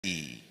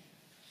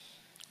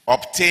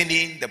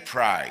Obtaining the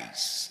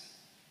prize.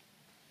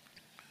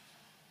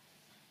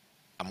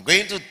 I'm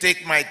going to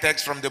take my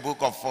text from the book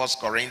of 1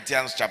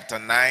 Corinthians chapter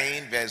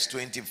 9 verse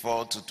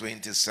 24 to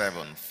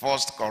 27. 1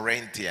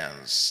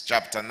 Corinthians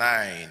chapter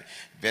 9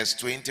 verse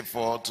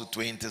 24 to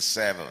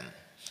 27.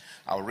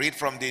 I'll read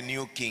from the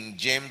New King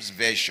James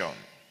Version.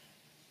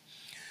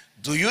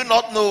 Do you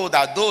not know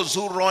that those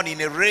who run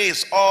in a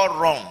race all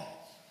run,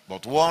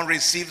 but one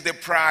receives the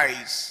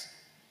prize?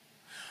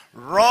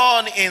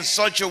 Run in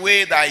such a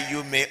way that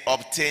you may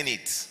obtain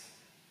it.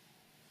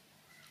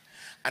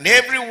 And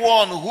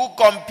everyone who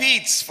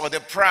competes for the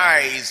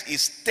prize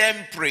is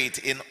temperate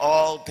in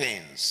all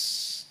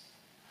things.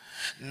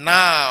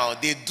 Now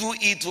they do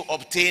it to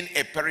obtain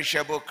a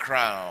perishable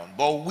crown,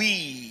 but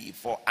we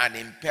for an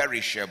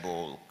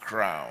imperishable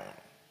crown.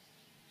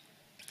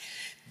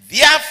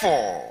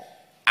 Therefore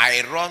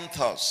I run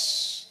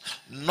thus,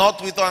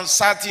 not with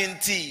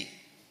uncertainty.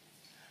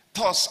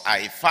 Thus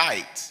I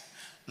fight,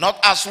 not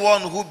as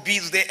one who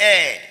beats the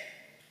air,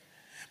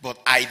 but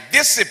I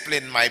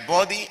discipline my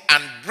body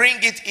and bring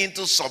it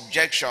into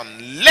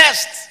subjection,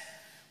 lest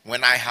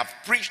when I have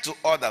preached to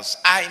others,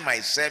 I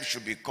myself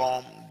should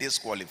become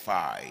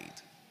disqualified.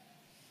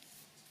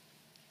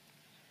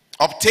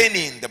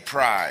 Obtaining the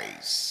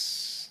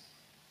prize.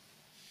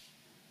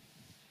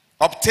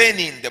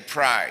 Obtaining the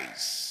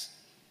prize.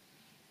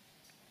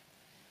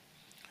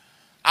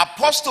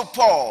 Apostle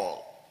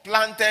Paul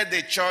planted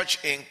the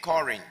church in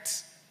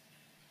Corinth.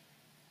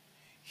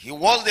 He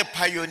was the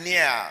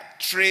pioneer,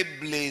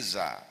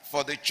 trailblazer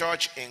for the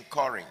church in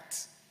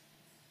Corinth.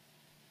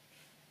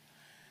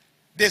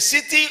 The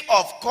city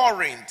of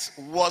Corinth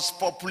was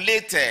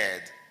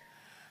populated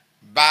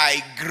by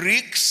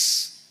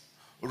Greeks,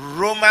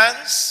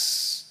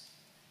 Romans,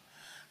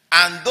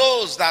 and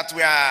those that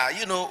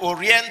were,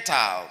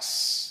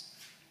 Orientals.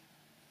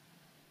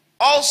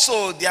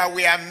 Also, there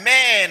were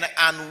men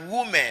and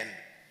women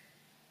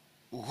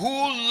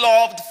who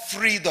loved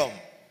freedom.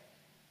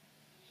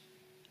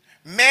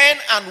 Men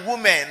and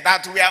women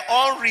that were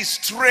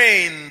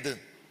unrestrained,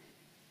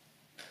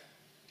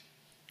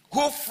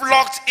 who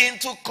flocked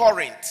into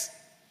Corinth.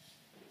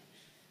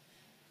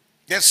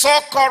 They saw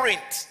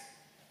Corinth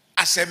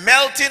as a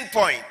melting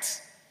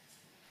point,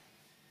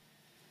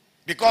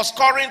 because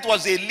Corinth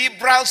was a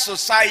liberal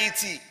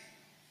society.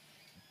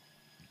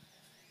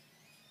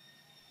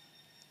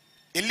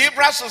 A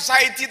liberal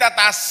society that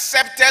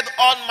accepted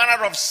all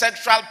manner of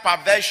sexual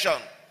perversion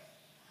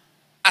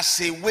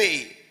as a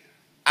way,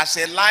 as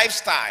a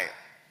lifestyle.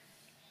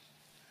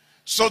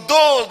 So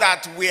those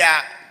that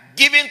were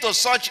given to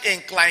such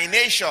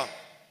inclination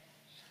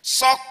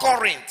saw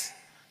Corinth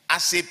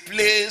as a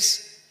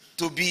place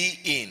to be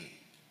in.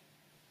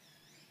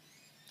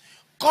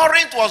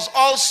 Corinth was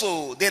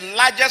also the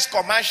largest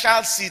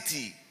commercial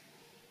city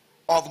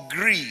of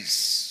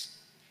Greece.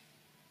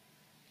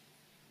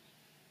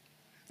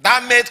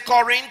 That made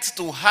Corinth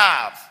to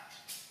have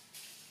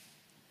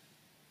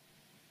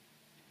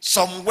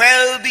some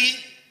wealthy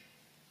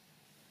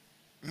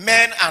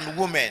men and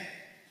women.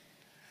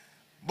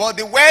 But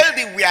the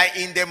wealthy were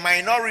in the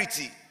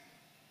minority.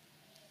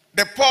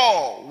 The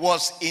poor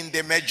was in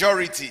the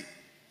majority.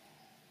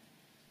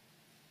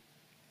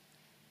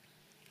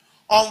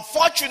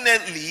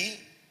 Unfortunately,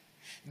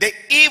 the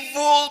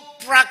evil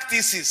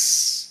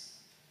practices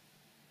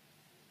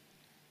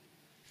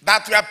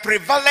that were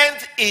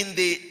prevalent in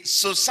the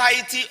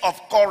society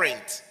of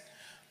Corinth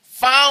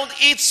found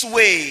its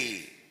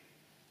way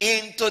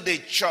into the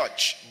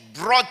church,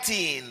 brought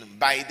in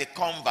by the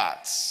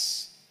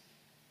converts.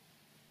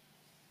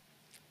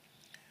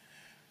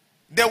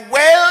 The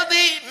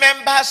wealthy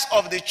members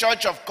of the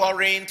church of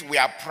Corinth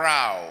were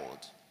proud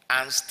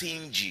and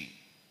stingy.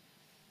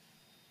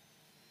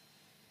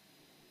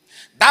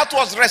 That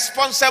was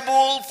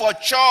responsible for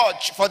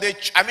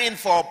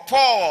for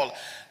Paul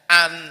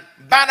and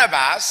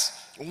Barnabas.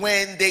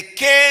 When they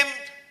came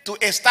to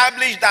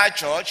establish that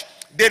church,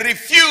 they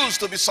refused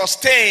to be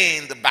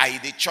sustained by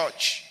the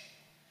church.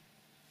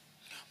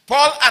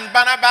 Paul and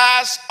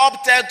Barnabas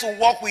opted to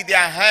work with their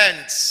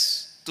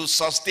hands to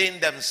sustain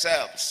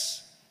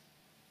themselves,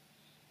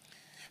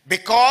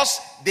 because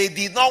they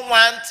did not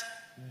want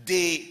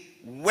the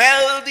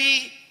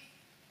wealthy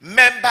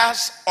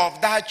members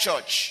of that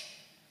church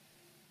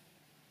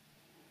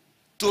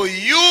to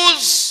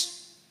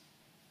use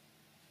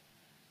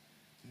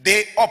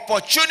the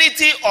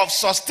opportunity of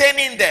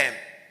sustaining them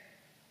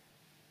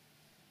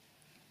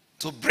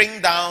to bring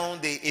down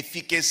the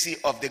efficacy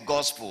of the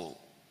gospel.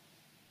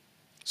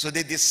 So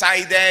they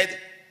decided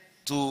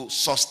to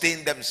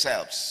sustain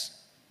themselves.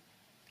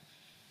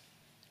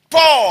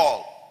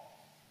 Paul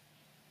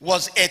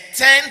was a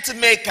tent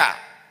maker.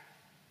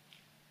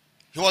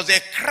 He was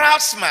a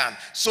craftsman.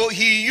 So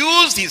he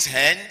used his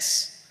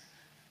hands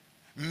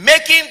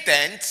making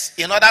tents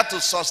in order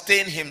to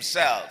sustain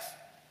himself.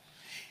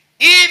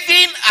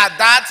 Even at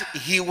that,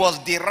 he was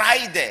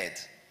derided.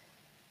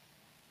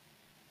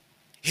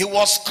 He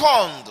was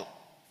scorned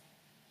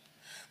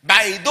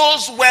by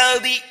those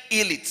wealthy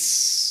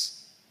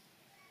elites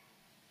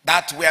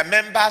that were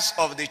members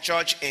of the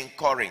church in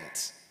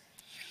Corinth.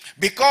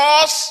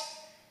 Because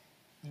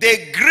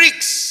the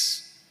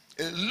Greeks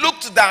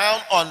looked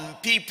down on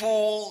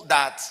people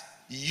that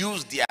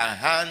used their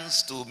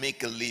hands to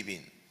make a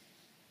living.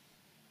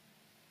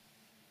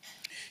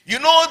 You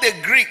know, the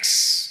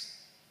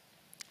Greeks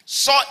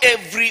saw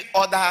every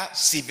other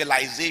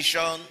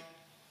civilization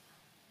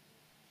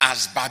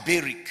as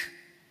barbaric.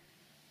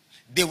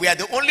 They were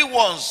the only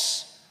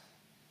ones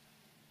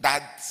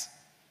that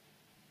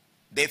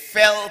they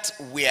felt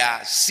were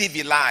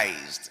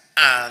civilized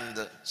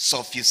and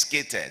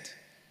sophisticated.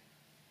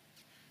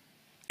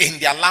 In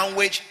their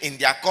language, in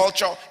their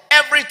culture,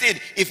 everything.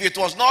 If it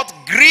was not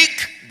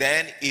Greek,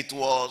 then it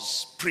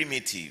was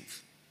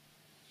primitive.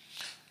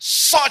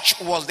 Such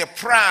was the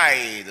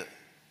pride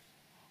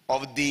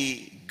of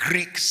the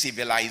Greek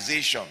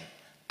civilization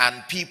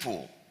and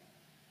people.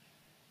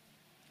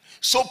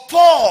 So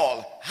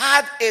Paul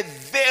had a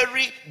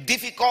very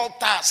difficult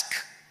task,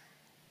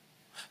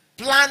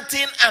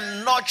 planting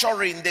and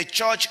nurturing the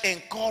church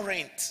in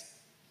Corinth.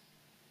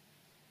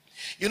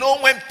 You know,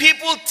 when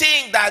people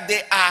think that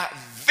they are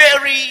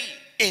very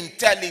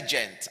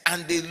intelligent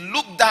and they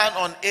look down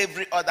on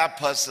every other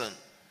person,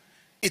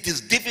 it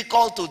is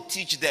difficult to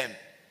teach them.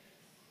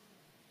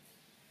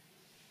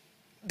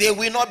 They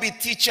will not be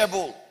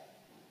teachable.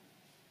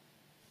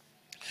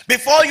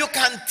 Before you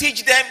can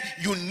teach them,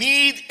 you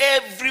need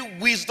every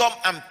wisdom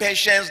and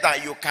patience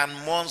that you can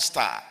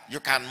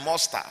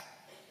muster.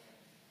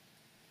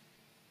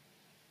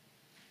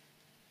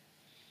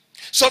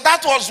 So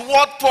that was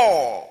what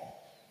Paul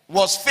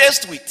was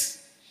faced with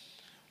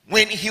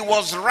when he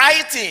was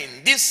writing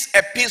this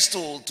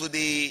epistle to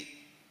the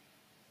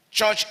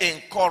church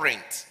in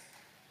Corinth.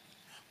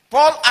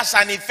 Paul, as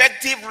an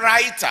effective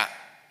writer,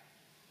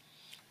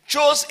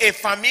 chose a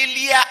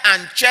familiar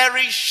and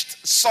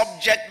cherished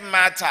subject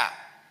matter,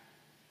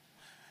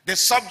 the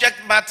subject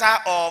matter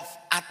of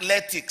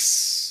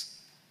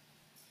athletics,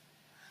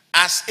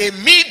 as a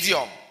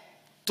medium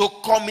to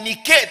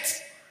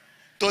communicate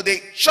to the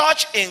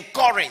church in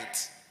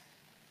Corinth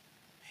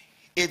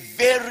a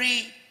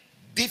very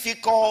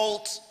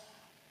difficult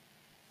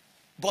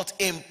but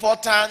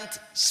important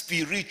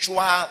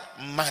spiritual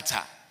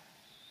matter.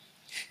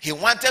 He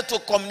wanted to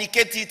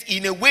communicate it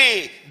in a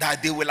way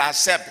that they will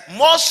accept,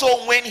 more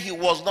so when he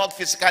was not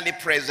physically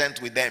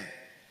present with them.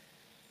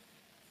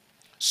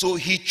 So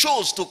he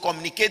chose to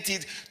communicate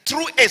it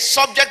through a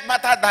subject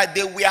matter that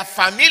they were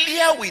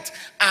familiar with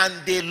and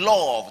they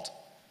loved,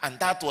 and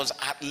that was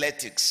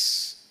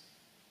athletics.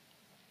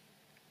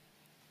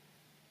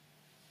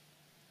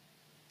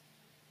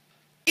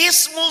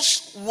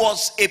 Isthmus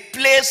was a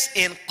place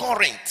in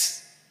Corinth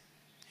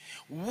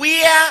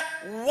where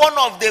one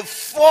of the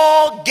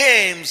 4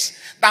 games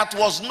that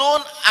was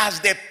known as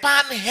the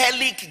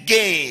Pan-Hellenic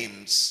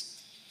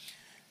Games.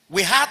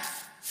 We had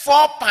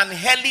 4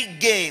 Pan-Hellenic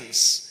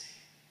Games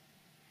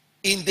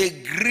in the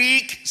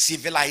Greek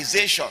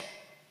civilization.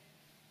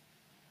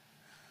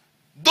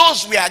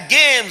 Those were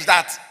games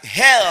that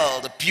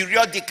held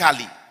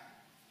periodically.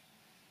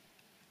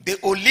 The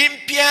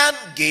Olympian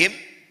game,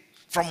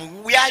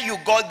 from where you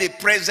got the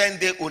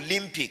present-day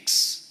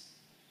Olympics.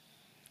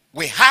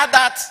 We had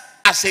that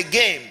as a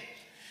game.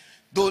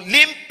 The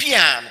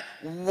Olympian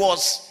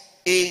was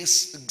a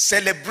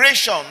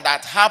celebration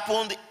that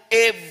happened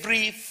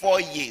every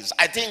 4 years.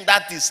 I think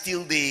that is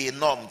still the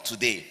norm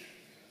today.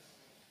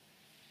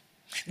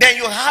 Then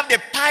you have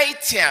the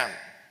Pythian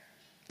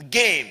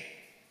game.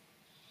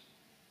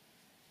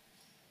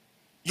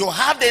 You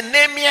have the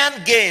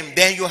Nemean game.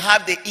 Then you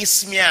have the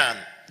Isthmian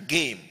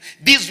game.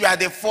 These were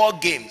the 4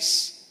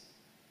 games.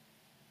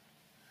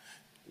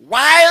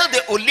 While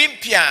the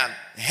Olympian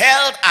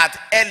held at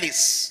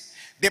Elis,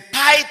 the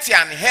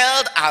Pythian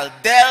held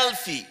at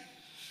Delphi,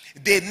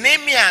 the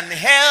Nemean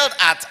held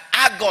at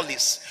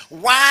Argolis,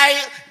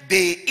 while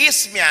the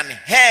Isthmian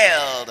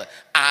held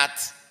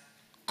at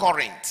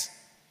Corinth.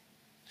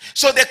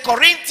 So the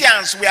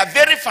Corinthians were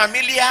very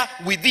familiar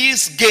with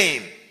this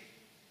game.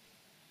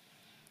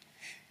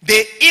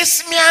 The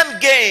Isthmian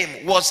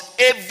game was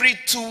every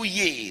 2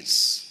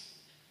 years.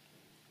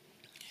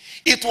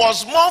 It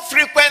was more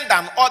frequent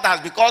than others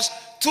because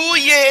 2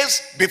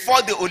 years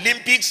before the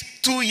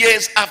Olympics, 2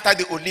 years after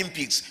the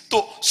Olympics.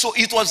 So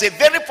it was a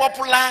very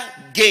popular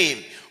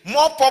game,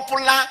 more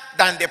popular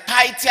than the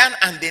Pythian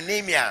and the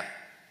Nemean.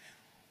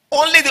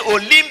 Only the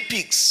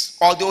Olympics,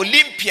 or the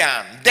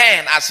Olympian,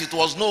 then as it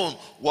was known,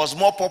 was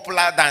more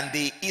popular than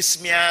the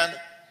Isthmian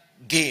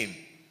game.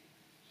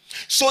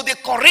 So the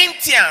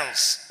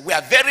Corinthians were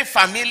very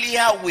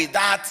familiar with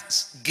that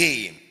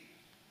game.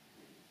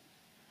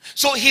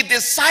 So he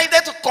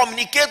decided to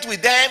communicate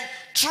with them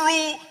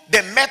through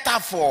the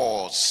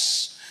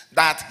metaphors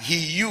that he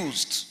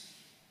used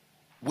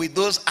with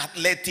those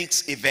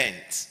athletics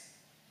events.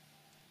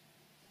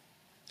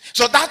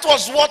 So that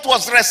was what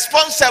was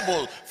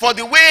responsible for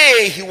the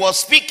way he was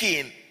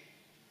speaking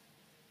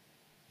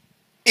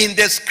in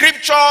the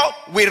scripture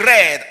we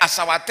read as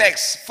our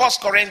text, 1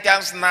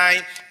 Corinthians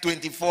 9,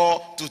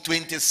 24 to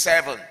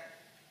 27.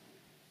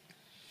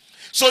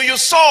 So you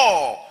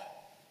saw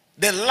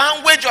the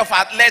language of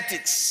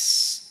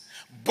athletics,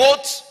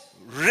 both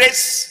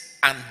race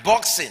and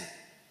boxing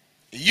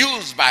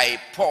used by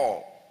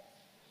Paul,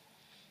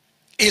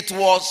 it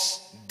was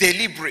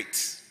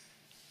deliberate.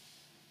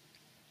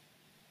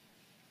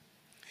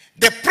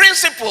 The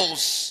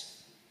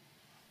principles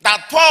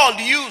that Paul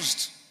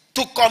used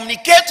to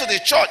communicate to the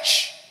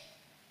church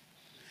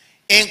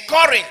in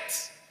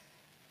Corinth,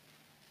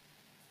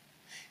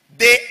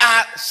 they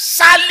are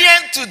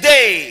salient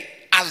today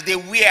as they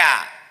were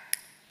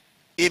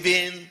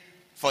even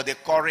for the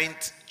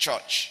Corinth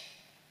church.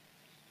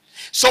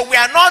 So we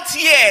are not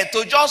here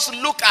to just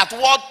look at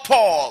what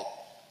Paul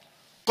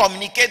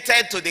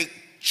communicated to the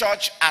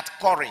church at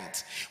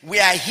Corinth. We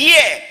are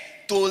here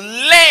to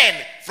learn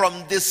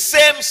from the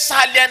same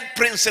salient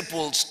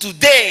principles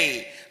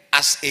today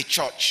as a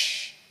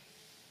church.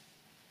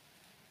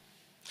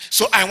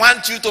 So I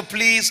want you to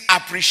please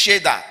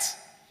appreciate that.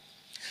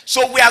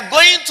 So we are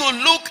going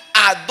to look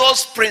at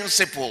those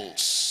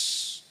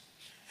principles.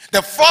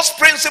 The first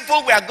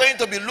principle we are going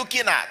to be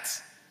looking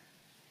at,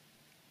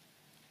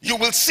 you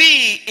will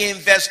see in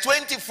verse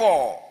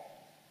 24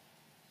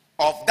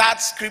 of that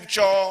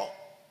scripture,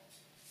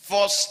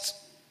 1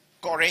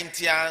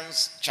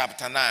 Corinthians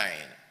chapter 9,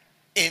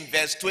 in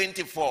verse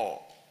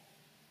 24.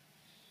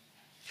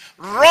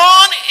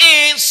 Run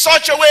in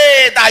such a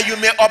way that you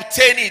may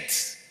obtain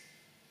it.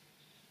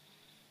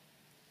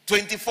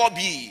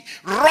 24b.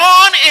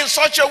 Run in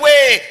such a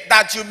way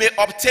that you may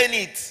obtain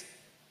it.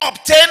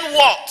 Obtain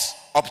what?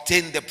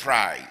 Obtain the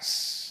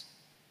prize.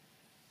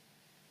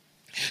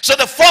 So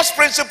the first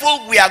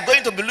principle we are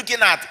going to be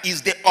looking at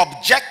is the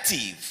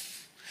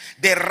objective.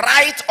 The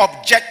right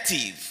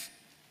objective.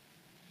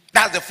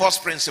 That's the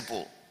first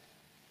principle.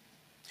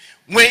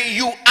 When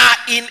you are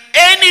in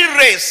any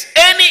race,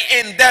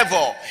 any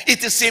endeavor,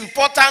 it is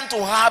important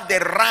to have the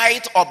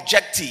right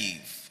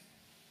objective.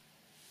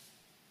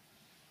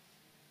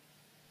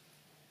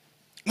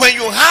 When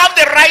you have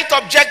the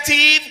right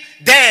objective,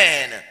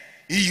 then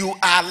you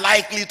are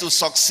likely to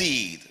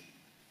succeed.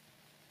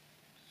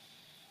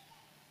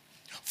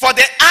 For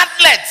the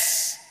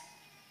athletes,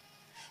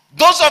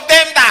 those of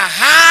them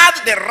that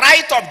had the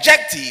right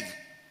objective,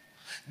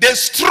 they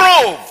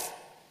strove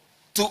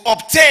to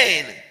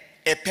obtain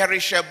a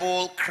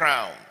perishable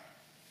crown.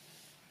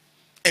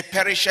 A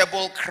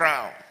perishable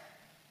crown.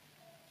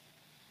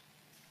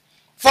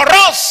 For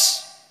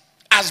us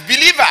as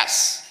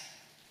believers,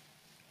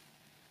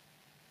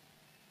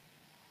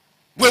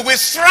 we will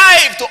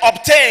strive to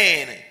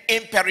obtain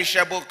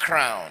imperishable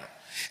crown.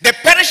 The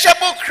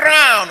perishable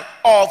crown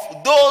of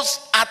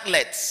those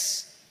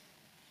athletes.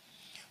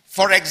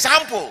 For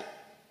example,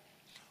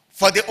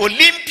 for the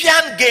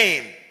Olympian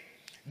game,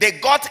 they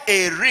got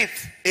a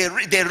wreath.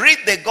 The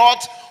wreath they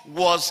got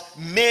was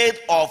made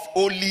of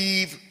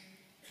olive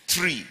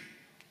tree.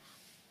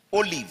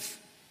 Olive.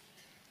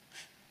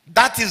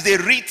 That is the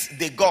wreath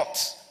they got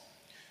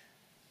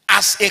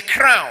as a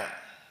crown.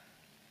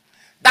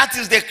 That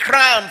is the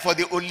crown for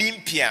the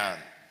Olympian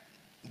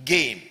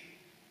game.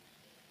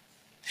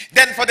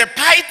 Then for the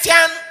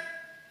Pythian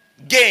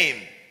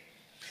game,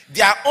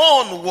 their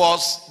own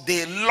was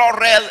the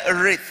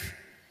laurel wreath.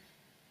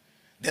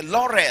 The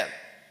laurel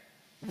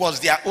was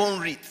their own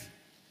wreath.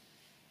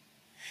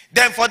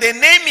 Then for the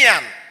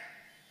Nemean,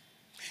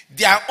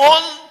 their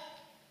own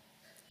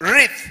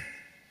wreath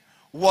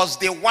was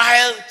the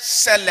wild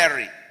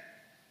celery.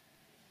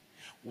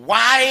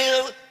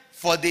 While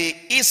for the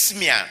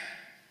Isthmian,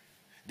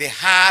 they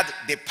had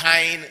the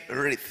pine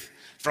wreath.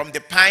 From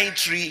the pine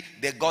tree,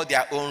 they got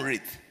their own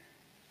wreath.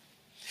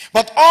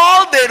 But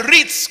all the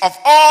wreaths of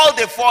all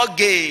the four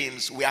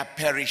games were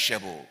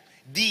perishable.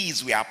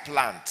 These were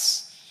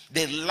plants.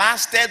 They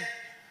lasted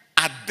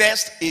at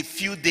best a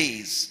few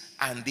days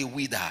and they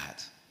withered.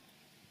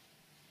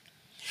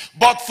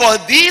 But for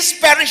these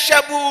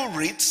perishable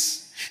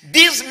wreaths,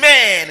 these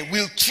men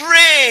will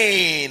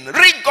train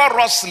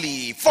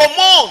rigorously for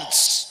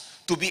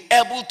months to be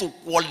able to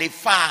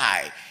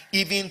qualify,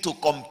 even to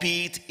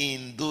compete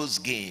in those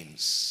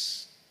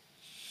games.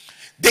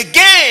 The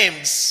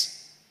games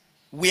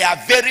were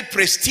very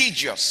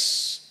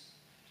prestigious.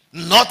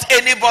 Not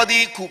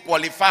anybody could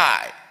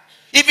qualify.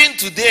 Even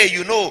today,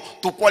 you know,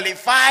 to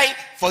qualify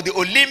for the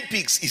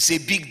Olympics is a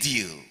big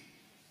deal.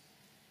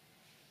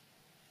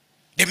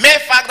 The mere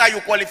fact that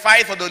you qualify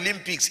for the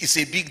Olympics is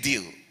a big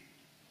deal.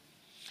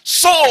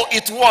 So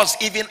it was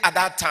even at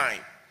that time.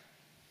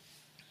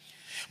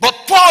 But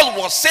Paul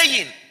was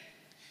saying,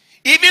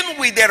 even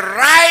with the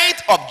right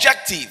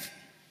objective,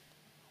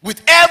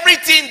 with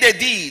everything they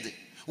did,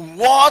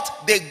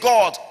 what they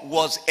got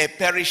was a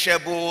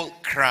perishable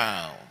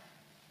crown.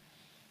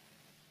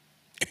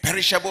 A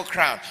perishable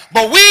crown.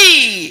 But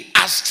we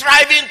are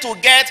striving to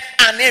get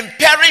an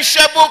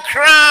imperishable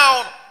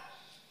crown.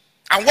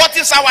 And what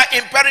is our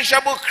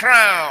imperishable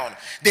crown?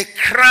 The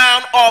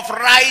crown of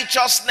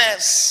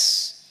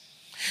righteousness.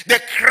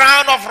 The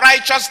crown of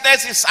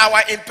righteousness is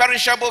our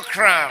imperishable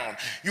crown.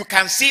 You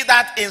can see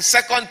that in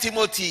 2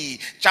 Timothy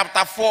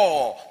chapter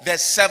 4,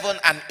 verse 7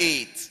 and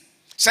 8.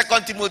 2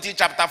 Timothy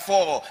chapter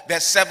 4,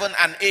 verse 7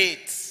 and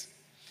 8.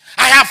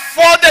 I have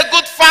fought a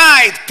good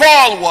fight,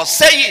 Paul was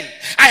saying.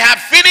 I have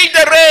finished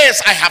the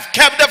race. I have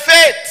kept the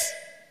faith.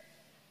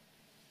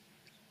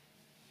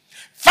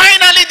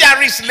 Finally,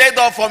 there is laid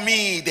up for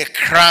me the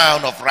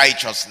crown of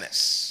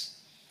righteousness.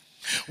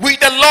 With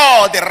the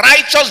Lord, the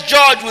righteous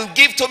judge will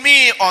give to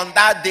me on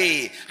that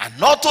day, and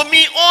not to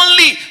me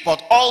only,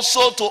 but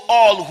also to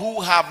all who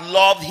have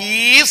loved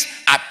his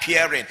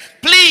appearing.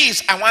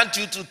 Please, I want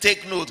you to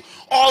take note.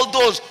 All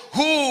those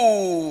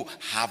who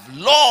have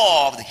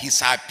loved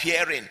his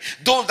appearing,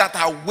 those that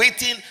are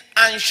waiting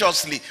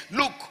anxiously.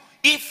 Look,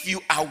 if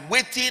you are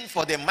waiting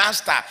for the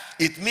master,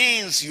 it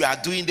means you are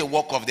doing the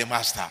work of the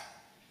master.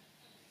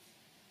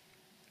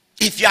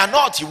 If you are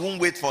not, you won't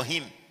wait for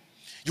him.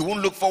 You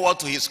won't look forward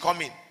to his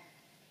coming.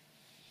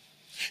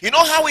 You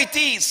know how it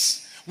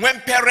is when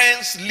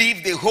parents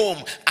leave the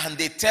home and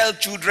they tell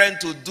children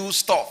to do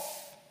stuff.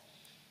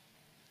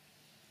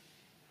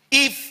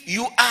 If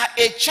you are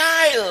a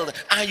child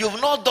and you've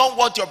not done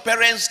what your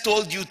parents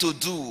told you to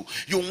do,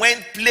 you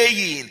went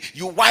playing,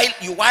 you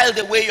whiled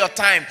away your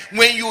time.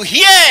 When you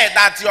hear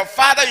that your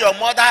father, your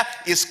mother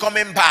is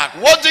coming back,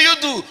 what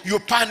do? You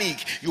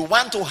panic. You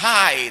want to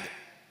hide.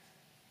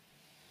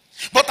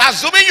 But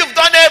assuming you've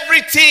done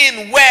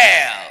everything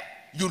well,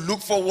 you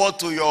look forward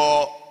to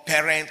your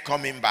parent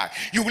coming back.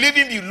 You will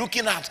even be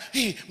looking at,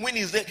 hey, when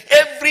is there?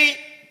 Every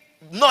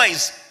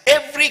noise,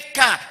 every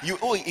car,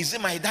 is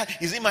it my dad?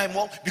 Is it my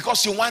mom?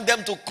 Because you want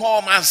them to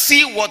come and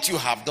see what you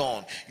have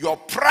done. You're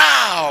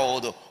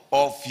proud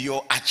of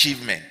your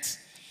achievement.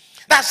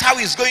 That's how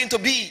it's going to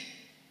be.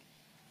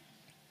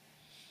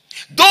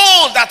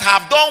 Those that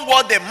have done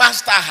what the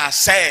master has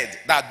said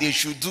that they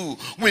should do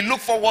will look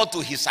forward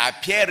to his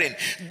appearing.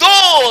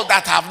 Those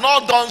that have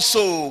not done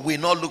so will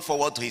not look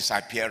forward to his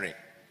appearing.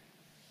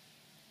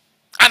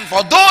 And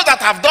for those that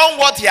have done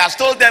what he has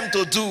told them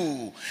to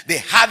do, they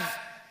have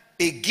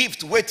a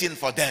gift waiting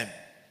for them.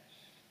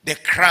 The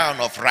crown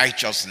of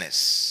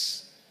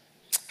righteousness.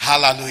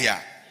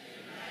 Hallelujah.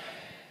 Amen.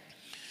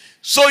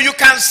 So you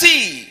can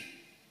see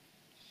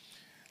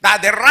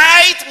that the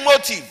right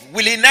motive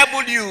will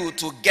enable you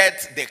to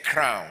get the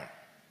crown.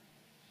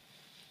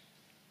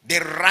 The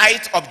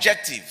right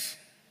objective.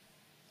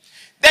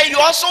 Then you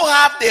also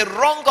have the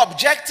wrong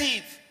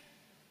objective.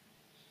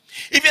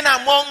 Even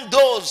among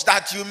those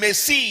that you may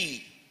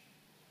see,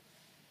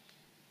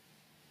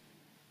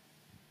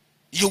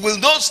 you will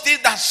notice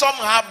that some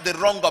have the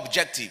wrong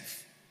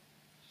objective.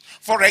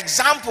 For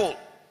example,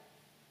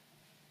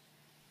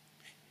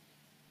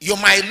 you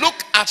might look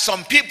at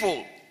some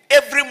people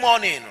every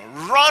morning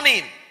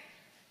running.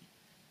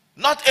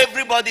 Not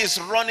everybody is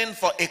running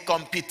for a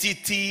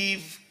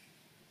competitive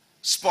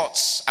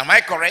sports. Am I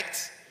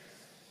correct?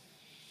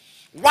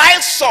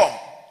 While some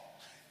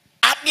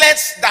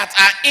athletes that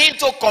are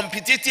into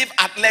competitive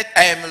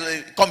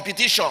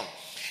competition,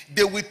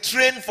 they will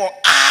train for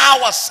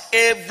hours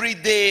every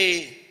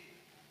day.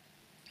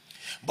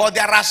 But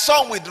there are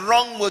some with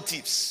wrong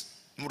motives,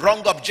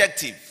 wrong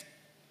objective.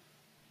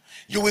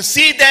 You will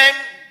see them,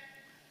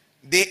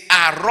 they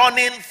are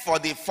running for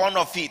the fun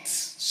of it.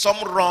 Some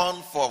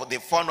run for the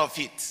fun of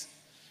it.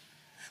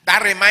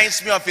 That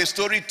reminds me of a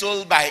story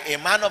told by a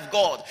man of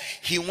God.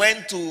 He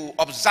went to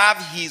observe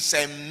his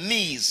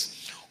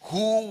niece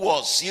who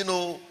was,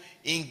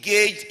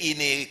 engaged in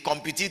a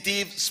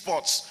competitive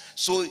sports.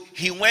 So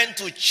he went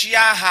to cheer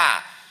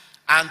her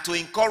and to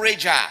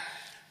encourage her.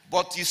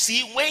 But you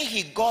see, when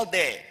he got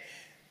there,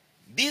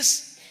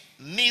 this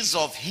niece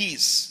of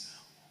his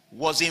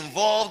was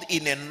involved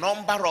in a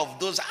number of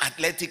those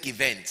athletic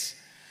events.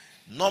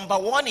 Number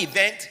one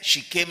event,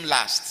 she came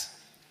last.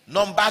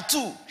 Number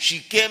two, she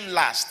came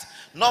last.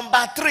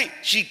 Number three,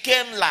 she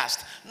came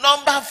last.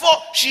 Number four,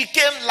 she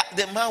came last.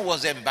 The man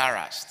was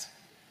embarrassed.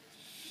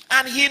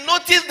 And he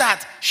noticed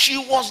that she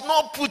was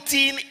not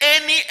putting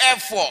any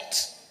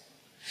effort.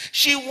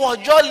 She was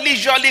just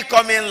leisurely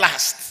coming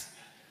last.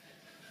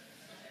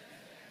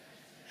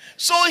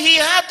 So he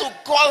had to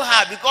call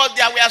her because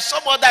there were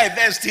some other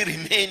events still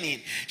remaining.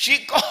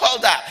 She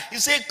called her. He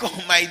said, "Come,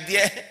 my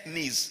dear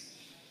niece.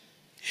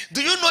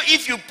 Do you know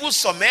if you put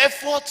some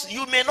effort,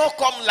 you may not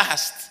come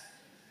last?"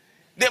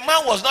 The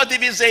man was not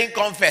even saying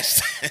come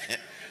first.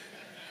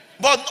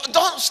 But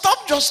don't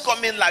stop just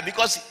coming last,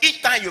 because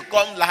each time you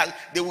come last,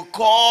 they will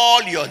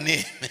call your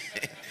name.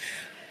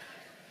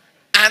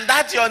 And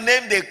that your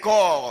name they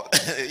call,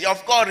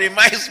 of course,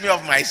 reminds me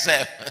of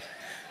myself.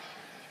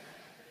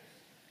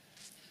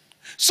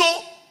 So,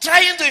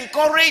 trying to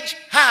encourage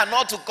her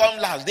not to come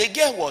last, the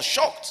girl was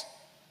shocked.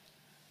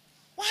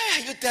 Why are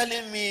you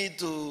telling me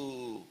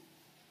to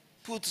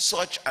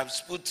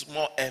put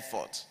more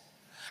effort?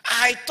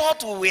 I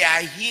thought we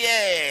are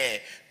here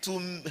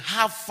to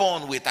have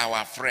fun with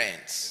our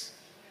friends.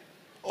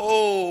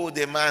 Oh,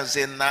 the man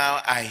said,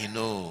 now I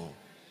know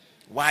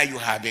why you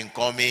have been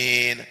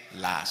coming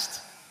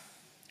last.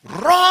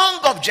 Wrong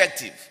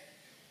objective.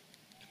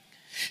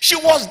 She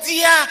was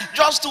there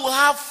just to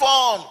have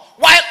fun,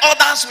 while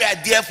others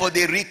were there for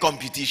the real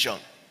competition.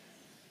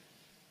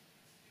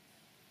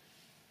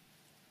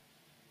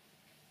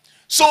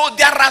 So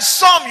there are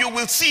some you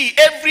will see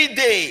every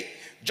day.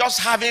 just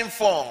having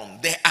fun.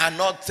 They are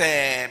not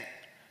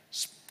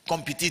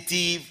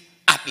competitive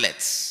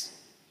athletes.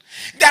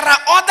 There are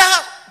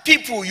other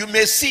people you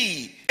may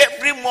see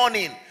every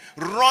morning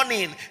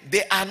running.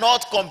 They are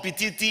not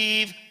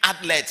competitive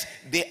athletes.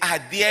 They are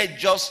there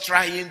just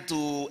trying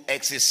to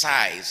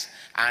exercise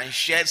and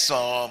shed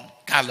some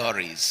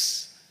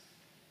calories.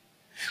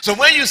 So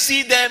when you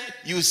see them,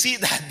 you see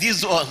that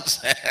these ones,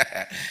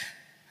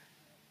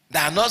 they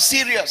are not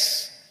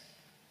serious.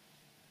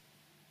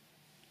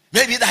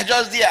 Maybe they're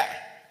just there.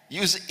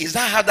 Is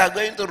that how they're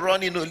going to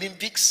run in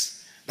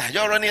Olympics? They're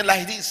just running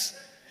like this.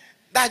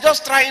 They're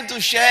just trying to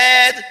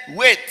shed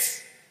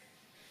weight.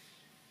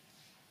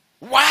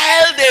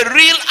 While the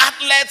real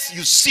athletes,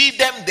 you see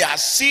them, they are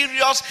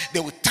serious. They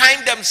will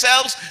time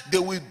themselves. They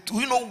will,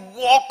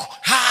 work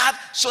hard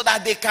so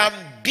that they can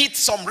beat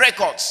some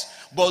records.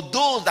 But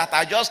those that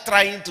are just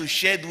trying to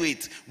shed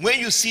weight, when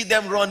you see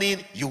them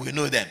running, you will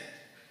know them.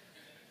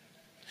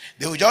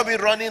 They will just be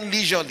running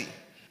leisurely.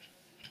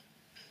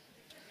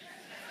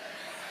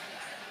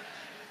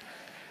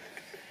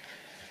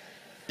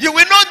 You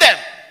will know them.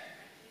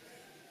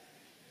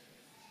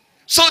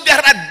 So there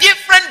are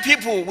different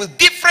people with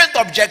different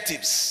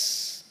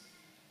objectives.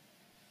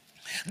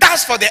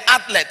 That's for the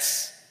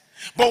athletes.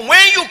 But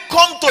when you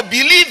come to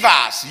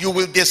believers, you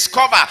will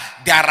discover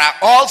there are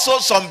also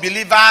some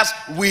believers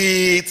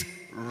with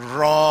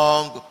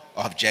wrong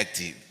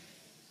objective.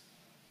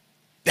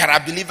 There are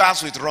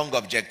believers with wrong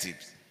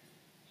objectives.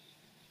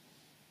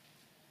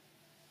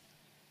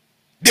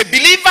 The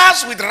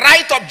believers with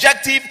right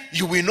objective,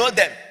 you will know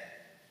them.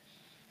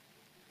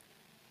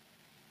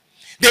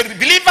 The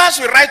believers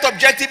with right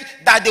objective,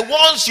 that the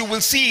ones you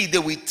will see, they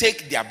will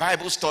take their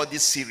Bible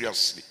studies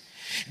seriously.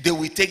 They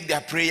will take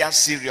their prayers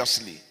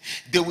seriously.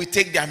 They will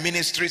take their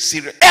ministry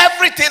seriously.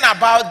 Everything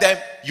about them,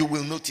 you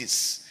will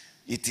notice.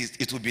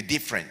 It will be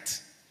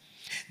different.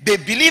 The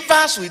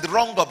believers with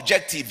wrong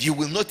objective, you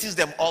will notice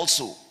them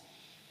also.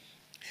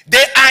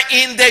 They are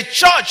in the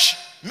church,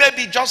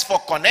 maybe just for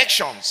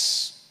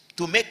connections,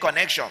 to make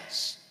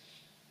connections.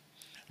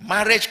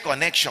 Marriage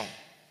connection,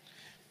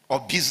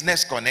 or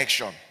business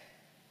connection,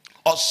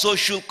 or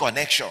social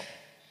connection.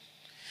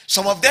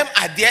 Some of them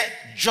are there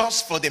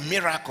just for the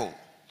miracle.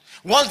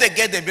 Once they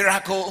get the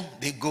miracle,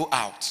 they go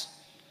out.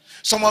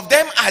 Some of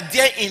them are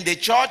there in the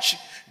church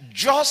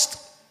just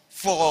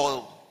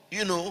for,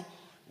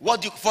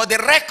 for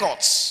the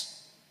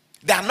records.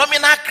 They are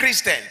nominal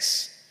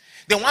Christians.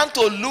 They want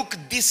to look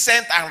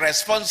decent and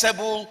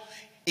responsible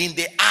in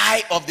the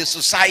eye of the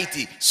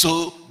society.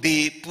 So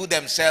they put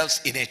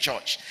themselves in a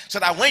church. So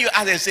that when you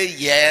ask them, say,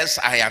 yes,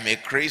 I am a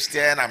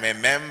Christian, I'm a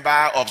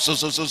member of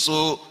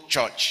so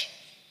church.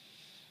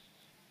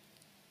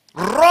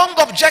 Wrong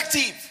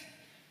objective.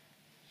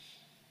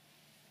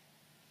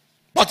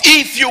 But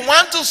if you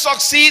want to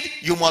succeed,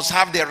 you must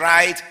have the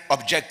right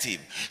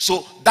objective.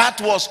 So that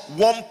was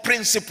one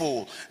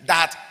principle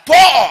that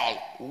Paul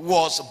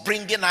was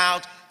bringing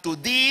out to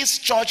this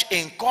church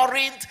in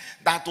Corinth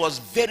that was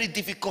very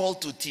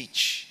difficult to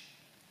teach.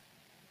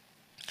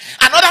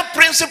 Another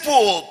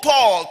principle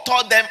Paul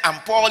taught them, and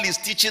Paul is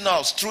teaching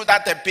us through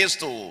that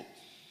epistle,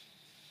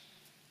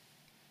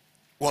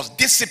 was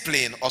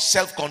discipline or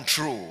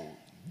self-control.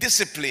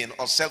 Discipline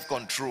or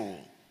self-control.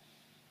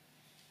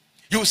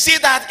 You see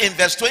that in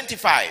verse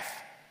 25.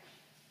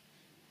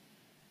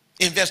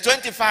 In verse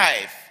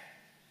 25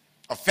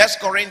 of 1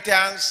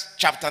 Corinthians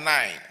chapter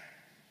 9.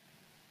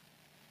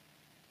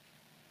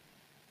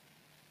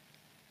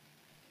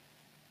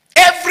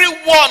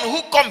 Everyone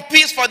who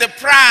competes for the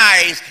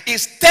prize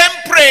is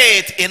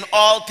temperate in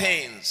all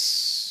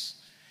things.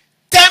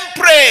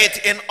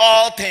 Temperate in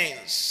all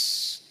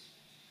things.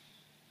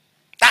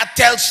 That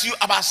tells you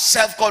about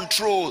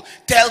self-control,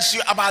 tells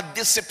you about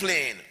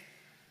discipline.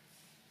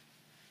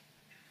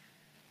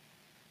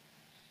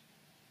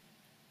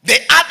 The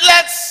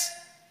athletes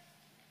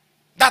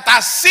that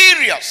are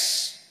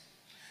serious,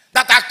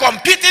 that are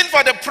competing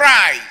for the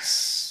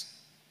prize,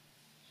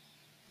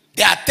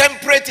 they are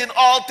temperate in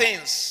all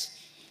things.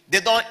 They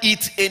don't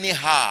eat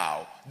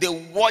anyhow. They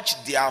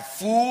watch their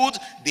food,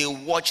 they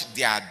watch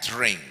their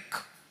drink.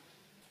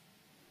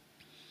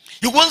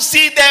 You won't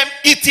see them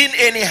eating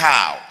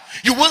anyhow.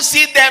 You won't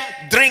see them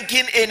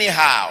drinking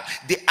anyhow.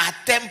 They are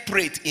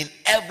temperate in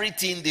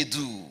everything they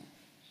do.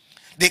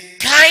 The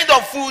kind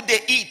of food they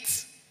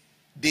eat,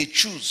 they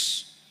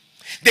choose.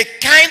 The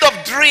kind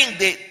of drink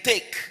they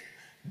take,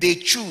 they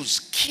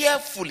choose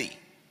carefully.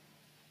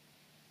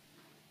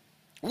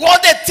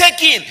 What they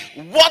take in,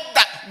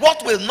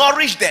 what will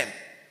nourish them,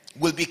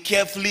 will be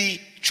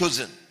carefully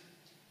chosen.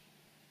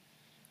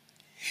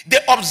 They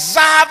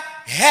observe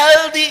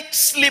healthy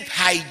sleep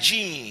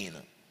hygiene.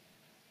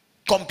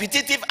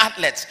 Competitive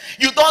athletes,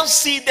 you don't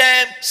see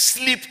them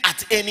sleep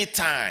at any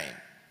time.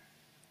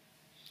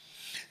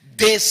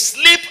 They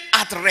sleep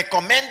at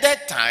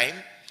recommended time,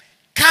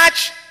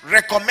 catch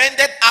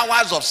recommended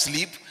hours of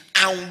sleep,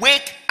 and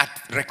wake at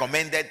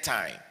recommended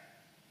time.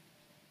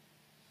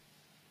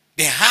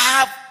 They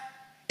have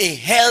a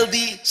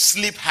healthy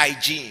sleep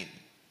hygiene.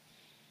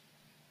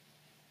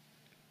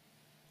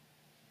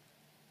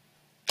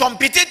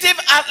 Competitive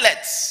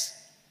athletes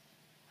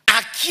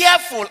are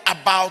careful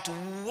about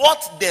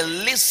what they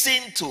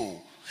listen to,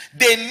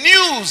 the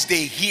news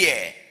they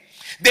hear,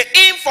 the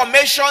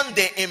information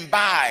they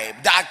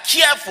imbibe. They are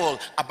careful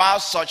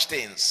about such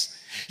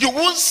things. You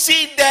won't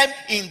see them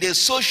in the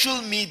social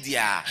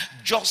media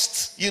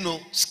just,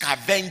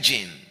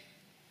 scavenging,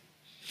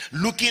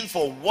 looking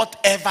for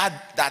whatever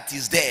that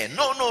is there.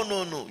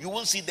 No. You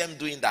won't see them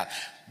doing that,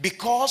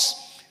 because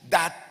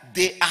that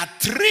they are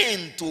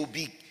trained to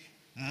be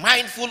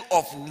mindful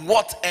of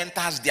what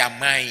enters their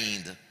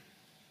mind.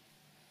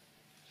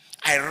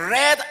 I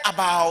read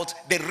about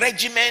the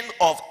regiment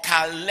of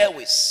Carl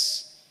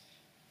Lewis,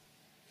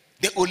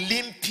 the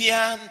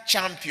Olympian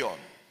champion,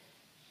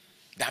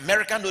 the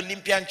American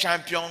Olympian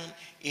champion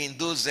in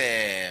those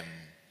 90s,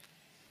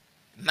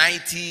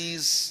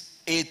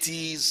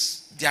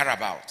 80s,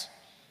 thereabout.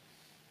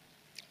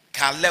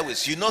 Carl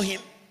Lewis, you know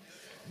him?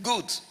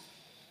 Good.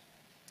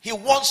 He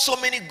won so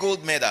many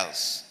gold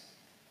medals.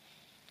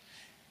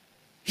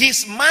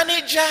 His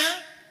manager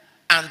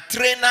and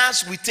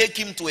trainers will take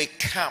him to a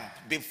camp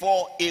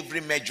before every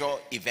major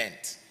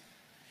event.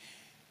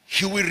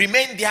 He will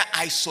remain there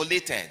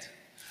isolated.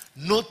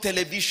 No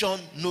television,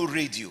 no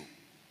radio,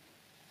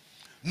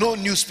 no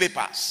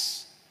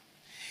newspapers.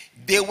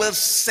 They will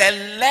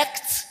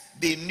select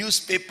the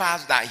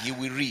newspapers that he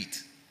will read.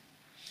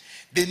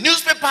 The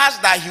newspapers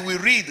that he will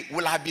read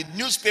will have been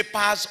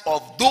newspapers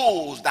of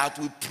those that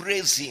will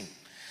praise him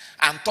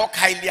and talk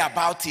highly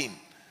about him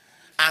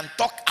and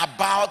talk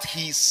about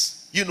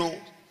his,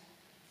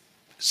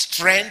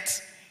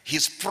 strength,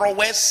 his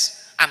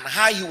prowess, and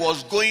how he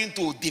was going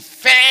to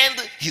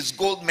defend his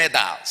gold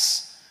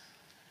medals.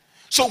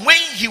 So when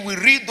he will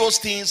read those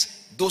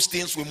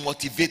things will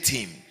motivate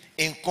him,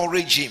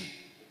 encourage him.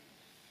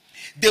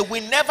 They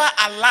will never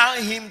allow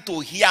him to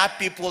hear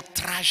people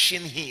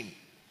trashing him,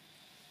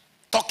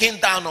 talking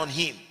down on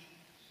him.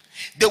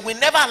 They will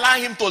never allow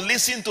him to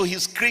listen to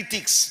his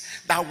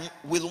critics that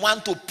will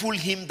want to pull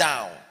him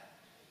down.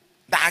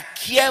 They are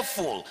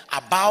careful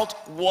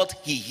about what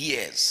he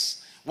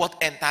hears, what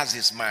enters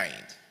his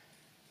mind.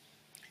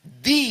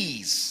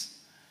 These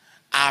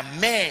are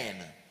men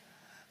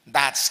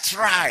that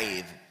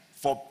strive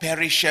for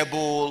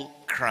perishable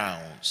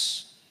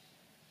crowns.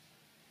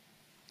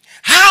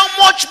 How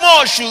much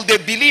more should the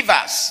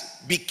believers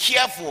be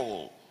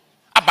careful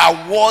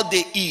about what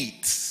they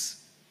eat?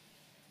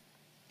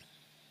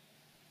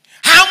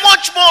 How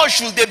much more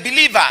should the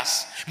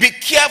believers be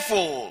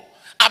careful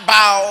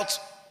about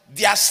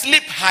their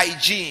sleep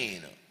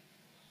hygiene,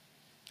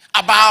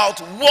 about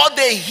what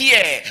they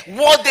hear,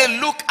 what they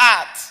look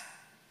at?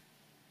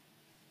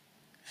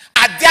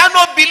 Are there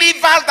no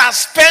believers that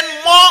spend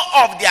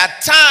more of their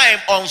time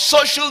on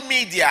social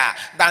media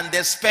than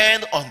they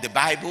spend on the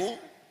Bible?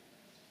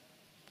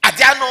 Are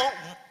there no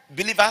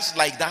believers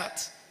like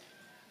that?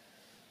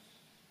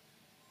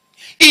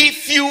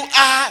 If you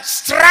are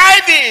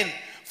striving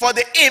for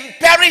the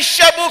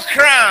imperishable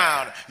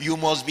crown, you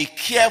must be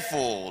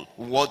careful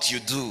what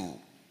you do.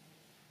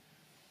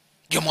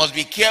 You must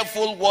be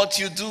careful what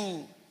you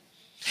do,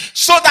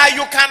 so that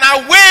you can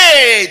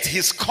await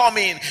his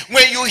coming.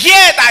 When you hear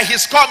that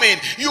he's coming,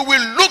 you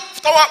will look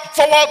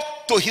forward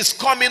to his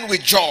coming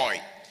with joy.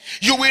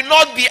 You will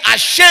not be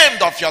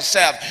ashamed of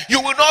yourself.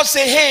 You will not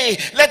say, hey,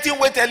 let him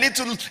wait a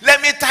little,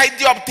 let me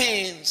tidy up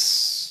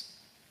things.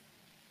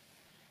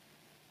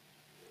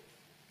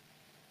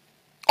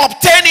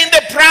 Obtaining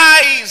the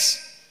prize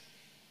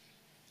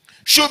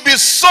should be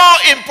so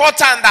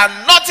important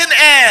that nothing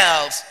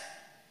else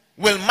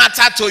will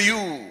matter to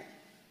you.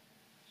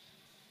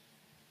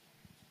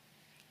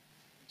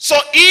 So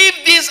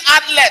if these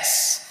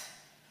athletes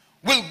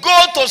will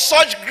go to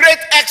such great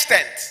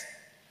extent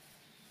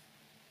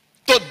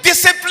to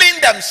discipline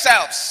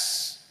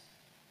themselves,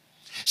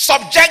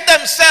 subject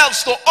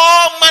themselves to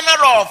all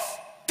manner of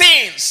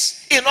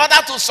things in order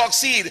to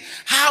succeed,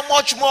 how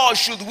much more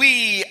should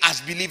we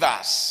as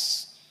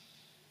believers?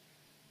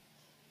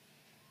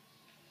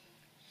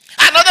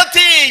 Another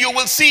thing you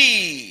will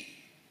see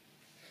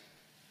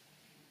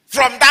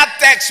from that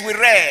text we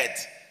read,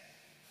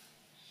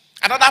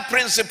 another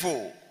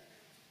principle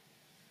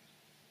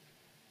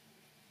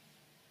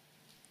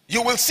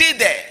you will see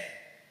there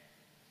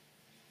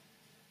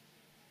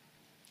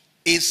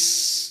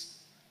is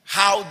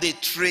how they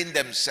train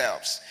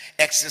themselves,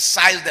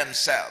 exercise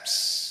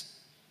themselves.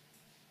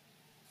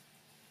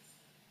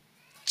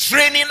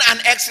 Training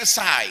and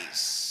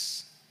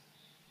exercise.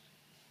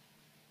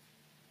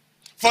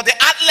 For the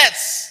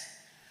athletes,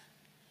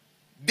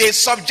 they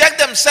subject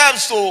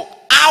themselves to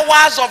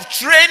hours of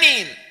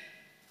training.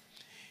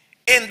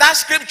 In that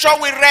scripture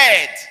we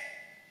read,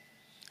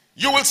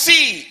 you will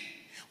see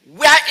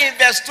where in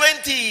verse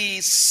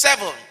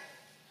 27,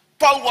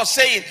 Paul was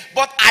saying,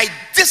 but I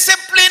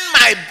discipline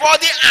my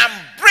body and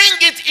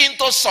bring it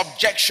into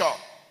subjection.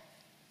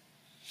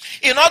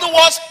 In other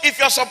words, if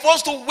you're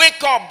supposed to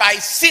wake up by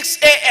 6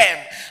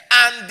 a.m.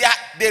 and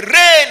the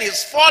rain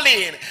is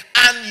falling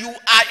and you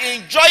are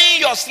enjoying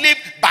your sleep,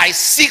 by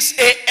 6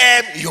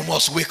 a.m. you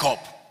must wake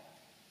up.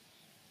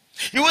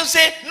 You will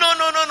say, no,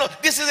 no, no, no.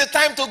 This is the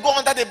time to go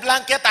under the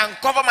blanket and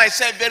cover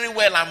myself very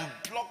well and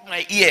block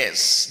my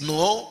ears.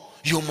 No,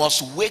 you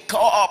must wake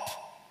up.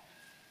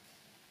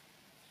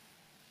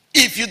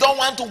 If you don't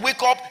want to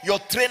wake up, your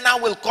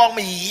trainer will come,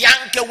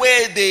 yank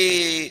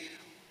away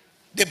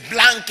the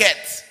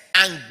blanket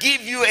and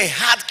give you a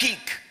hard kick.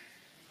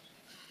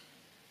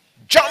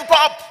 Jump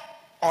up,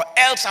 or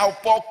else I'll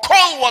pour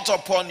cold water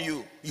upon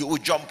you. You will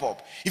jump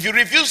up. If you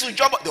refuse to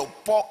jump up, they'll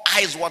pour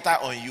ice water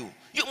on you.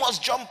 You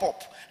must jump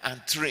up and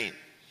train,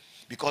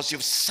 because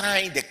you've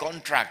signed the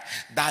contract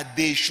that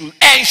they should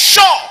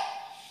ensure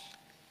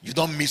you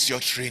don't miss your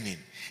training.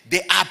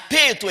 They are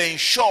paid to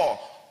ensure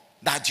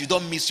that you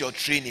don't miss your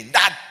training.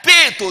 That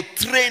pay to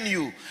train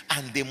you,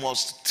 and they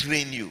must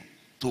train you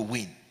to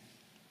win.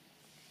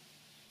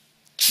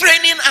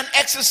 Training and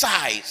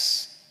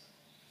exercise.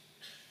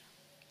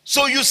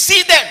 So you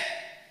see them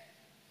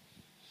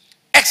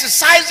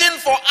exercising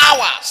for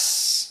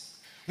hours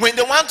when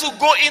they want to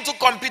go into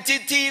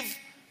competitive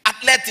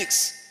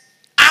athletics.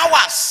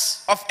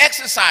 Hours of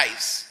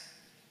exercise.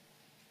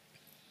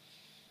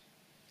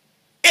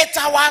 8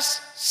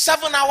 hours,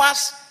 7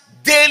 hours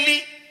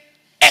daily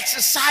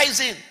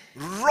exercising,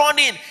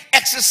 running,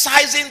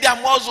 exercising their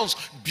muscles,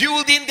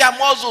 building their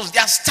muscles,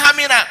 their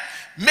stamina,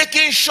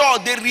 making sure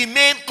they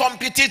remain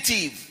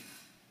competitive.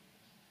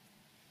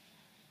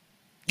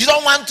 You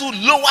don't want to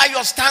lower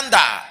your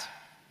standard.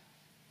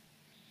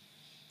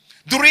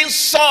 During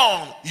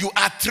sun, you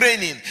are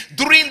training.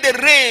 During the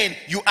rain,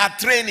 you are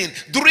training.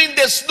 During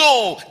the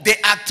snow, they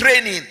are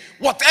training.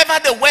 Whatever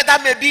the weather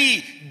may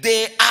be,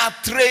 they are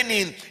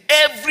training.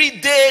 Every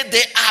day,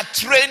 they are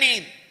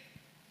training.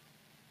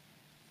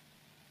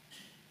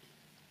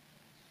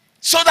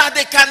 So that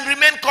they can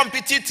remain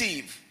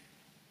competitive.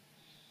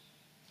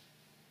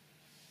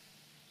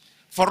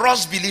 For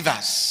us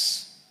believers,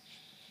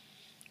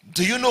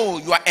 do you know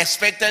you are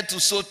expected to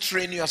so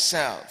train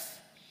yourself?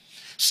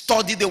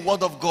 Study the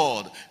word of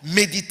God.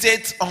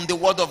 Meditate on the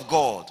word of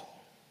God.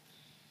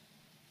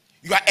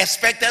 You are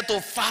expected to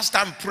fast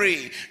and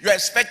pray. You are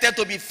expected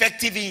to be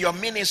effective in your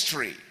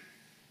ministry.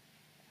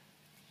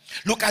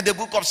 Look at the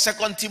book of 2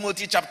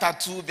 Timothy chapter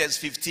 2 verse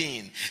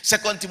 15. 2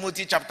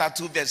 Timothy chapter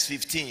 2 verse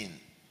 15.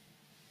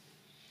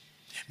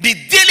 Be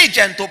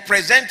diligent to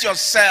present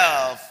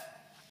yourself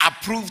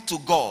approved to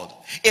God,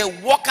 a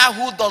worker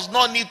who does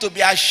not need to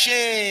be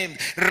ashamed,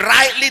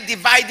 rightly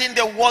dividing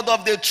the word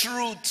of the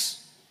truth.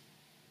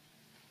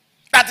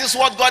 That is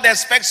what God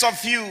expects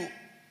of you.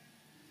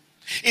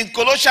 In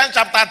Colossians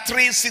chapter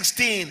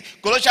 3:16,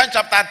 Colossians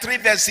chapter 3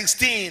 verse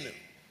 16,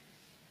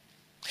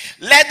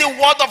 let the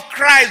word of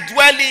Christ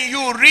dwell in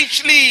you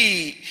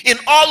richly in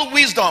all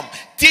wisdom,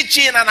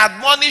 teaching and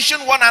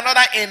admonishing one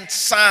another in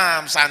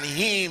psalms and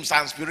hymns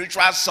and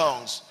spiritual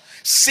songs,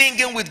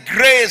 singing with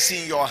grace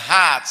in your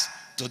hearts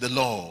to the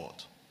Lord.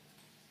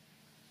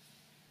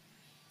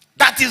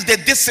 That is the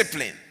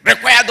discipline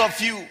required of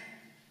you.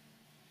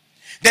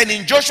 Then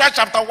in Joshua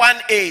chapter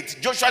 1:8,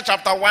 Joshua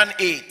chapter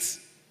 1:8,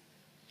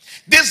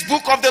 this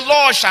book of the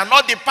law shall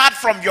not depart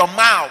from your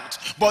mouth,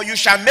 but you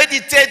shall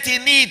meditate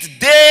in it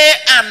day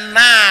and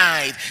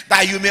night,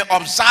 that you may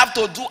observe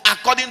to do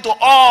according to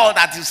all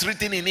that is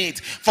written in it.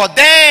 For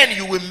then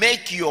you will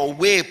make your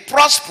way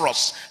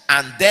prosperous,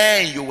 and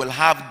then you will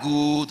have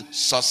good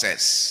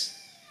success.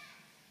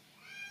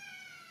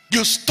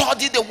 You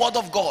study the word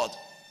of God.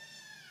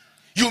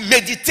 You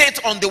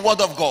meditate on the word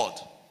of God.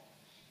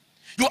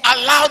 You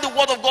allow the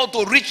word of God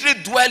to richly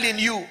dwell in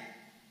you.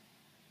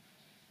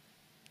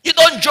 You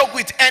don't joke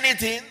with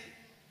anything.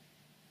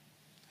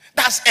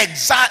 That's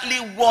exactly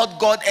what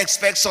God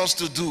expects us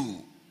to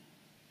do.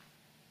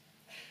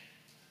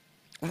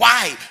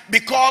 Why?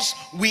 Because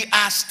we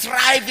are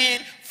striving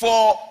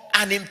for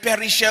an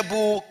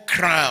imperishable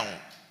crown.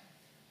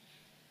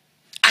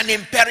 An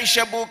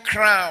imperishable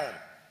crown.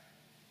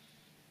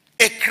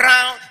 A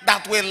crown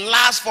that will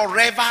last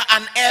forever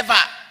and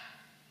ever.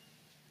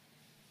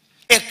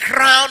 A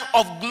crown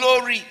of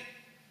glory.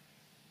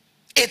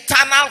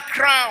 Eternal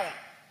crown.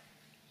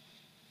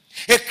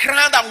 A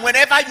crown that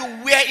whenever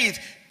you wear it,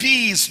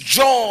 peace,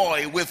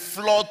 joy will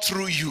flow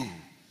through you.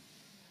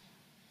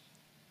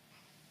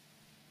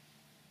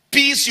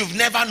 Peace you've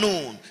never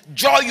known.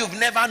 Joy you've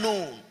never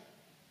known.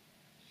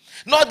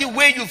 Not the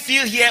way you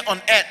feel here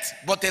on earth,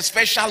 but a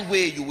special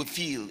way you will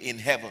feel in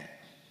heaven.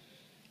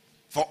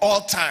 For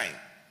all time.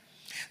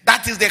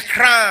 That is the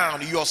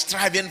crown you're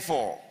striving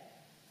for.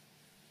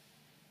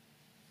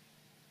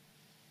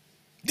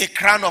 The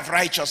crown of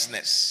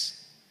righteousness.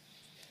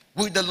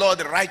 With the Lord,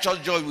 the righteous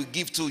joy will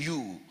give to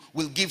you,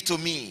 will give to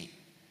me.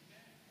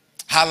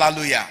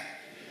 Hallelujah.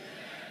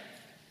 Amen.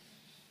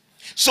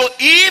 So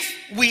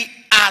if we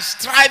are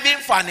striving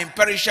for an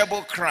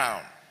imperishable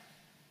crown,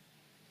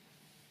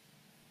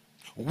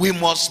 we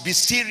must be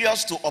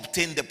serious to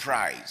obtain the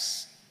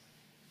prize.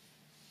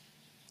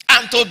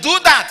 And to do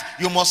that,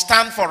 you must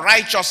stand for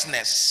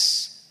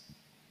righteousness.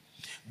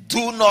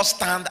 Do not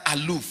stand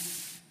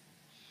aloof.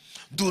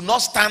 Do not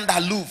stand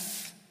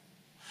aloof.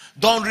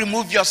 Don't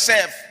remove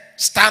yourself.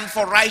 Stand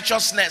for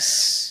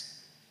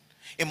righteousness.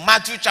 In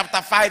Matthew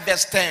chapter 5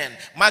 verse 10,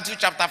 Matthew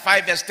chapter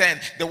 5 verse 10,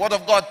 the word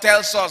of God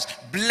tells us,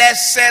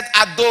 blessed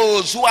are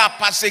those who are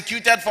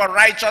persecuted for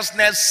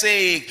righteousness'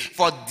 sake,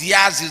 for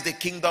theirs is the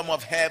kingdom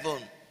of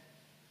heaven.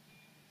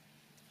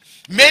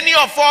 Many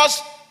of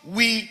us,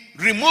 we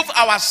remove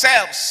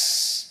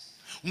ourselves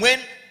when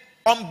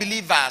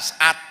unbelievers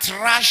are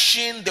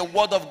trashing the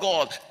word of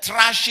God,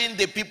 trashing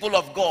the people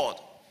of God.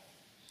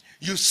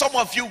 Some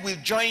of you will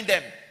join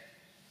them.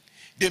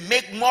 They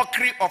make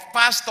mockery of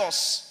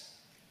pastors.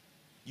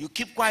 You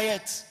keep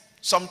quiet.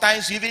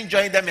 Sometimes you even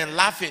join them in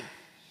laughing.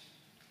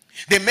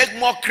 They make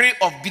mockery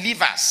of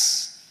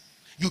believers.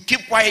 You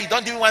keep quiet. You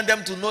don't even want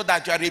them to know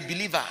that you are a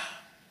believer.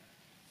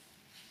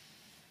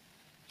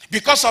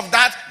 Because of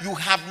that, you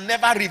have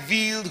never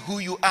revealed who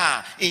you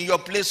are in your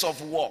place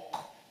of work.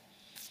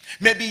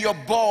 Maybe your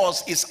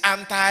boss is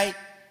anti,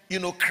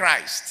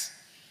 Christ.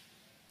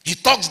 He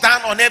talks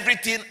down on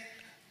everything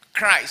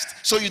Christ.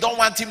 So you don't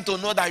want him to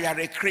know that you are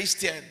a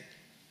Christian.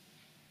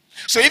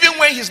 So even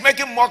when he's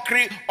making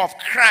mockery of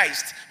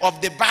Christ,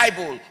 of the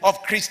Bible,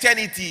 of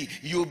Christianity,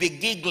 you'll be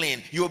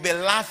giggling, you'll be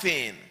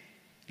laughing.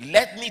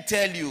 Let me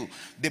tell you,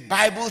 the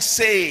Bible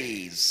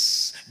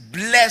says,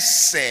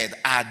 blessed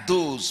are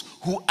those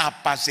who are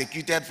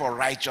persecuted for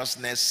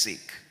righteousness'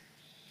 sake,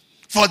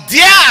 for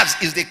theirs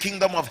is the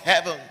kingdom of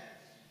heaven.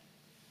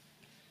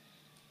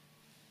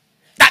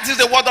 That is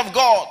the word of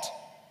God.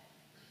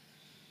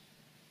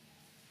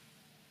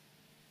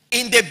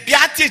 In the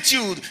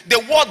Beatitude, the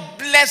word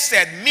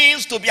blessed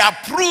means to be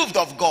approved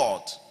of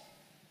God.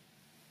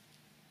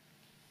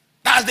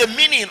 That's the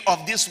meaning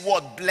of this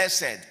word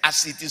blessed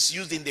as it is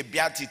used in the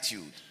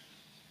Beatitude.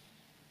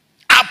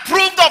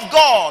 Approved of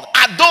God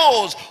are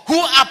those who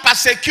are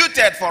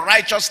persecuted for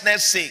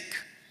righteousness' sake.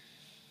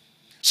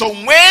 So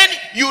when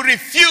you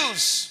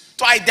refuse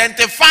to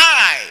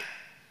identify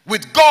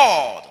with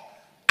God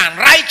and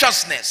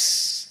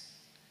righteousness,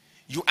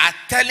 you are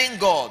telling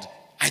God,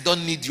 I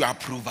don't need your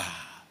approval.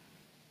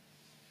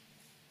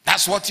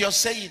 That's what you're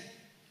saying.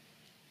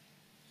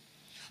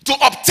 To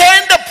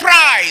obtain the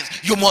prize,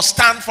 you must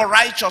stand for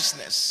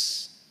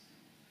righteousness.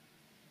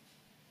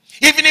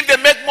 Even if they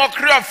make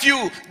mockery of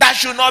you, that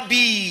should not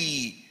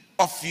be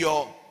of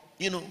your,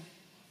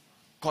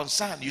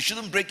 concern. You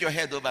shouldn't break your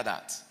head over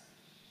that.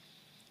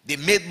 They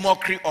made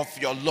mockery of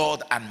your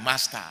Lord and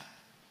Master.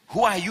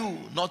 Who are you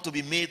not to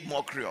be made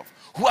mockery of?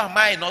 Who am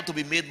I not to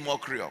be made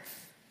mockery of?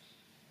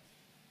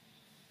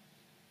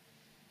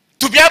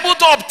 To be able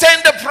to obtain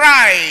the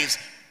prize,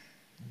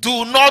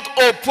 do not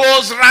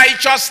oppose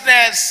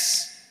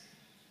righteousness.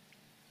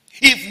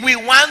 If we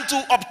want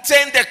to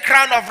obtain the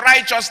crown of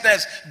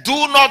righteousness, do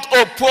not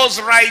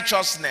oppose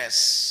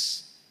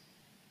righteousness.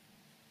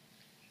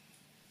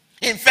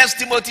 In 1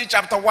 Timothy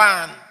chapter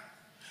 1,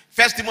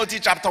 1 Timothy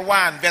chapter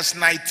 1, verse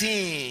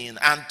 19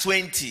 and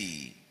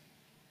 20.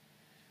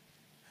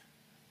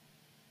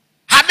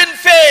 Having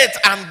faith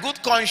and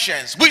good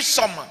conscience, which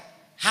some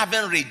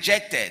having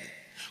rejected,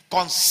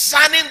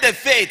 concerning the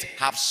faith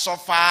have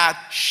suffered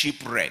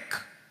shipwreck,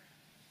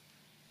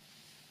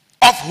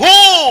 of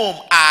whom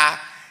are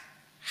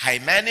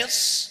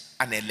Hymenaeus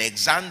and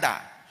Alexander,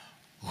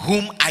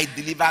 whom I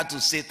delivered to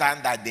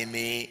Satan that they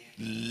may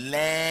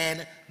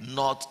learn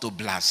not to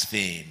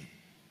blaspheme.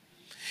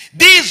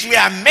 These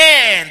were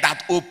men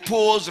that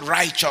opposed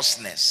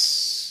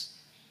righteousness,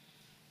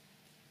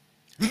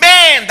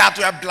 men that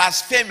were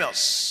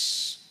blasphemous.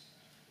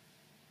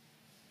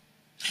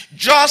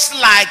 Just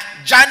like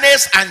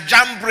Jannes and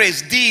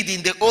Jambres did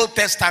in the Old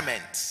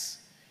Testament.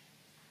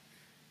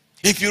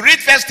 If you read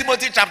 1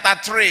 Timothy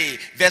chapter 3,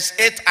 verse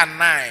 8 and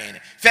 9,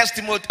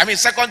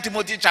 2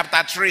 Timothy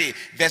chapter 3,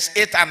 verse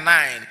 8 and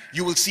 9,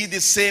 you will see the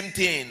same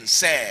thing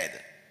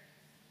said.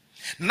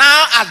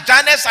 Now as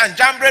Jannes and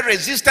Jambres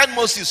resisted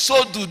Moses,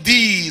 so do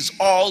these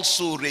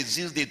also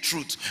resist the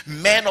truth.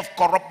 Men of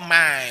corrupt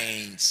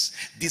minds,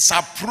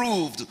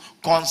 disapproved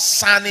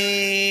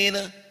concerning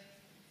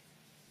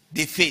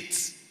the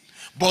faith.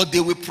 But they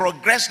will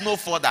progress no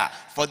further,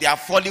 for their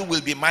folly will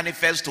be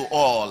manifest to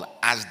all,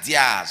 as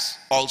theirs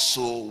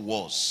also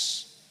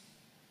was.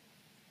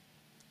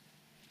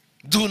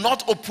 Do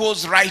not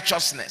oppose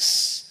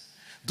righteousness.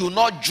 Do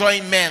not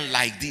join men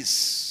like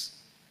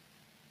this.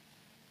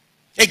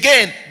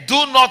 Again,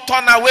 do not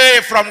turn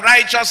away from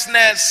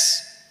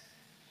righteousness.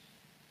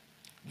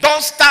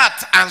 Don't start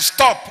and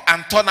stop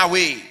and turn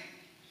away.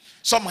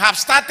 Some have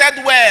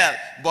started well,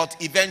 but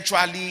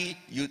eventually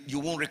you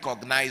won't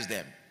recognize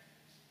them.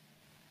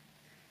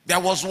 There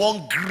was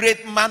one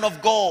great man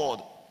of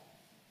God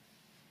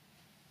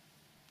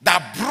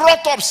that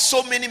brought up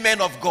so many men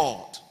of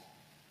God.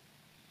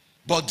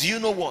 But do you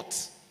know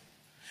what?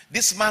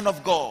 This man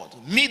of God,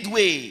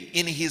 midway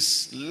in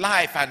his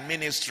life and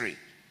ministry,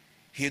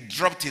 he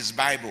dropped his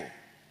Bible.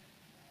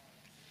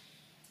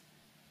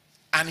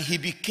 And he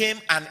became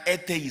an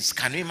atheist.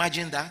 Can you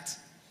imagine that?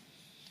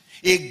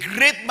 A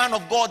great man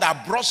of God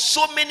that brought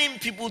so many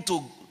people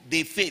to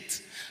the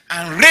faith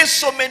and raised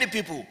so many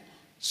people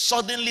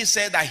suddenly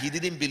said that he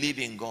didn't believe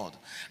in God.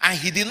 And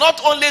he did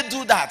not only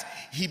do that,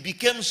 he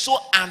became so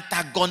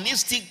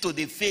antagonistic to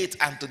the faith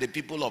and to the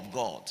people of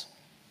God.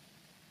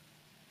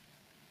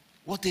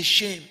 What a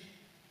shame.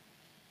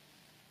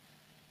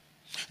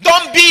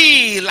 Don't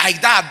be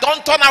like that.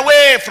 Don't turn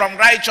away from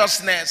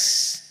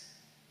righteousness.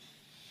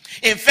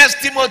 In 1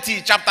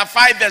 Timothy chapter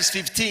 5 verse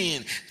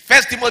 15,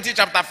 1 Timothy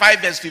chapter 5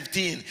 verse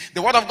 15,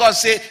 the word of God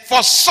says,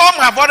 for some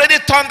have already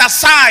turned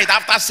aside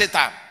after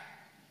Satan.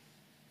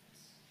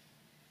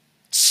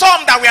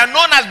 Some that were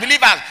known as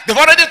believers, they've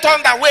already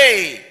turned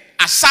away,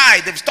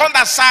 aside. They've turned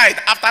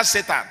aside after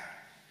Satan.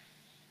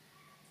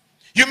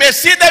 You may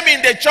see them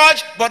in the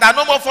church, but they're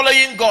no more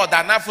following God.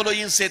 They're not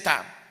following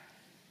Satan.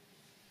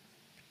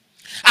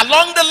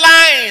 Along the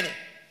line,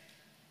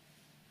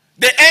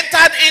 they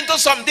entered into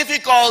some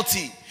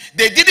difficulty.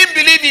 They didn't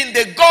believe in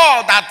the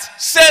God that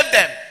saved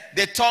them.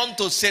 They turned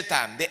to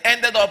Satan. They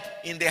ended up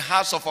in the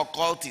house of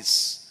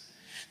occultists.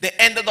 They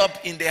ended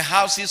up in the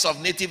houses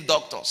of native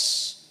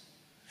doctors.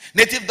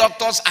 Native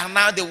doctors are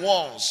now the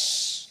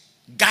ones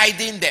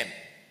guiding them,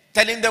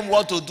 telling them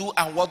what to do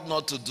and what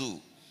not to do.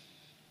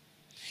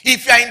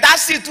 If you are in that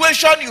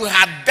situation, you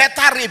had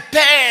better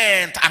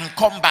repent and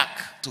come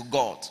back to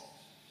God.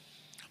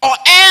 Or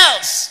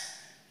else,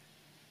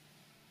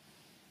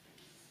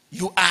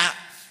 you are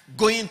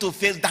going to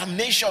face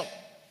damnation.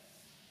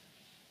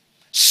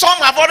 Some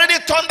have already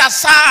turned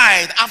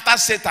aside after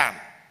Satan.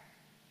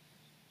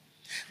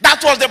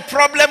 That was the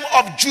problem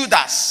of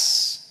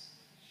Judas.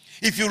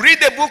 If you read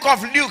the book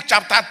of Luke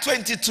chapter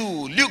 22,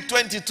 Luke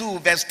 22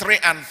 verse 3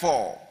 and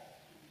 4.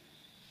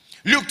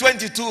 Luke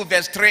 22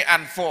 verse 3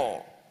 and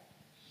 4.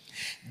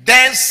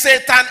 Then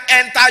Satan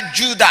entered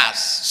Judas,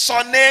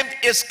 surnamed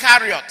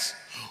Iscariot,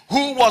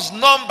 who was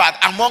numbered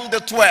among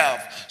the 12.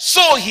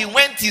 So he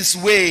went his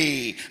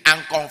way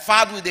and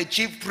conferred with the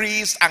chief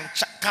priests and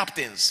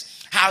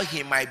captains, how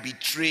he might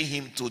betray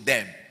him to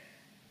them.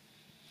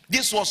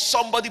 This was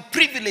somebody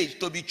privileged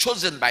to be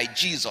chosen by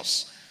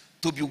Jesus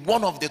to be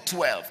one of the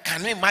 12.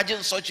 Can you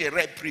imagine such a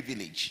rare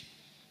privilege?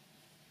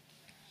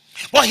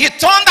 But he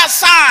turned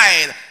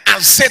aside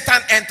and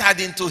Satan entered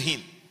into him.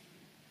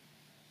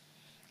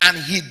 And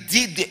he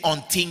did the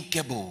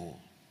unthinkable.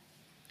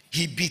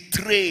 He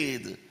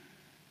betrayed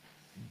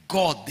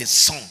God the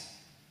Son.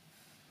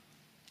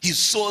 He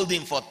sold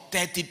him for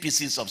 30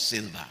 pieces of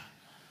silver.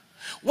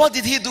 What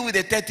did he do with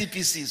the 30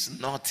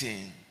 pieces?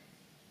 Nothing.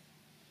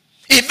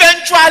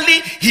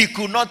 Eventually, he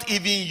could not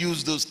even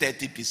use those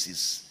 30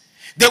 pieces.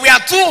 They were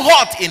too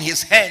hot in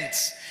his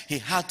hands. He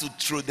had to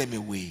throw them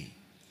away.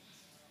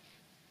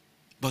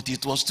 But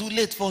it was too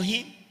late for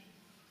him.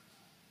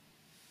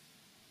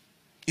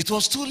 It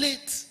was too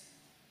late.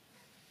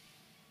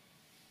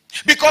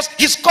 Because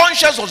his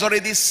conscience was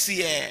already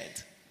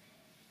seared.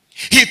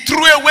 He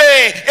threw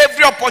away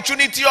every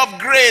opportunity of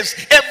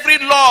grace, every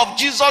love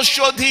Jesus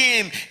showed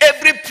him,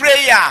 every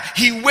prayer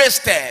he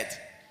wasted.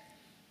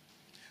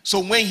 So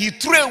when he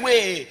threw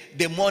away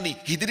the money,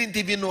 he didn't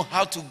even know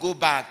how to go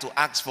back to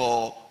ask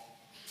for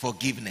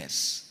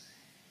forgiveness.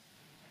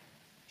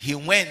 He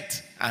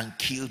went and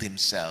killed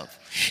himself.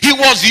 He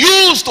was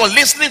used to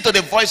listening to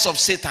the voice of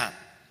Satan.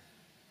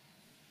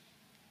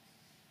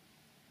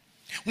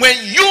 When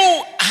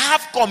you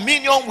have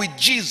communion with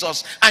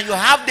Jesus and you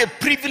have the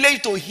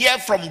privilege to hear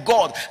from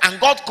God and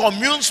God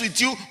communes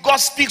with you, God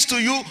speaks to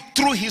you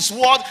through his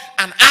word,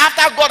 and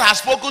after God has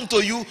spoken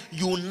to you,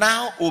 you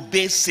now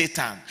obey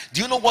Satan.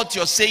 Do you know what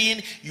you're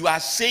saying? You are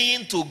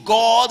saying to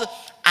God,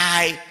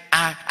 I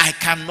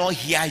cannot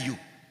hear you.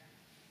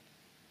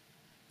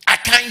 I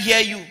can't hear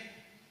you.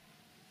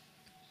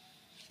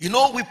 You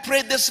know, we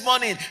prayed this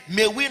morning,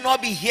 may we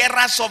not be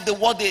hearers of the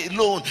word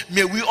alone,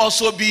 may we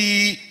also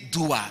be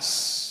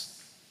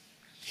doers.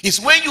 It's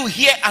when you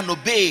hear and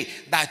obey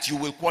that you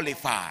will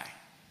qualify.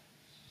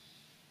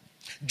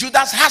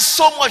 Judas has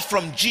so much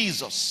from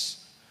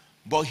Jesus,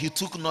 but he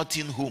took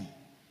nothing home.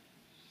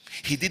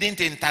 He didn't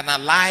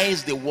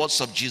internalize the words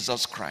of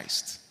Jesus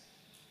Christ.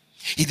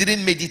 He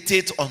didn't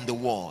meditate on the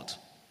word.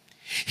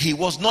 He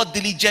was not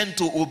diligent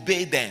to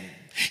obey them.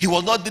 He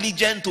was not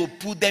diligent to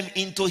put them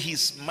into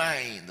his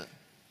mind.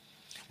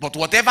 But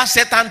whatever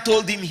Satan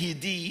told him, he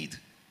did.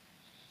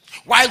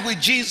 While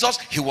with Jesus,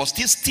 he was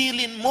still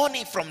stealing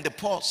money from the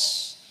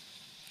purse.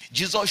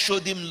 Jesus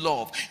showed him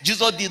love.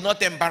 Jesus did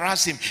not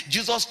embarrass him.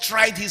 Jesus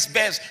tried his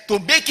best to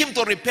make him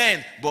to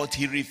repent, but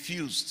he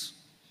refused.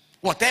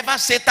 Whatever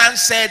Satan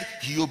said,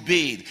 he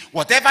obeyed.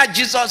 Whatever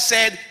Jesus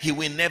said, he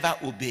will never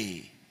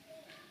obey.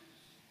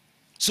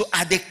 So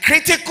at the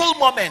critical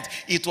moment,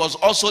 it was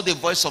also the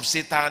voice of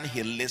Satan.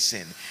 He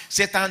listened.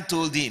 Satan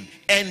told him,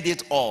 end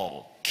it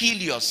all. Kill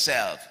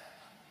yourself.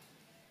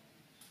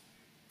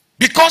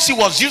 Because he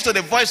was used to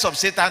the voice of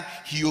Satan,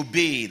 he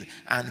obeyed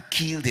and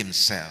killed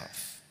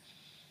himself.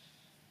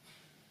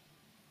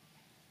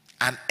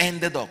 And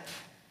ended up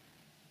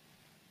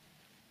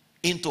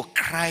into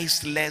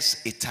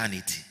Christless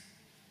eternity.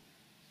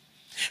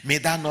 May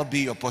that not be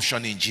your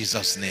portion in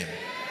Jesus' name.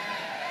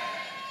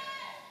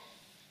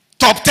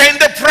 To obtain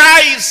the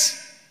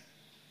prize,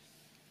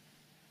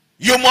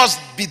 you must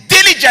be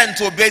diligent diligent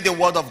to obey the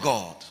word of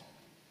God.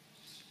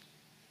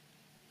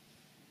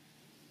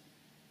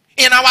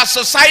 In our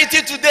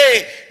society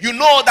today, you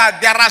know that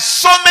there are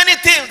so many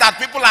things that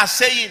people are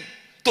saying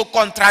to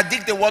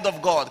contradict the word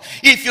of God.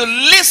 If you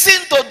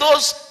listen to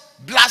those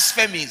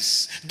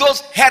blasphemies,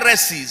 those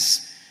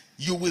heresies,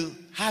 you will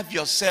have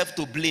yourself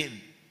to blame.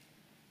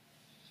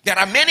 There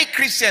are many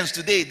Christians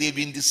today, they've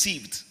been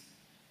deceived.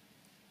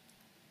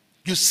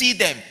 You see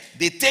them,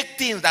 they take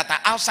things that are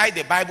outside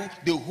the Bible,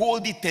 they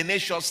hold it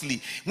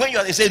tenaciously. When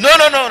they say, no,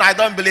 I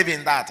don't believe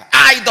in that.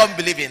 I don't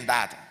believe in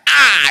that.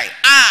 I.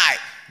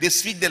 They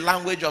speak the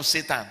language of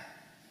Satan,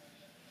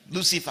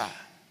 Lucifer.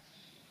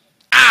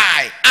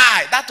 I.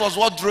 That was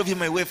what drove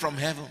him away from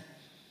heaven.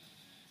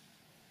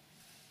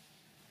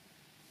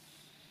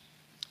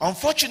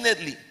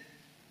 Unfortunately,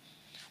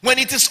 when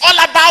it is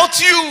all about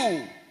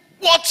you,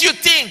 what you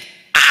think,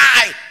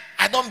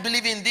 I don't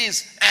believe in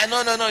this.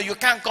 No, you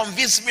can't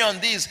convince me on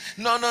this.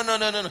 No.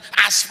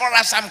 As far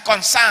as I'm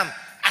concerned,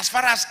 as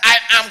far as I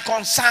am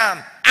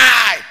concerned,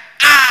 I.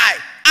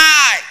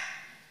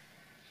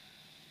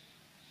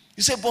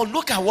 You say, but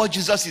look at what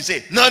Jesus is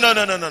saying. No.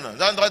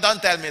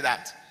 Don't tell me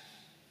that.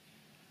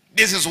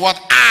 This is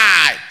what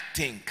I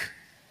think.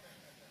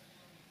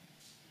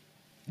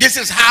 This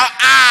is how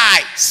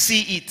I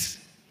see it.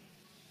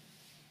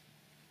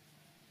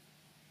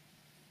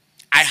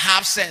 I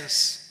have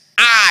sense.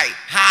 I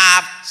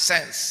have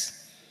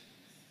sense.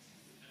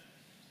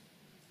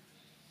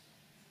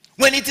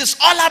 When it is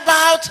all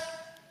about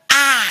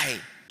I,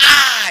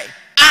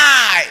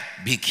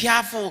 be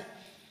careful.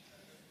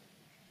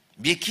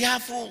 Be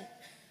careful.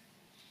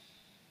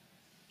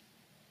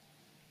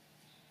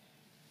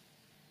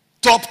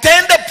 To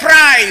obtain the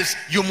prize,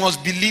 you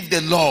must believe the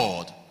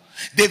Lord.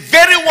 The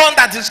very one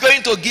that is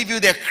going to give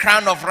you the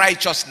crown of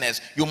righteousness,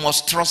 you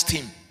must trust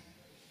him.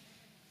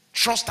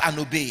 Trust and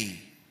obey.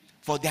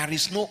 For there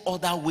is no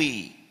other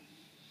way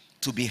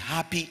to be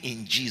happy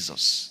in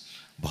Jesus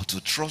but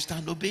to trust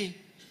and obey.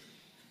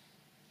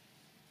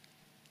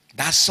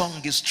 That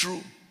song is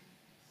true.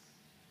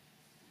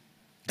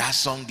 That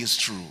song is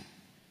true.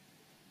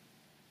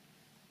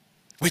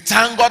 We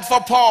thank God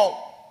for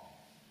Paul.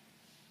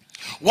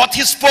 What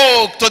he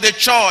spoke to the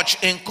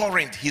church in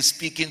Corinth, he's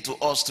speaking to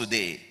us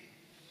today.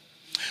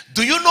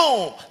 Do you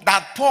know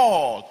that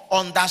Paul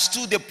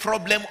understood the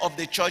problem of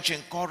the church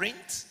in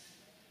Corinth?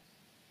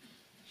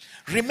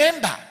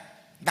 Remember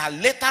that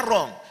later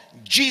on,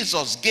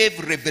 Jesus gave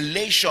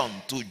revelation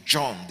to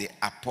John the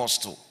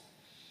apostle.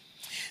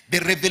 The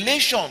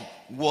revelation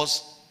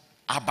was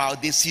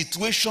about the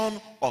situation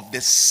of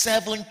the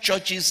 7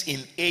 churches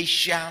in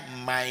Asia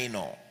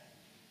Minor.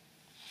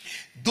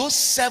 Those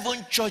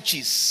 7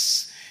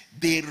 churches,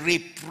 they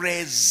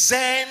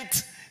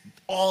represent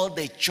all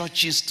the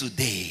churches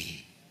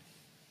today.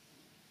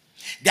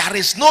 There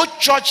is no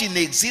church in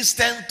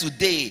existence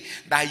today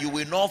that you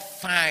will not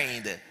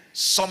find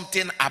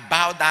something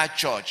about that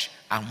church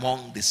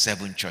among the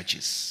 7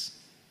 churches.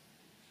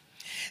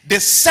 The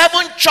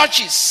 7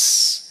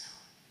 churches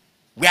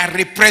were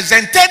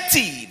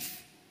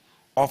representative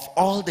of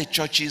all the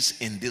churches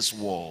in this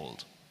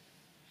world.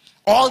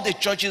 All the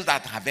churches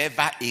that have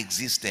ever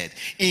existed,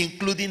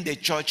 including the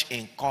church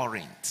in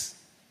Corinth.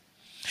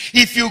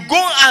 If you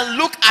go and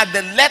look at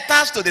the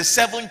letters to the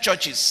 7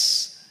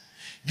 churches,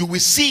 you will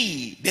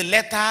see the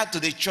letter to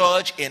the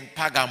church in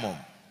Pergamum.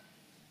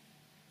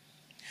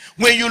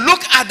 When you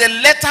look at the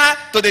letter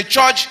to the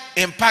church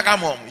in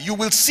Pergamum, you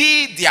will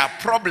see their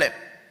problem.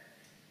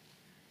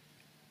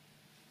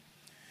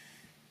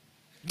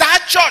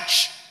 That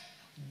church,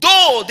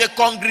 though the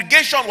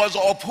congregation was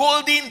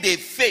upholding the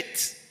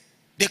faith,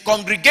 the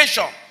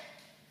congregation,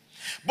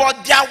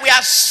 but there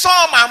were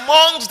some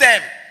amongst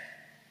them.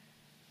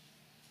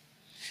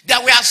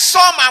 There were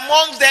some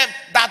amongst them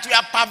that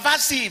were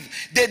perversive.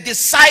 They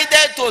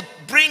decided to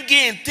bring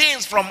in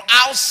things from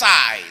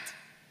outside.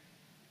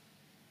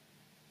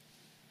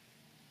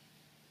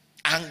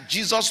 And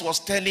Jesus was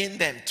telling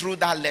them through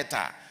that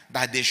letter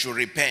that they should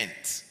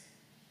repent.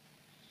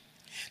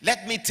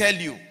 Let me tell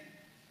you,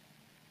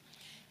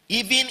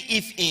 even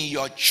if in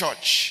your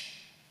church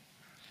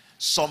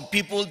some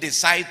people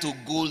decide to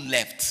go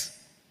left,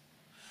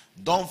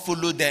 don't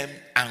follow them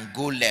and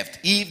go left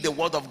if the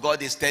word of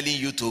God is telling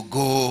you to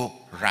go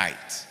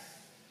right.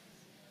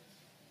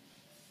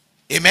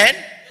 Amen?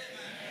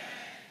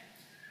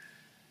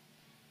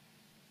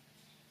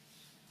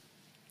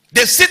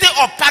 The city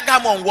of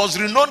Pergamum was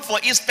renowned for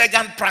its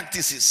pagan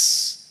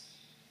practices.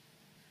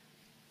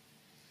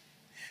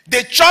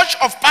 The church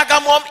of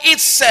Pergamum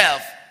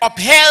itself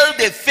upheld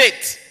the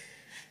faith.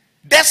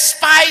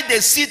 Despite the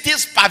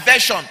city's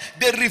perversion,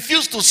 they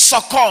refused to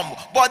succumb.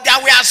 But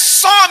there were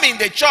some in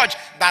the church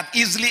that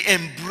easily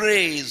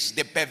embraced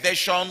the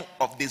perversion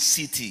of the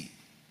city.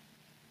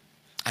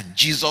 And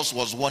Jesus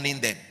was warning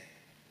them.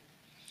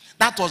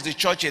 That was the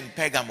church in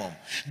Pergamum.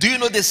 Do you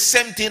know the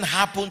same thing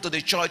happened to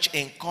the church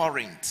in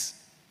Corinth?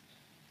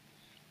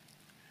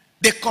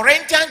 The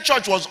Corinthian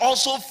church was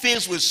also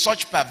faced with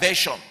such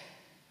perversion.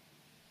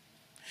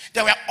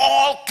 There were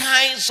all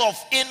kinds of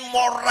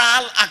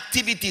immoral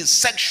activities,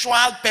 sexual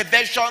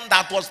perversion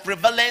that was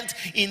prevalent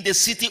in the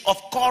city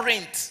of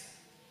Corinth.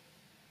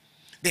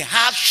 They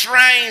had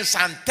shrines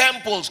and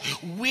temples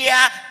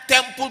where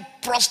temple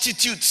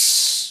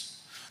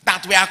prostitutes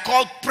that were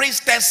called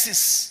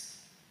priestesses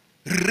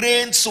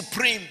reigned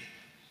supreme.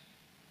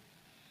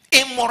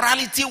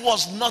 Immorality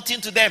was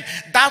nothing to them.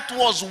 That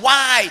was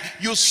why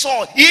you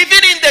saw,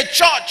 even in the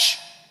church,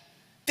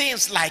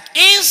 things like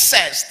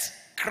incest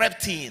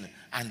crept in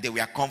and they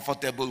were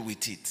comfortable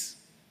with it.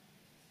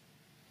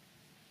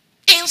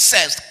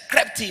 Incest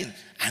crept in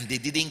and they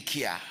didn't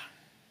care.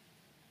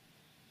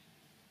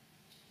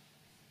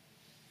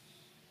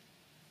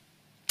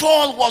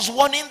 Paul was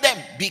warning them,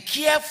 be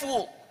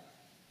careful.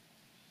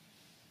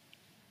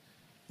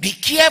 Be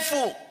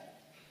careful.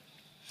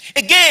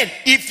 Again,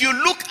 if you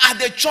look at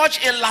the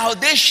church in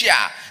Laodicea,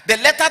 the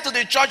letter to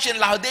the church in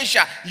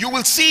Laodicea, you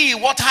will see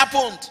what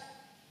happened.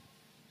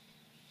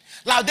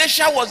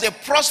 Laodicea was a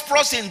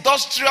prosperous,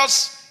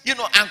 industrious,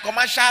 and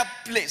commercial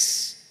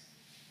place.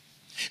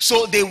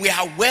 So they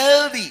were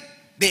wealthy.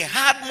 They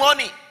had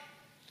money.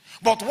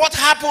 But what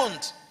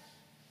happened?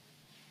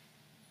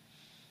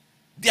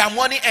 Their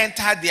money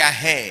entered their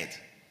head.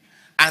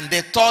 And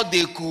they thought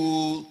they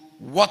could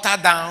water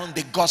down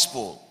the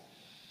gospel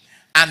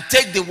and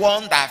take the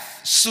one that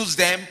suits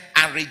them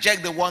and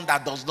reject the one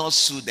that does not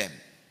suit them.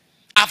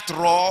 After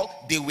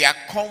all, they were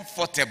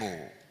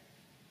comfortable.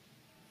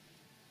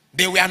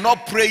 They were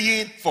not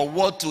praying for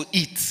what to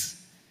eat.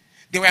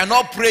 They were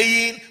not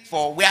praying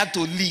for where to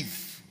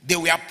live. They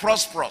were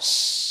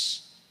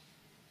prosperous.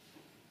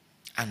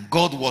 And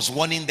God was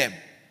warning them.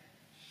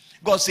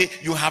 God said,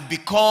 you have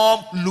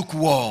become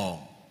lukewarm.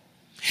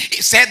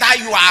 He said that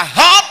you are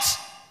hot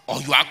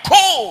or you are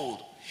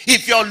cold.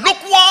 If you're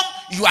lukewarm,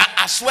 you are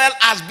as well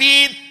as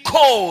being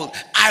cold.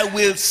 I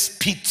will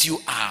spit you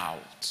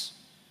out.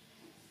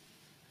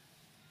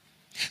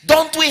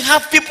 Don't we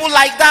have people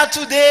like that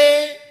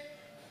today?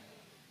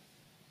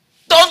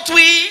 Don't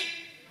we?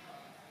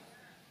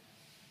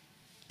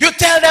 You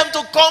tell them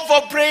to come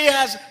for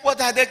prayers. What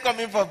are they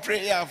coming for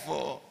prayer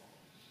for?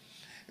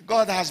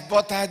 God has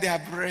buttered their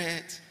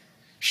bread,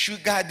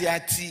 sugar their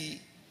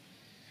tea.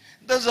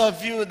 Those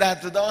of you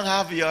that don't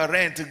have your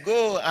rent,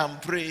 go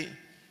and pray.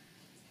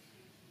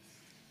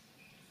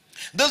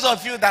 Those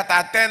of you that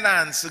are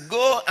tenants,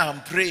 go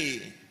and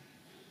pray.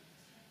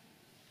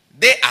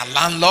 They are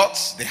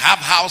landlords. They have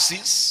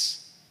houses.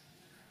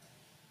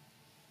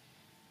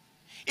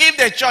 If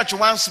the church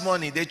wants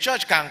money, the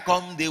church can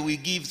come. They will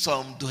give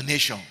some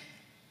donation.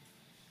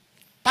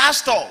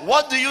 Pastor,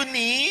 what do you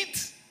need?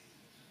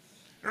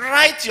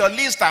 Write your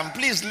list and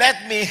please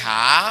let me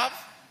have.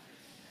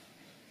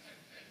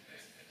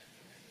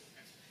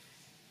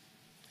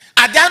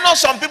 Are there not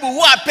some people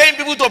who are paying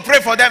people to pray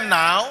for them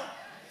now?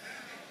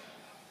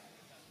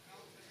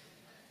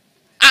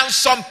 And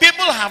some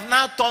people have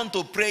now turned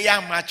to prayer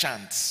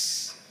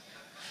merchants.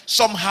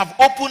 Some have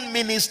opened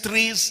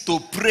ministries to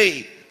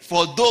pray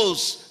for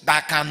those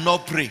that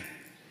cannot pray.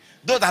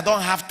 Those that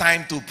don't have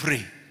time to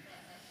pray.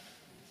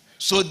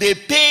 So they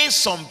pay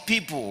some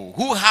people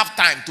who have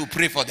time to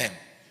pray for them.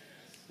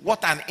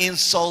 What an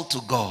insult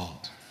to God.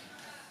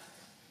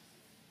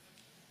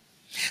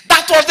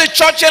 That was the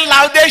church in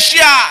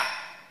Laodicea.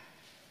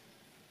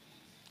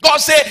 God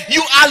said,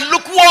 you are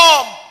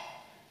lukewarm.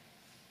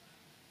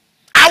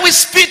 I will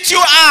spit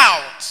you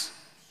out.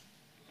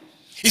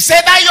 He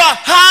said that you're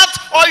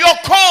hot or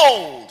you're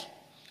cold.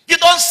 You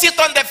don't sit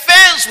on the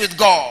fence with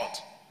God.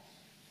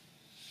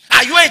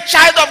 Are you a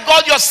child of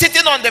God? You're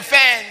sitting on the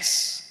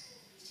fence.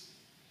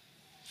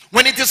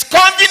 When it is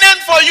convenient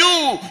for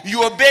you,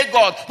 you obey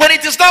God. When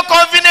it is not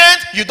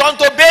convenient, you don't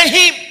obey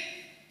Him.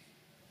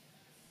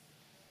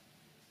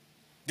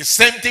 The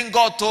same thing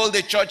God told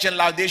the church in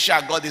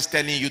Laodicea, God is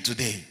telling you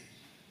today.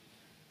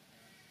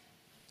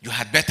 You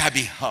had better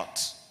be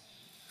hot,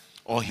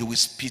 or He will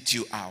spit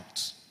you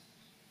out.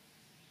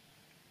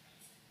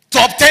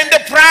 To obtain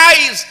the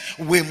prize,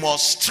 we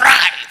must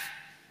strive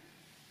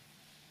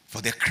for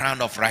the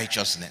crown of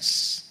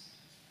righteousness.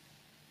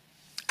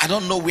 I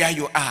don't know where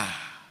you are.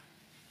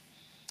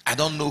 I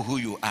don't know who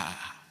you are.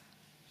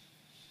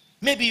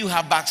 Maybe you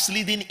have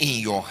backsliding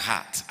in your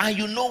heart and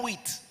you know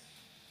it.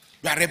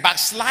 You are a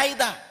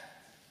backslider.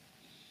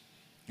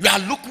 You are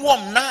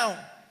lukewarm now.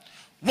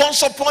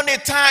 Once upon a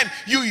time,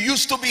 you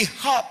used to be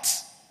hot.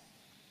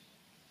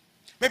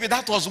 Maybe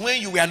that was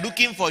when you were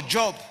looking for a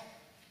job.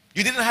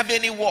 You didn't have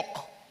any work.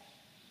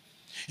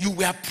 You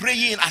were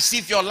praying as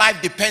if your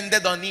life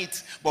depended on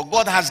it. But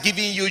God has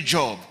given you a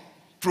job.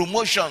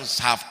 Promotions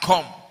have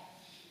come.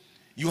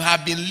 You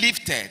have been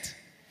lifted.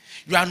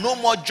 You are no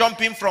more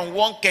jumping from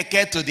one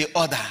keke to the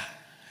other.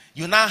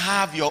 You now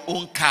have your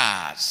own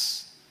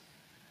cars.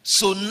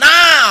 So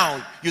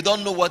now you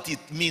don't know what it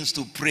means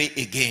to pray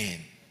again.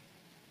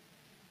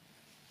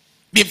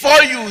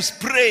 Before you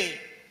pray,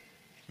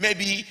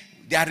 maybe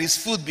there is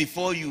food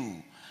before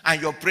you and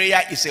your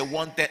prayer is a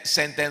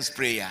one-sentence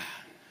prayer.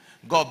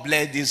 God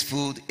bless this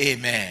food,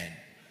 amen.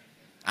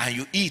 And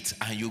you eat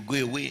and you go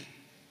away.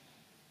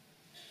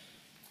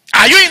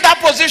 Are you in that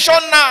position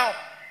now?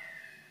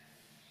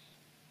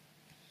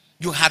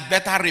 You had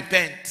better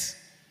repent.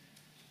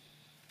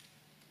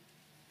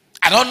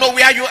 I don't know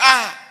where you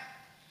are.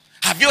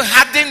 Have you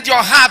hardened your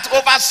heart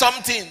over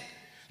something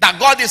that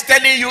God is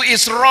telling you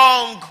is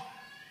wrong?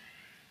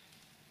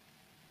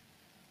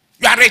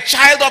 You are a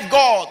child of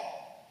God,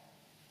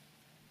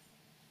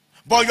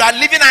 but you are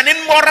living an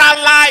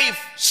immoral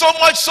life, so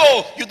much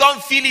so you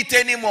don't feel it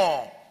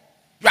anymore.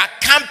 You are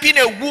camping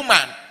a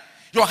woman,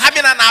 you're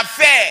having an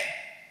affair,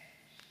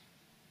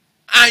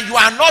 and you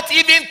are not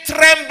even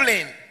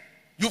trembling.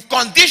 You've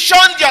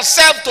conditioned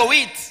yourself to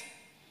it.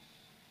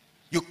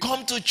 You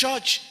come to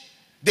church,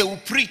 they will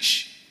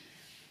preach,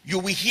 you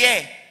will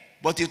hear,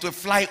 but it will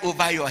fly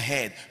over your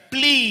head.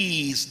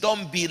 Please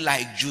don't be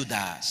like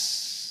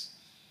Judas.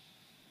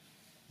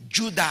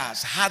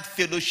 Judas had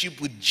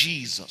fellowship with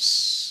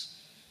Jesus,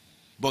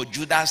 but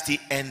Judas still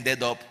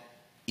ended up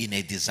in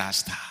a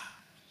disaster.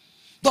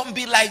 Don't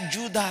be like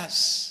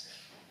Judas.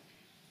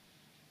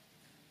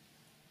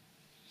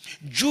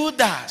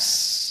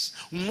 Judas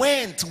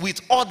went with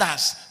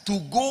others to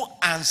go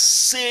and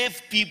save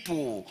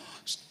people,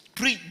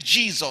 preach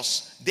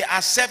Jesus. They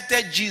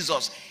accepted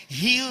Jesus,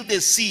 healed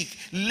the sick,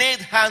 laid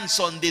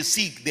hands on the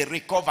sick, they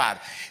recovered,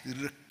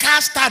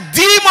 cast out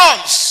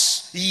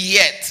demons.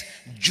 Yet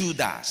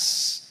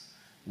Judas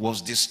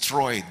was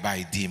destroyed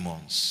by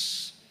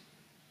demons.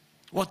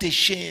 What a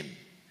shame.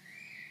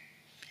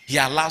 He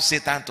allowed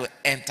Satan to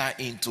enter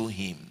into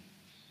him.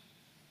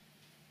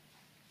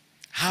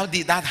 How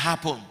did that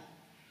happen?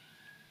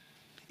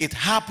 It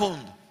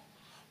happened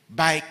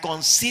by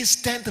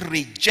consistent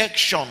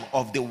rejection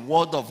of the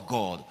word of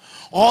God.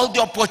 All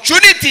the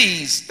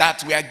opportunities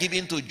that were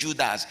given to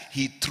Judas,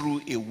 he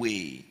threw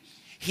away.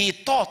 He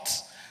thought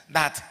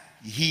that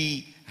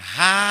he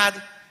had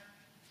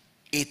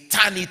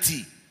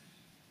eternity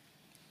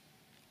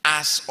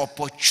as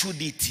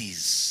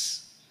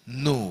opportunities.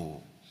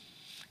 No.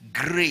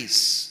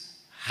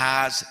 Grace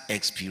has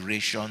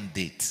expiration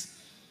date.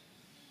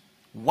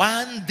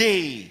 One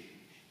day,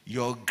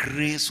 your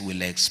grace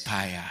will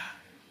expire.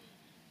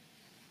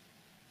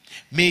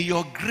 May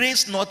your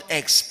grace not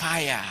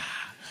expire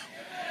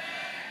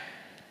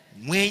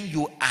when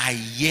you are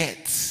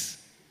yet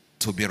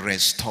to be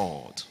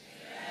restored.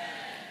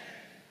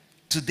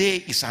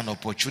 Today is an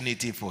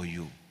opportunity for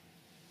you.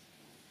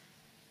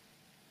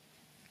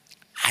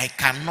 I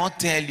cannot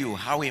tell you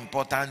how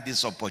important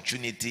this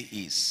opportunity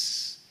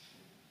is.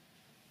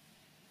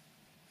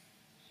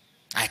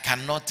 I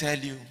cannot tell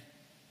you.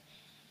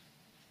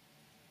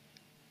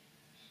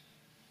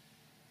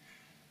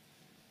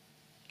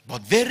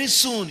 But very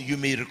soon you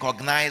may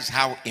recognize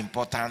how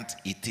important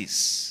it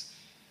is.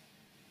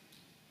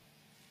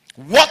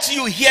 What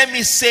you hear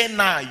me say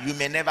now, you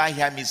may never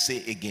hear me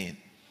say again.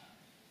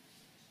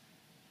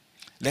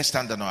 Let's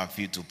stand on our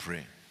feet to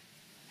pray.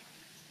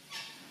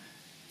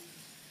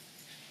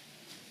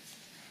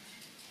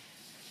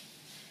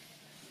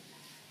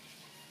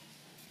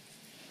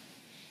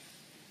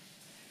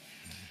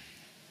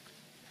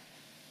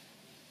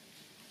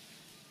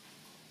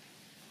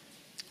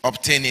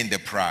 Obtaining the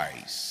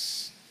prize.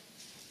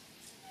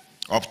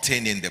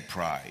 Obtaining the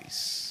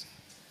prize.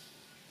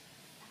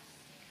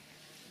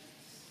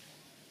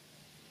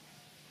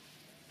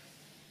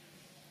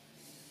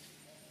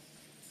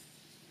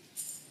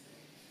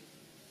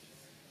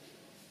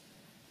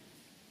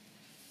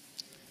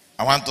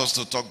 I want us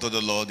to talk to the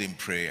Lord in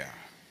prayer.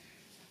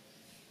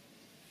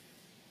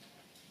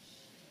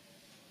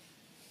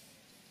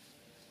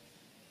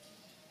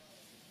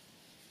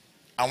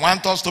 I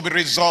want us to be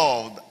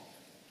resolved.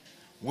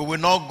 We will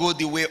not go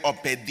the way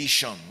of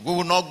perdition. We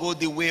will not go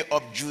the way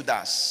of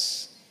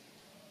Judas.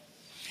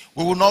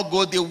 We will not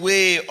go the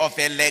way of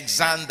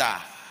Alexander.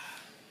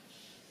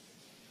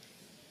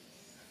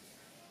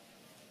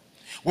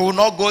 We will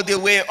not go the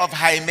way of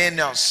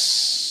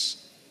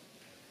Hymenaeus.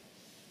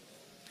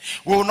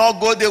 We will not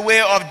go the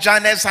way of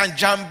Jannes and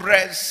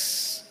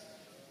Jambres.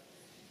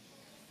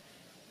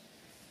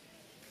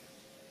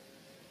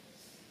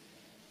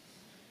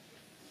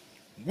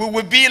 We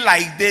will be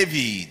like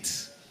David.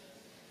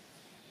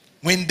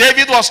 When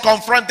David was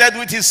confronted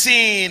with his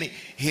sin,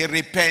 he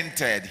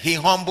repented. He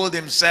humbled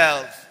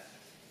himself.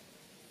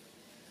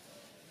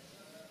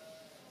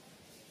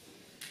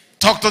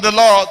 Talk to the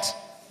Lord.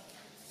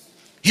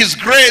 His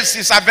grace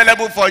is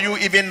available for you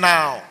even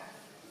now.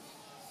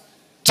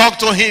 Talk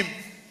to him.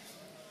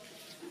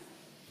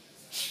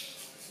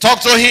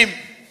 Talk to him.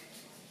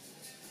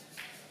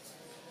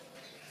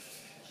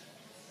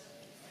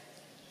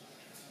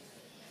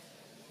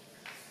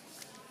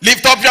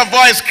 Lift up your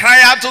voice.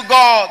 Cry out to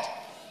God.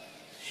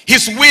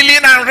 He's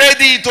willing and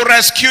ready to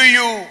rescue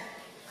you.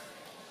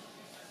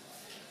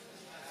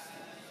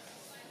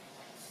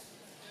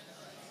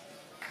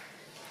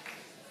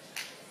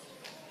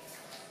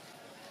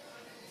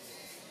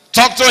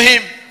 Talk to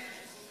him.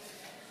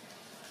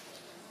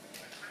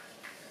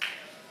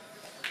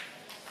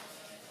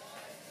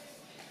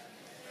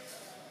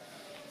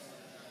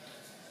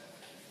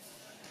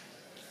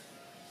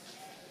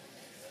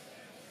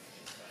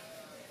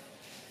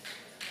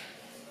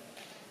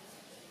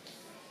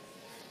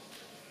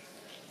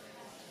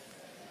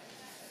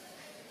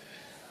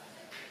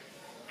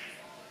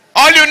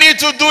 you need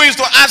to do is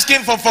to ask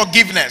him for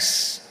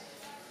forgiveness.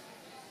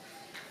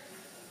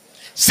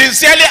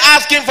 Sincerely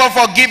ask him for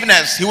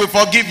forgiveness. He will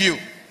forgive you.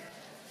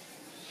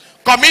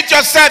 Commit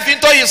yourself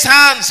into his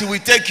hands. He will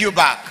take you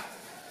back.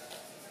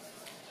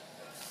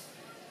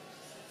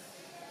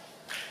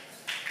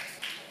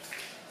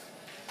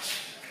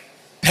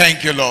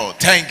 Thank you, Lord.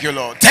 Thank you,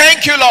 Lord.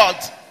 Thank you, Lord.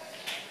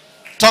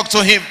 Talk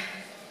to him.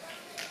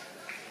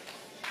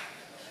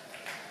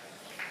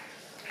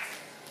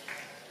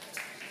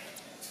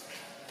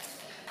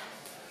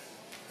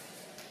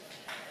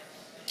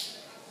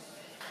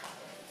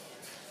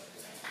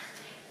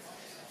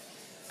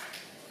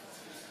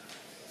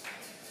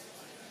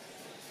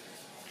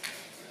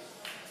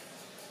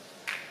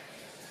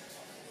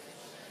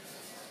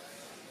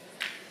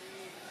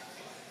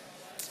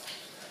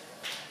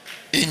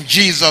 In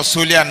Jesus'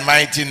 holy and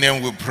mighty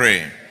name we pray.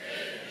 Amen.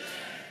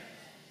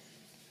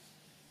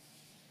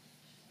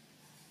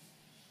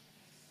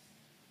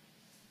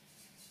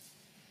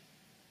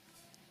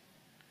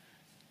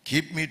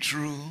 Keep me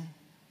true,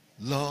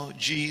 Lord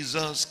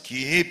Jesus,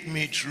 keep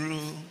me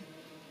true.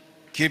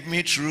 Keep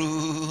me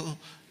true,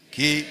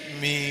 keep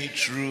me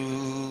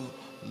true,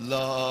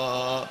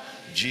 Lord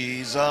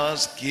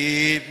Jesus,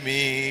 keep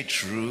me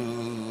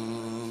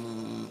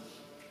true.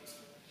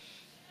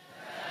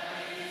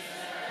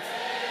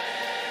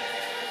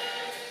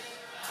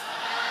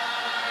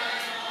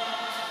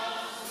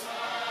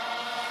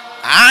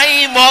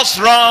 I must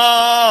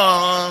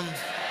run.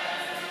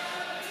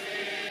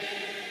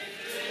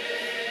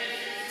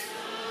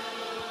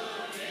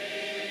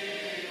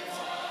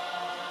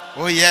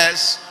 Oh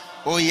yes,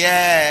 oh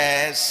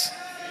yes,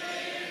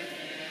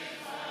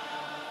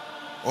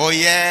 oh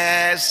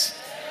yes,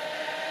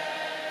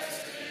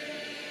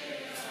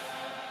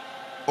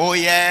 oh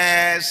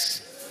yes.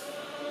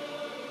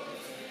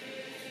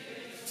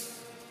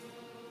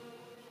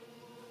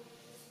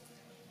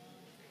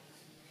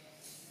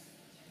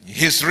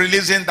 He's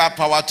releasing that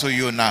power to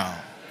you now.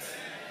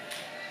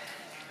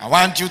 I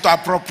want you to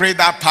appropriate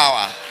that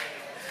power.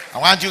 I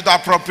want you to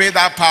appropriate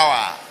that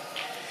power.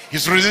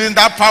 He's releasing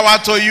that power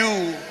to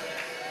you.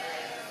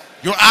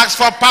 You ask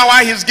for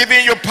power, he's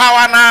giving you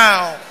power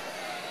now.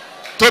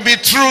 To be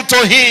true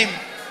to him.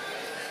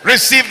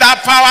 Receive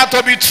that power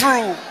to be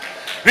true.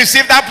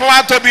 Receive that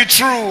power to be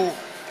true.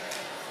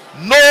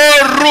 No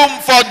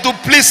room for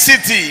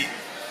duplicity.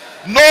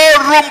 No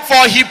room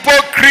for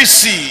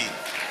hypocrisy.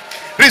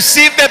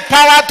 Receive the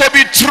power to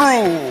be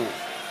true.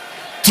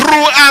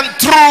 True and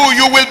true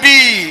you will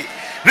be.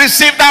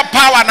 Receive that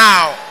power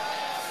now.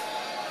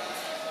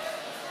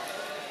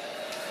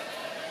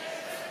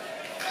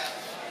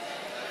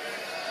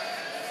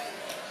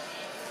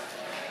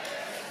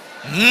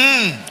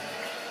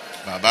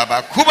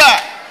 Baba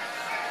Kuba.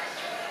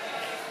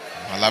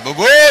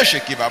 Malabobo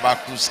sheki baba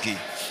kuski.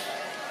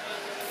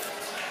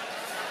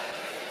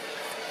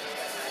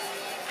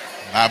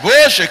 Babo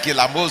sheki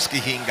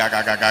lamboski hinga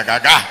gaga gaga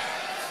gaga.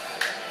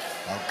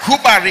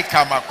 Kuba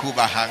rika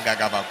makuba hanga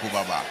gaba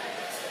kuba ba.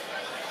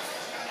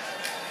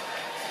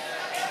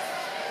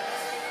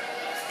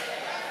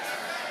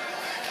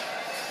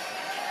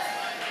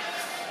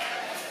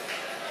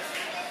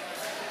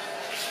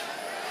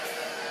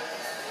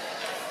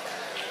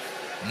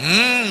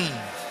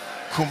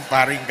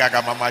 Kumparinga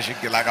gama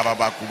majiki laga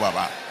baba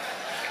kubaba.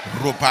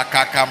 Rupa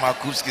kaka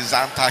makuski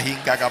zanta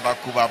hinga gaba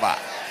kubaba.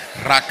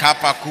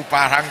 Rakapa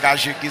kupa hanga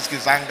shikiski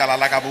zanga la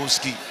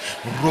lagabuski.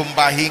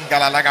 Rumba hinga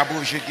la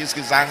lagabushi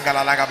kiski zanga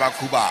la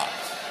lagabakuba.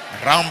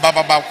 Ramba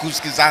baba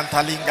kuski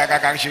zanta linga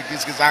gaga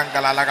shikiski zanga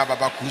la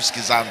lagababa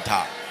kuski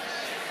zanta.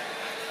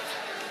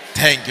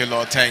 Thank you,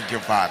 Lord. Thank you,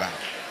 Father.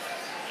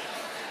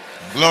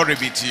 Glory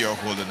be to your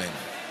holy name.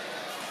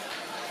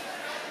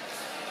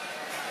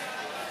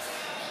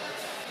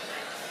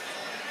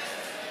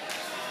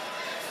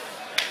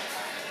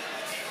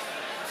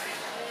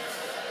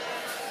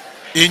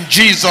 In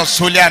Jesus'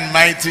 holy and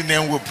mighty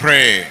name we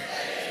pray. Amen.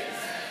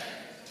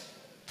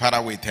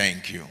 Father, we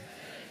thank you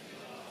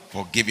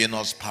for giving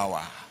us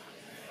power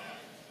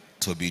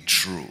to be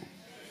true.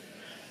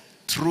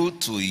 True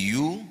to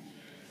you,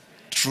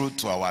 true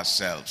to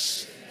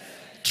ourselves,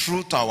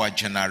 true to our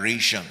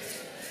generation,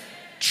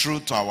 true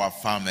to our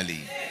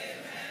family.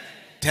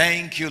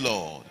 Thank you,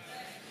 Lord.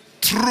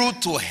 True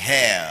to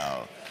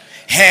hell.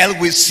 Hell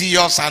will see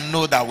us and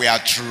know that we are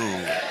true.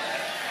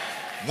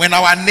 When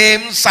our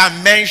names are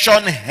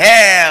mentioned,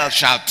 hell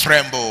shall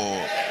tremble.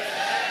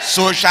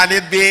 So shall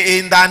it be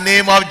in the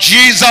name of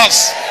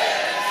Jesus.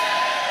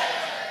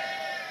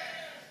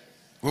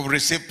 We've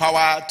received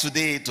power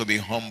today to be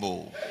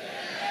humble.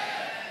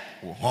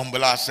 We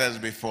humble ourselves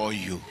before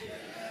you.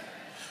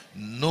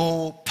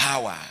 No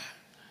power,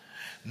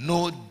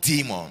 no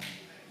demon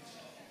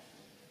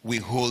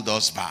will hold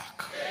us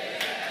back.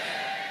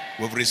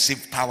 We've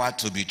received power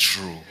to be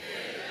true.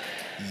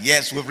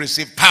 Yes, we've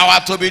received power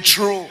to be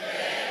true.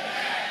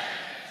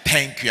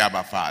 Thank you,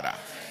 Abba Father.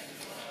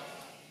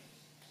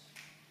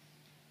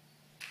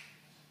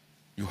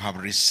 You have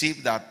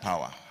received that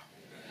power.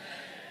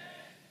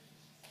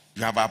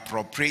 You have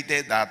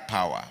appropriated that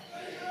power.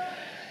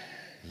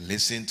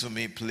 Listen to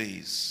me,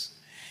 please.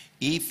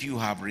 If you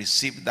have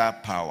received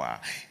that power,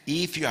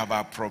 if you have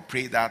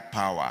appropriated that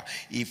power,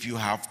 if you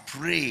have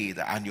prayed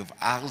and you've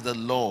asked the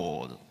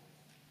Lord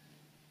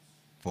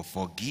for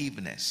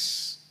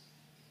forgiveness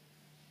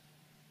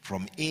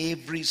from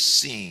every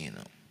sin,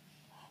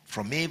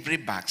 from every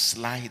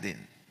backsliding,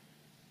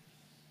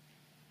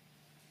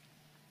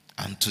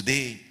 and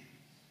today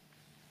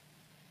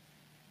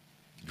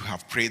you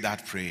have prayed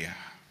that prayer,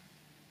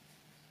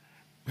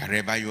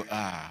 wherever you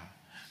are,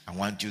 I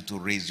want you to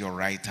raise your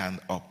right hand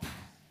up.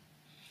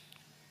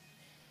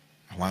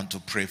 I want to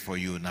pray for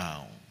you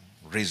now.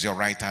 Raise your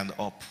right hand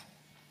up.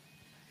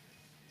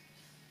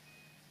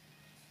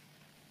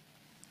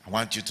 I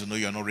want you to know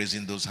you're not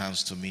raising those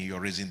hands to me, you're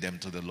raising them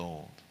to the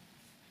Lord.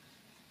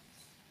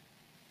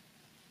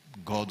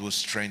 God will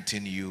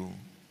strengthen you.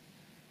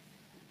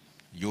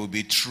 You'll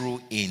be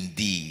true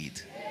indeed.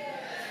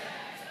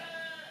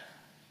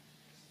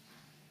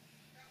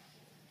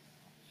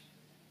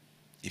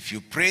 If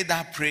you pray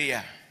that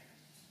prayer,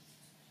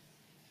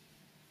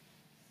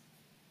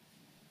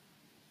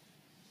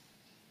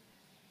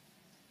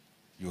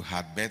 you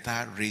had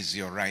better raise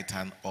your right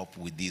hand up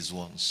with these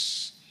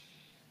ones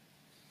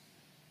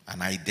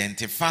and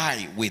identify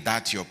with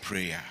that your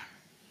prayer,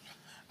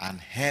 and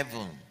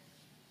heaven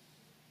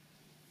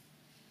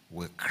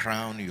will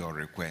crown your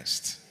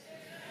request.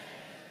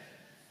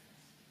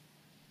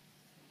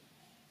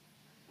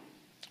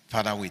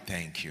 Father, we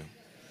thank you.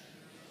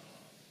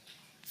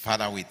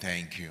 Father, we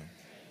thank you.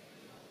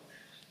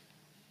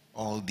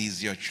 All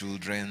these your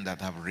children that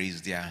have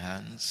raised their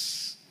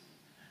hands,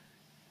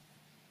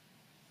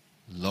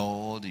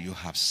 Lord, you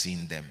have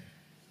seen them.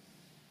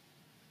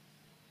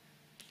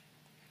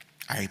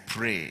 I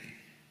pray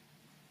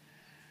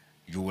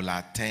you will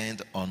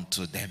attend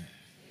unto them.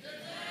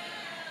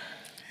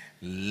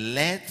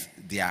 Let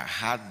their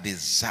heart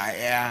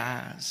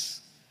desires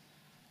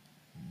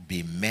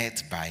be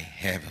met by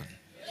heaven.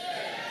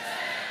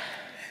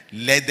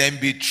 Let them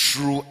be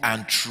true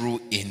and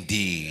true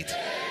indeed.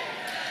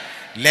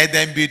 Let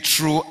them be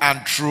true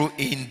and true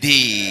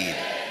indeed.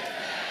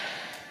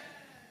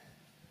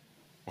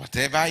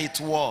 Whatever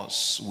it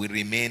was will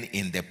remain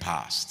in the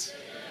past.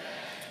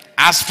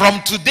 As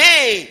from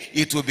today,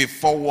 it will be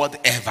forward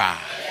ever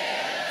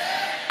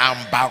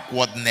and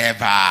backward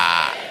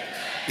never.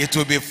 It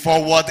will be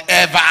forward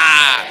ever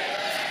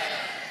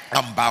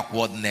and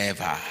backward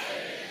never.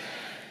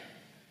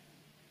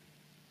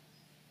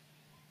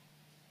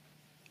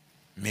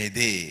 May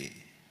they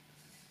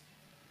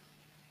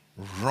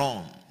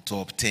run to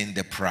obtain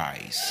the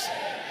prize.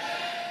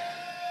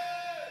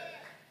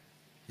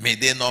 May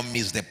they not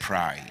miss the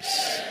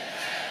prize.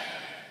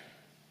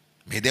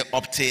 May they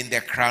obtain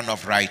the crown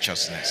of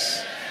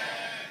righteousness.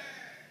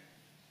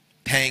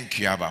 Thank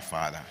you, Abba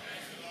Father.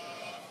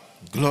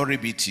 Glory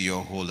be to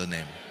your holy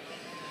name.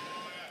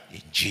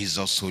 In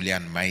Jesus' holy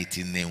and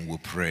mighty name we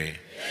pray.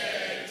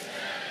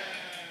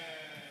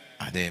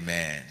 And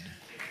amen.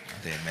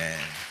 And amen.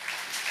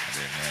 And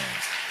amen.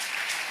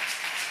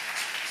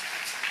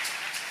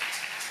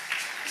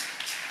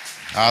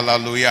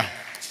 Hallelujah.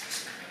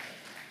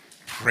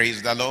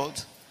 Praise the Lord.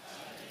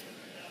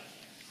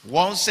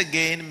 Once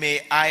again,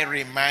 may I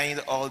remind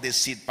all the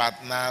seed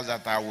partners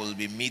that I will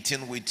be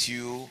meeting with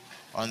you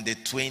on the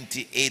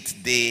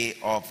 28th day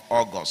of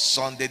August,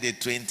 Sunday the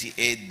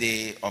 28th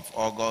day of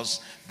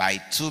August by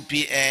 2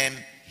 p.m.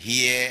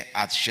 here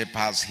at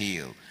Shepherd's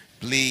Hill.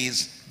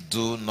 Please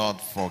do not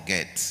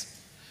forget.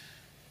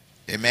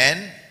 Amen?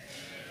 Amen.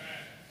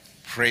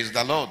 Praise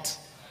the Lord.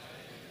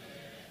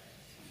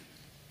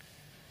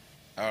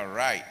 All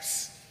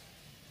right.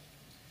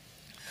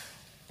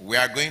 We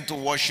are going to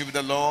worship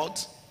the Lord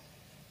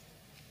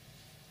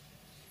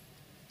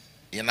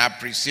in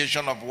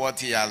appreciation of what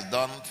he has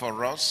done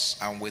for us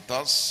and with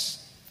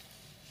us.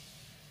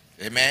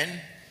 Amen?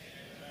 Amen.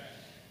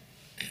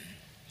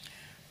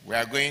 We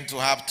are going to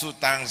have two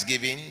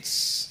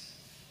thanksgivings.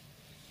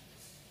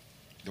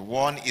 The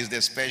one is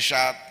the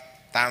special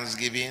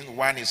thanksgiving.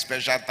 One is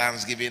special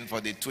thanksgiving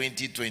for the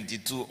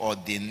 2022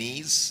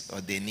 ordaintees.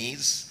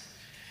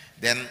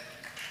 Then,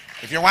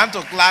 if you want to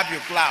clap, you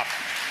clap.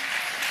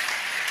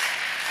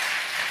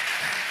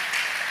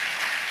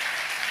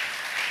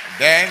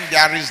 Then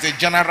there is the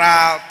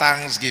general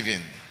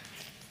thanksgiving.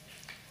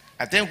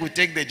 I think we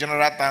take the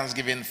general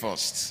thanksgiving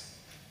first.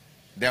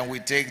 Then we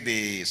take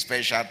the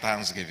special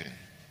thanksgiving.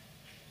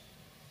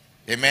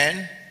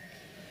 Amen?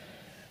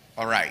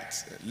 All right.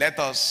 Let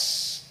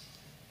us,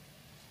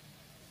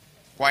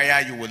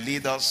 choir, you will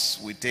lead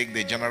us. We take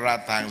the general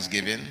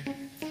thanksgiving.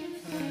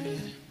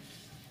 Hallelujah.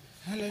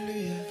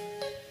 Hallelujah.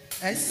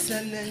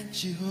 Excellent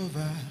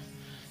Jehovah.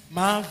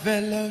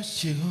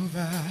 Marvelous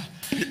Jehovah.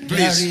 Please,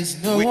 there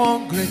is no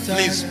one greater.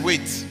 Please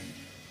wait.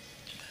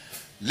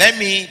 Let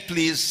me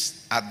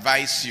please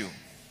advise you.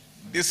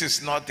 This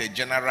is not a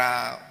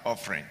general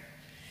offering.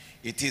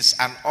 It is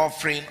an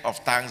offering of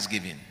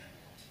thanksgiving.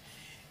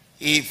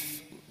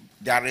 If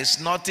there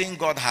is nothing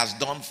God has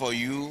done for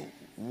you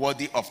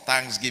worthy of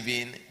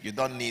thanksgiving, you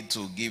don't need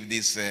to give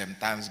this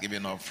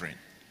thanksgiving offering.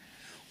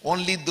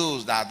 Only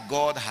those that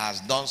God has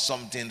done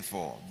something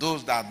for,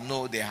 those that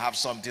know they have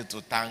something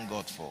to thank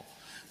God for,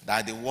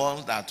 that are the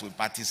ones that will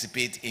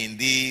participate in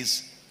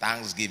this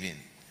thanksgiving.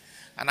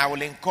 And I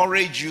will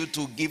encourage you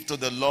to give to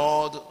the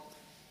Lord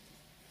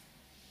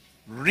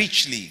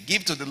richly,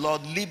 give to the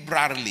Lord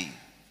liberally,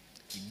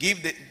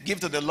 give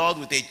to the Lord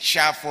with a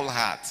cheerful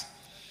heart.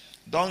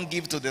 Don't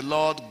give to the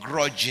Lord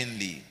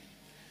grudgingly,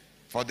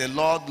 for the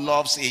Lord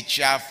loves a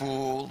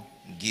cheerful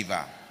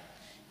giver.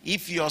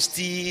 If you're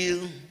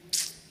still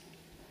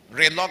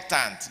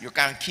reluctant, you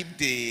can keep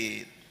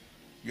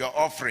your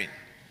offering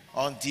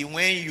until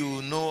when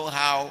you know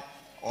how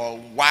or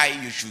why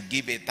you should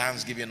give a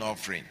thanksgiving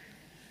offering.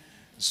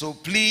 So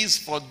please,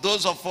 for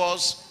those of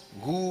us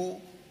who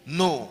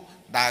know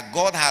that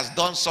God has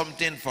done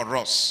something for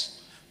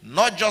us,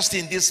 not just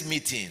in this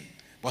meeting,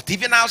 but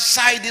even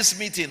outside this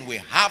meeting, we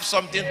have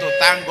something to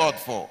thank God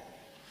for.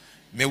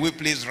 May we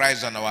please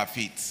rise on our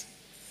feet.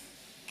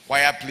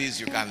 Choir, please,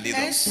 you can lead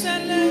us.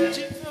 Excellent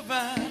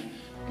Jehovah,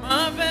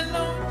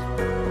 marvelous.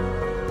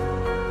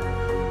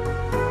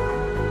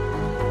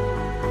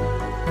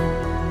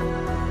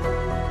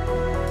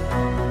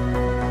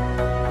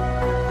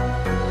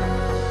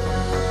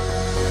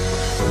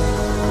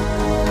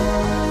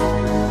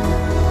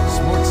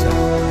 Smooth sound. Smooth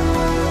sound.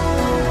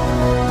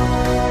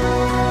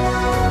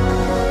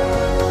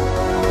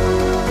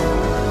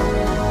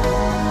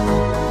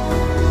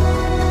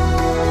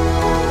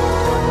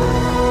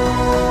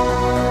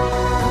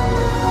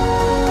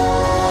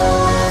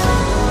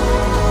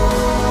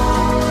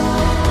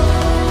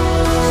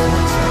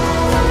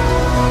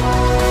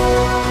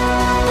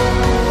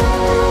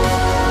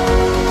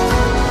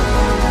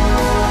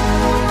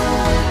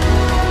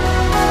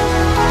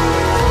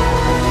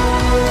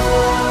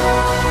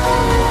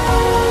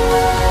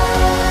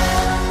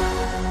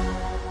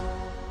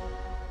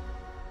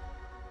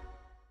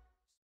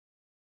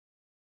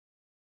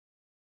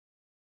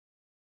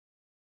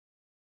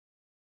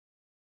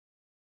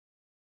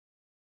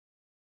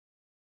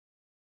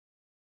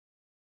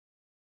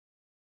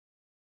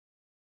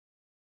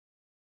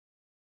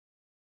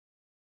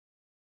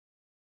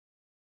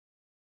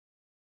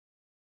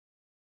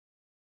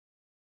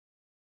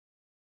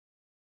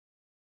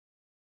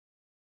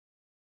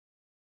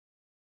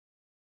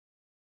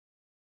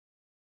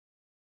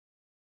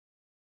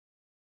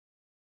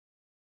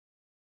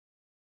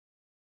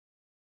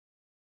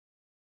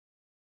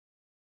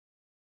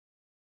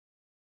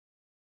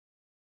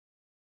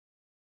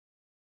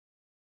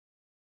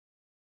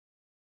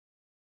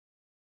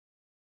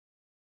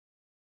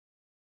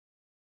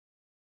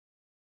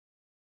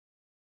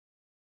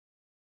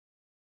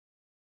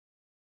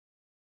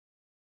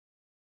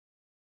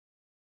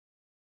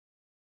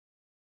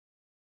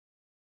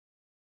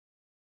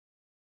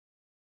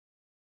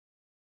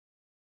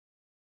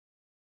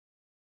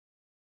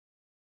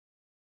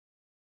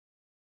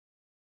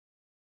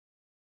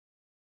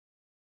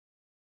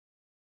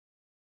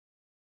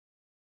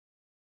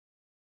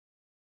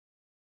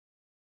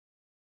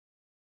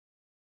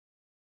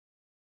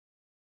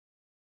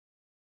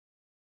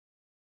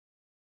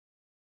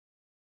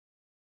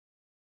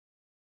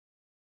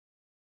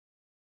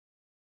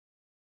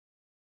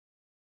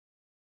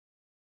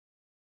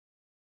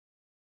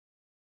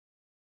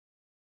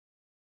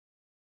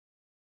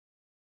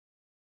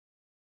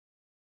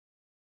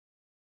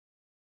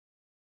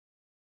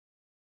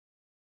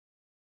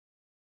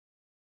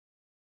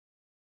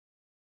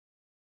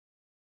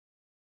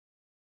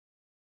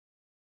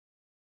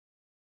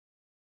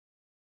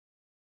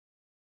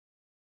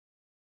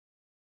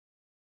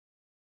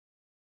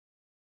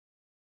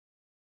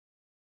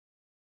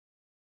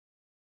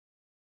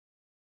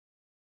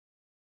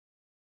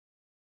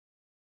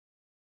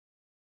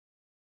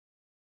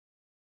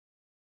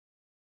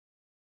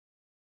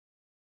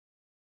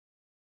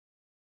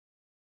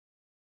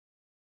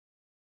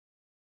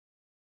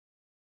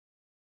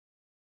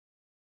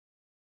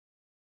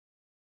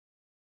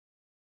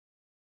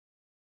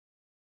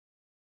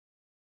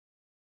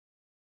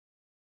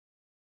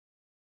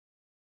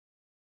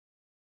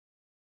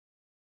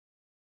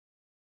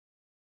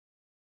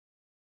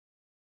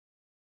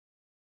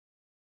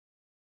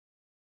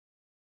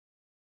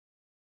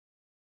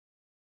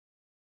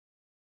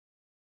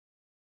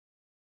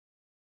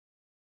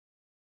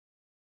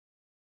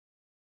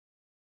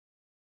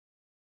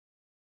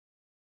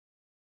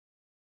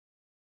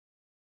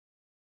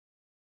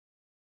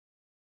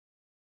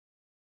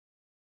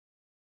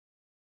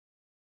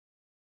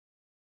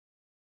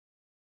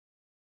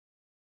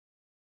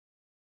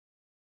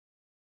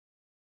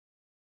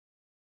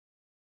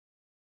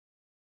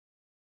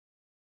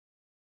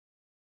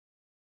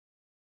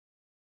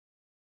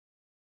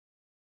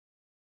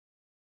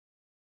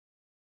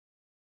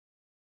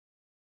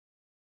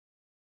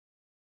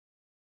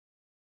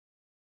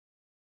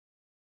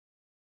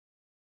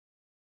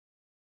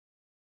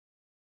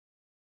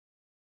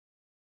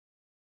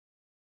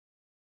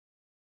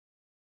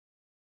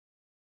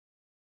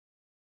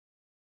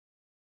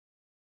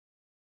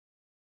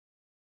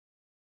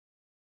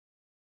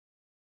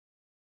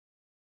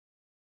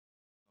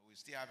 We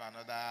still have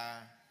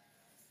another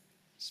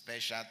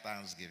Special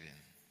thanksgiving.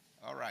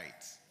 All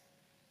right.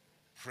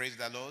 Praise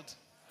the Lord.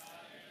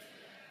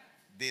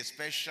 The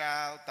special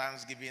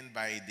thanksgiving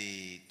by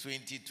the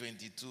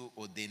 2022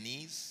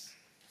 ordaintees.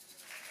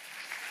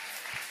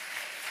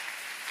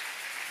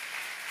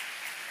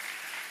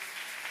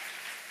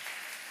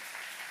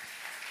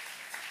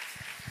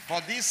 For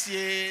this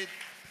year,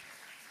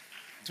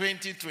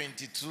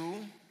 2022,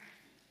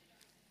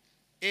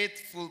 8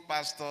 full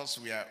pastors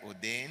were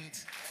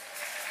ordained.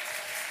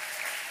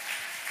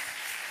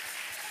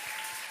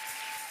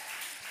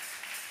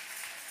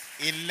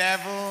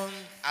 11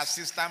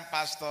 assistant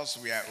pastors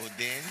were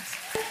ordained.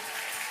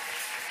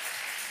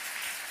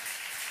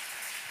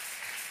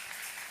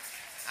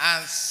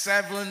 And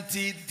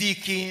 70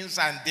 deacons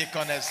and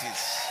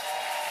deaconesses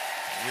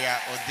were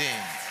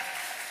ordained.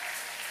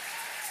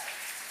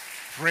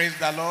 Praise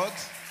the Lord.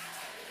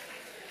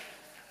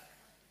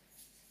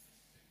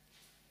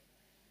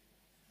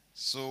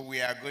 So we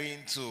are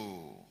going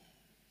to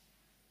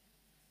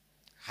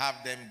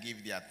have them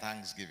give their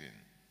thanksgiving.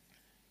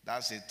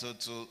 That's a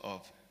total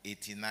of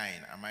 89.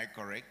 Am I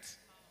correct?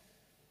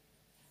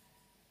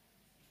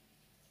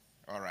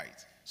 All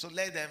right. So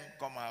let them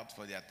come out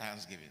for their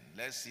thanksgiving.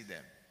 Let's see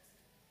them.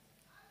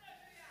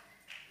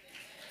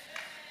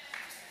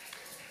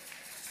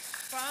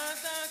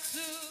 Father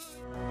to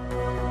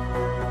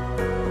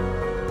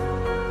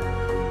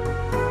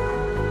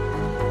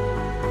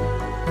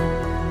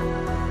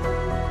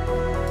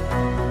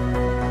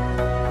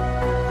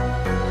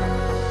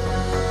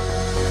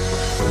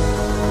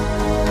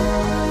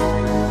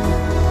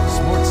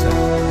Smart Sound. Smart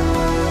Sound.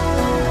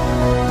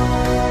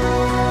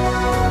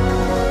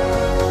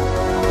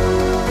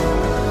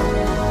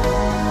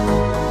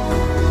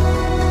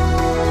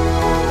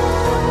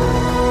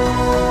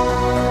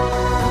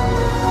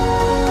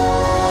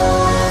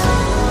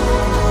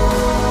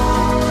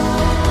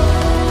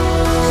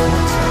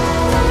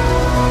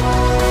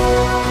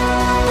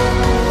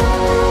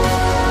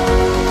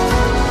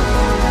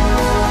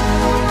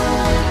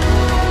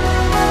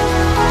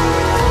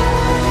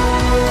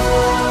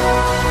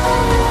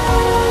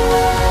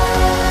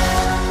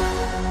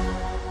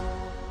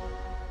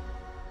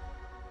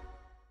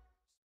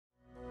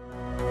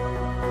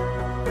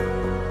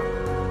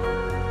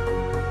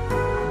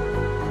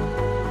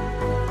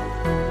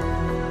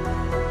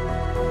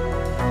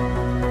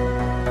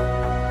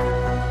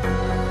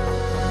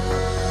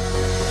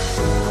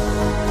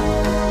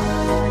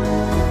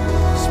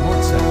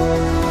 Smart Sound. Smart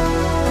Sound.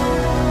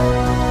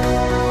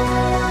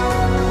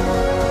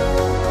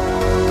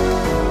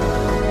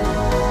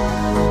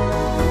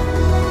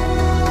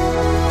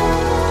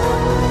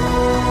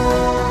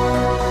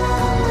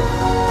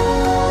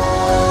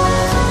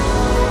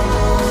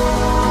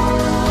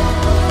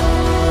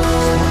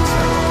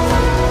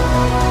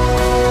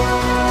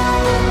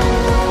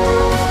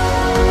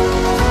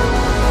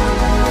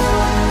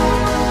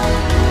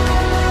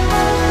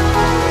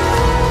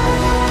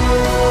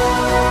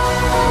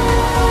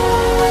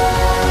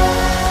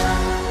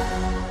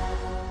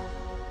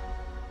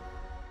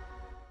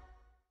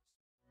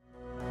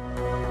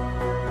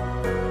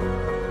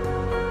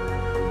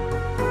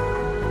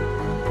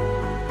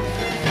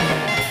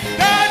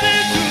 Daddy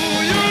to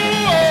you,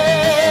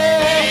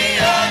 we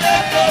are the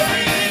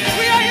glory.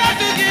 We are here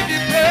to give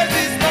you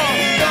praises, Lord.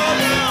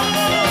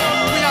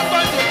 We are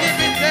going to give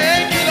you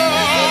thank you,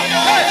 Lord.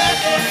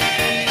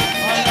 Hey.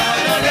 All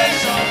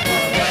adoration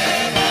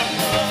forever.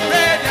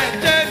 Praise and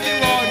tell me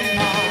what you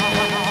are.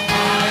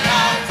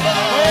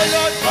 Oh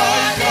Lord,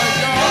 joy, joy,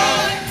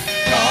 joy.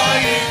 Joy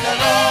in the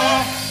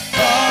Lord.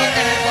 Joy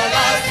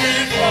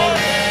everlasting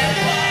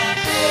forever.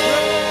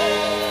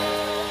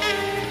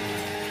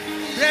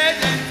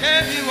 Praise and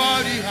tell me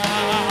what you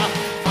are.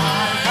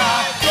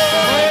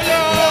 Oh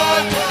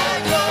Lord,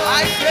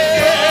 I say,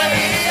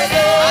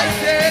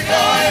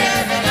 joy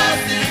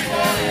everlasting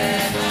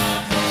forever.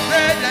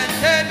 Praise and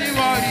tell me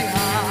what you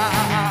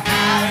are.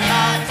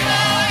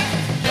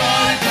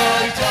 Joy,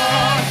 joy,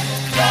 joy,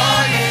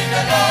 joy in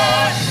the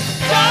Lord.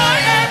 Joy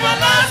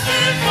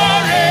everlasting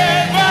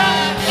forever.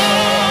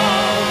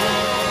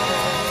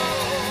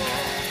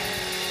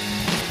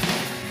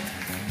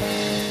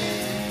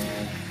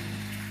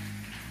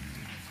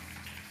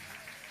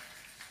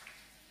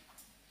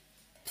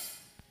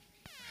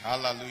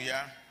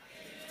 Hallelujah.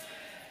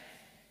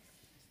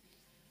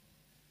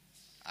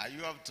 Are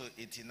you up to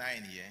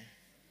 89 here?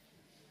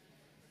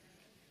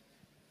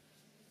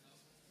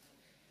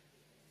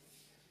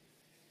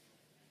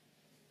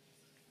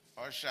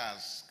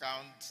 Ushers,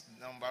 count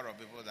number of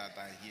people that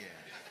are here.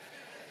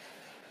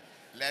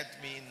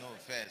 Let me know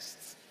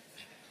first.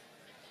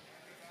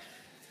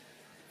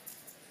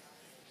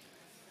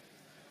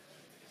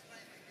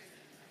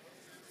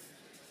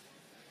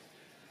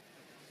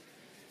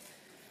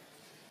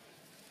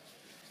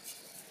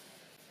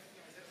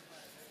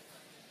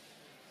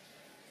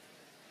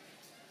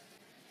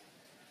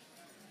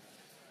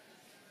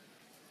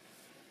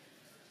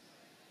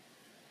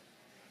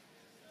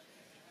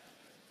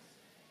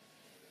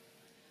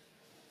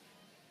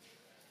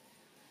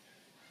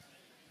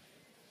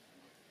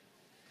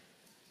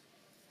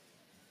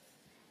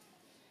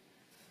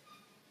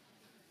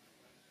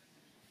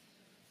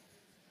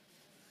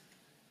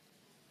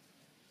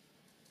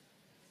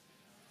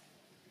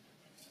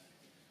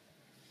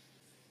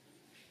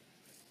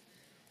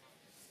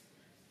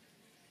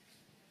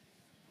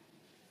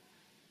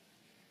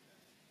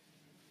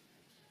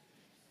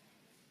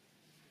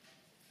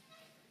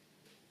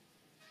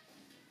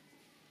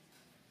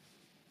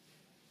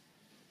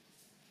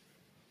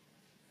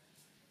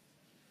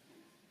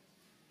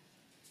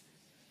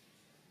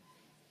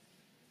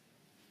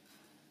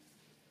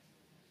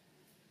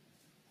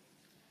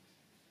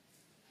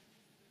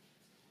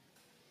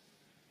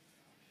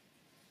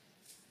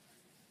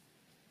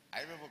 Are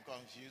you people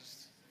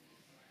confused?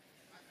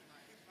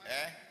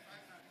 Eh?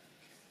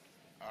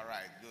 All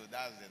right, good.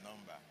 That's the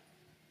number.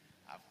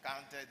 I've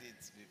counted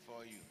it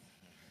before you.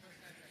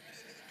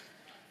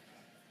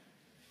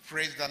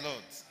 Praise the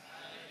Lord.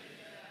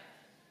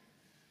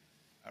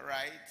 All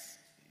right.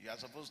 You are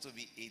supposed to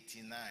be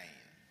 89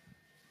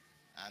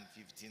 and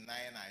 59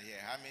 are here.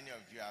 How many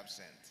of you are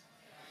absent?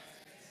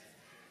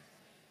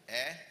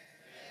 Eh?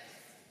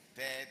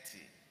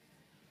 30.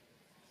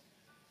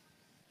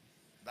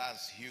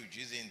 That's huge,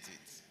 isn't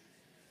it?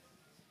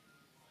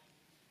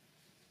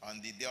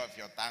 On the day of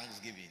your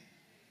Thanksgiving,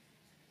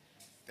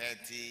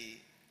 30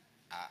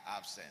 are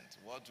absent.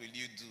 What will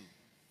you do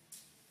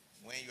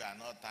when you are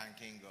not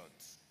thanking God?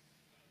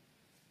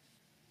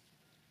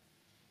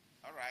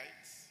 All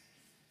right.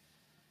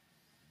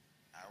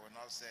 I will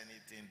not say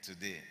anything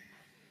today.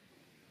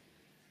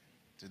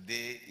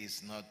 Today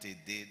is not a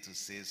day to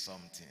say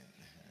something.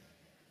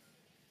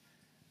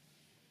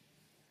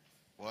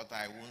 What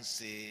I won't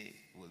say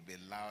will be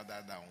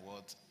louder than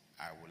what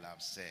I will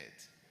have said.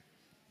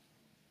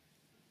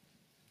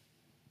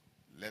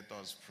 Let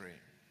us pray.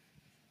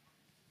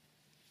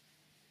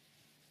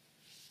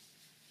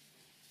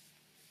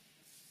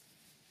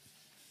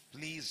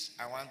 Please,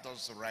 I want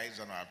us to rise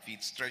on our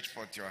feet. Stretch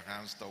forth your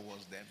hands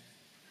towards them.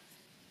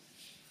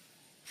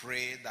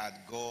 Pray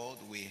that God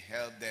will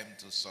help them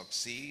to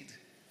succeed.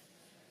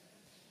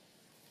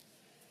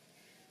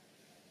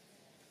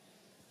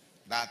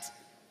 That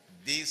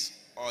this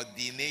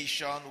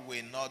ordination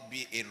will not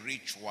be a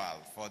ritual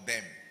for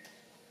them.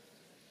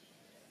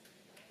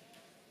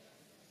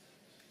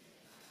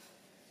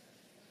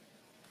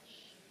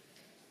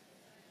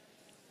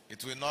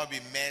 It will not be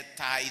mere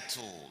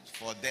title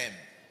for them.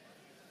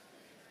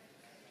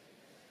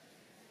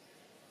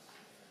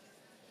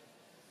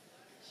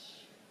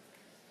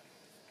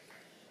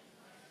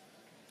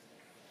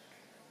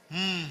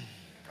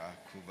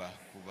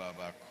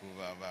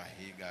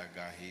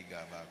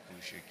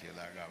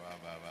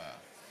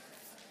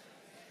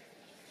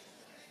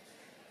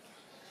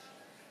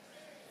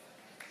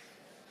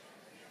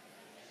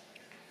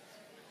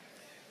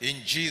 In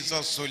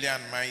Jesus' holy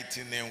and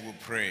mighty name we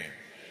pray. Amen.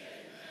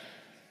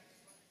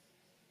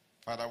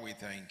 Father, we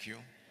thank you.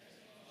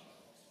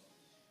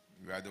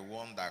 You are the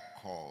one that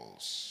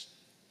calls.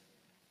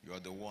 You are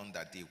the one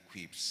that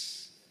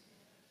equips.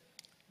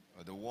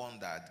 You are the one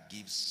that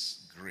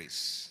gives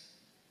grace.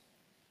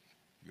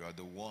 You are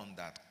the one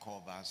that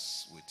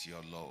covers with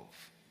your love.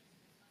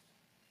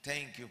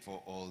 Thank you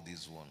for all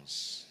these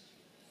ones.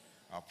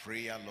 Our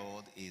prayer,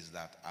 Lord, is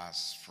that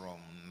as from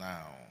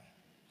now,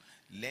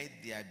 let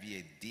there be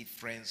a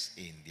difference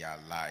in their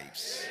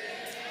lives.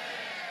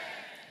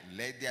 Amen.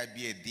 Let there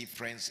be a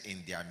difference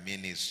in their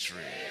ministry.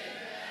 Amen.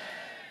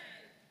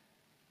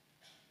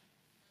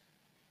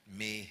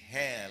 May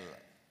hell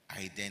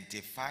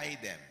identify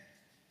them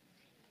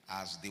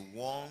as the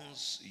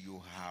ones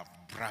you have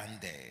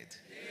branded.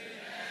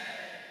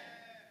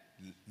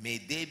 Amen. May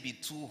they be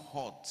too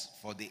hot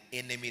for the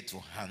enemy to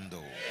handle.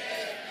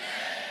 Amen.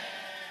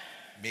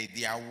 May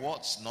their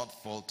words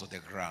not fall to the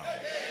ground.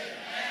 Amen.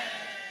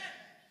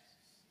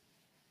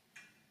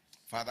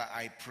 Father,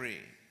 I pray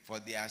for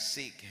their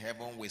sake,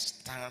 heaven will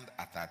stand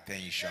at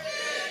attention. Amen.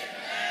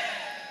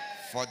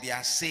 For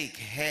their sake,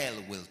 hell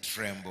will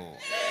tremble. Amen.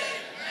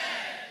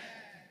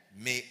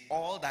 May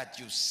all that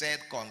you said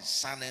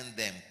concerning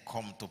them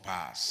come to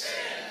pass.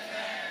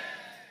 Amen.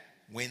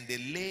 When they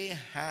lay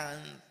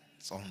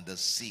hands on the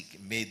sick,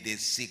 may the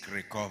sick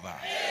recover.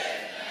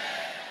 Amen.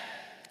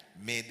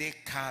 May they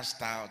cast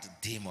out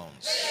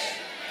demons. Amen.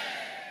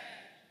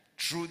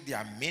 Through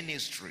their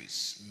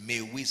ministries,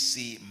 may we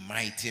see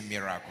mighty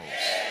miracles.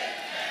 Amen.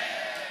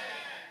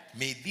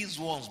 May these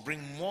ones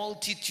bring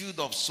multitude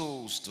of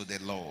souls to the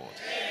Lord.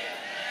 Amen.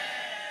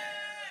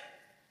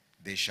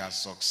 They shall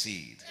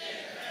succeed. Amen.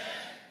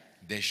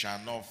 They shall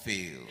not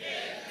fail.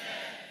 Amen.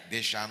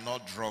 They shall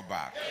not draw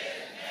back. Amen.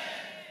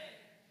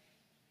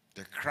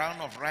 The crown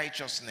of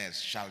righteousness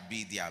shall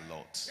be their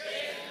lot.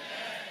 Amen.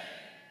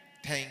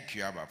 Thank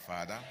you, Abba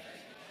Father.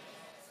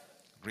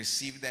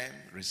 Receive them,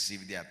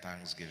 receive their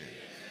thanksgiving.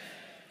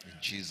 Amen.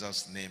 In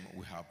Jesus' name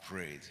we have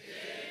prayed.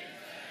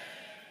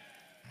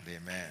 Amen.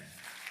 Amen.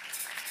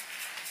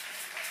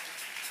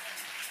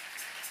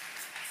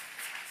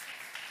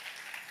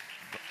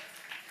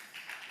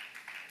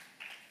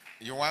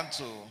 You want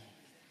to?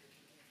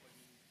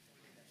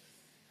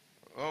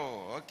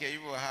 Oh, okay.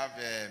 You will have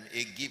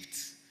a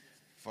gift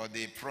for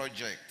the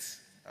project.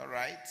 All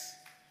right.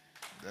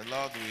 The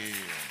Lord will.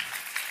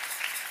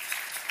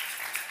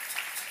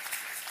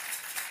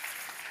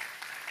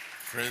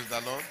 Praise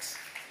the Lord.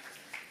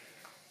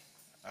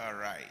 All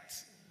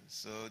right.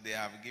 So they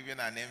have given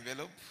an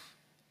envelope.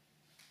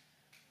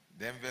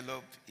 The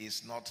envelope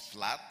is not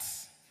flat.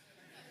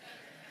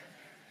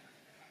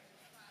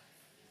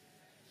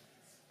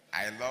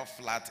 I love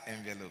flat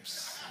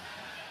envelopes.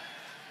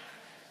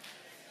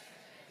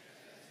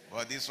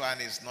 But this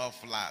one is not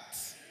flat.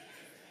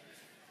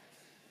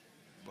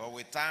 But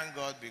we thank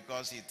God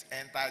because it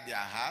entered their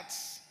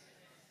hearts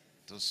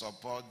to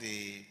support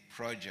the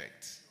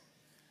project.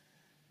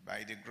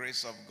 By the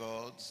grace of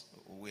God,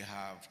 we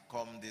have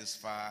come this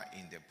far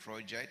in the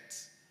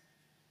project,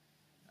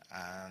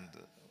 and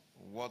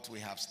what we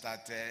have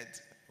started,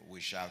 we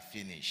shall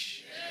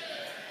finish.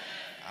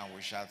 And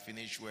we shall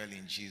finish well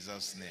in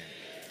Jesus' name.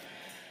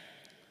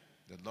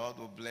 The Lord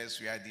will bless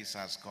where this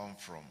has come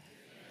from.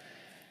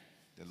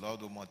 The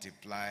Lord will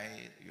multiply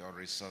your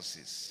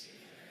resources.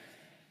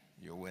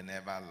 You will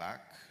never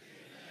lack.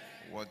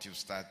 What you've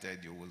started,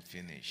 you will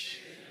finish.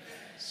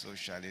 So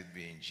shall it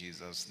be in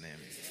Jesus' name.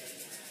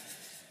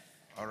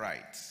 All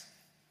right.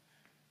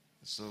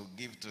 So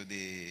give to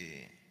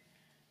the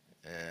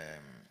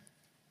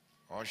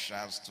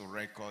ushers to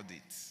record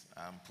it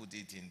and put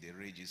it in the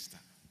register.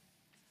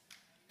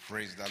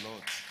 Praise the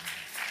Lord.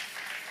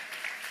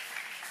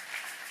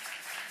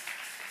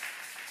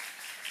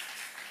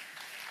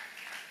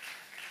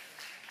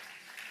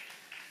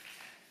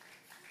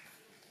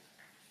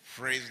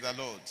 Praise the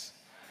Lord.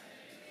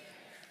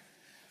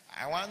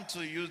 I want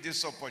to use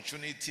this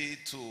opportunity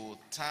to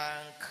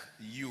thank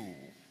you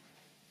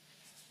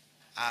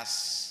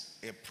as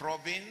a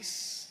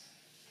province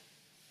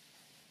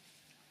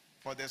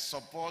for the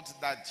support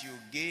that you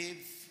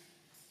gave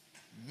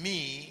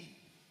me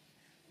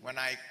when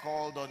I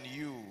called on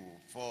you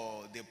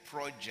for the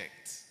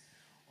project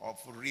of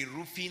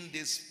re-roofing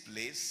this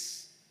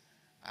place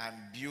and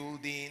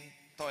building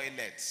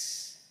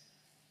toilets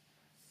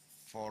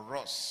for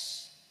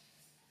us.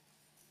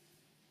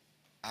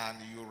 And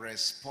you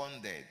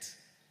responded.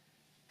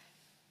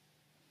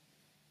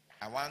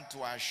 I want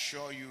to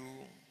assure you,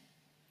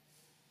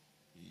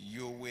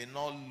 you will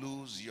not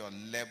lose your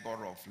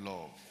labor of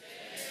love.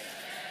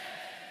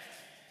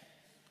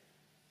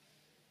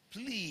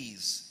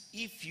 Please,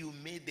 if you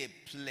made a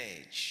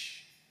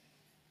pledge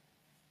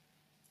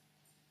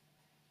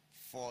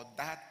for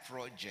that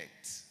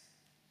project,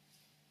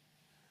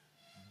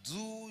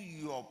 do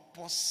your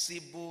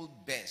possible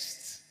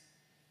best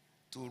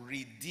to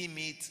redeem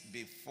it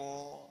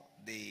before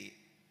the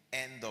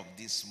end of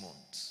this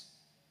month.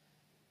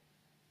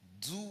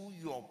 Do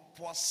your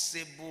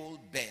possible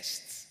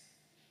best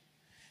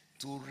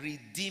to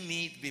redeem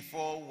it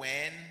before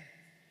when?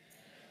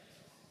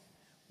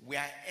 We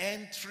are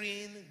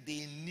entering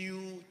the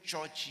new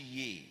church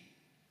year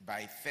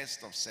by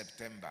 1st of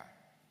September.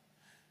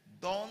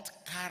 Don't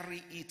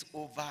carry it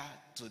over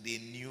to the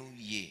new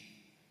year.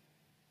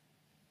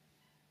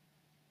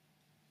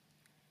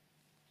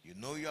 You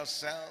know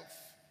yourself.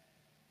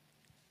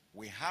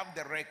 We have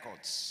the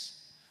records,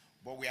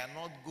 but we are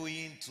not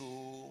going to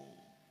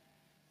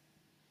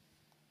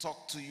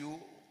talk to you.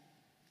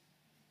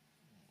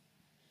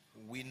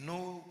 We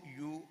know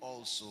you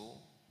also,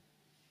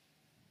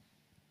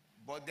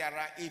 but there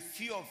are a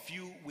few of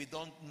you we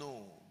don't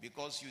know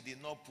because you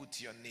did not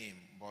put your name,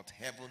 but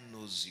heaven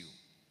knows you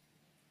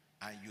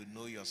and you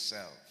know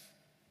yourself.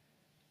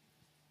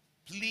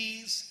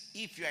 Please,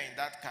 if you are in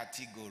that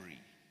category,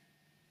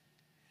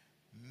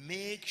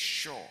 make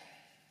sure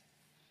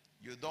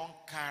you don't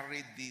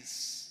carry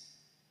this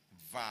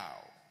vow,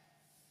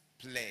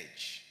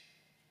 pledge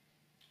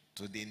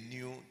to the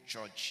new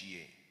church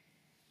year.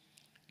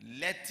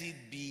 Let it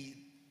be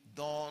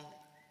done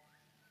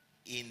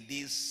in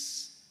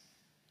this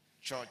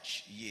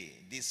church year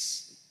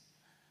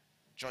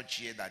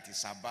that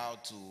is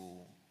about to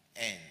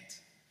end.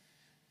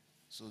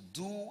 So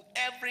do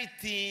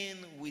everything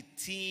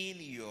within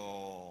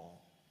your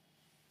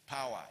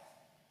power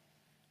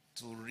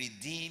to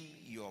redeem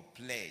your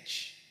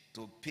pledge,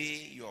 to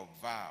pay your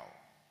vow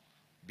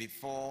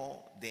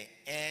before the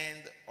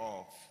end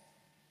of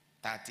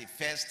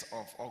 31st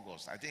of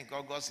August. I think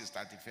August is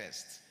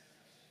 31st.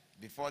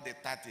 Before the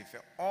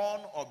 31st,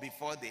 on or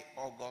before the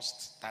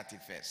August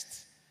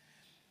 31st.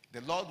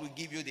 The Lord will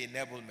give you the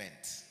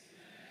enablement.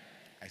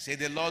 I say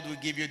the Lord will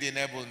give you the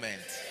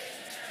enablement.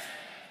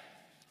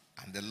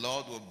 And the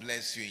Lord will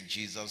bless you in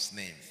Jesus'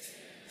 name.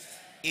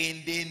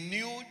 In the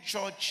new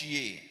church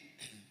year,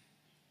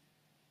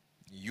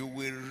 you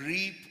will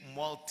reap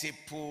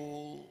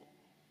multiple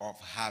of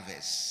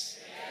harvests.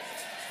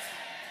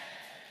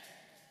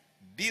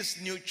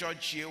 This new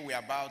church year we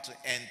are about to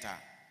enter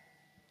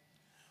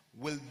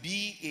will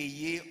be a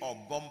year of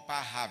bumper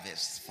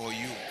harvest for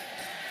you.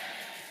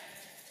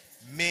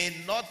 May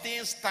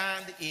nothing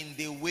stand in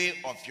the way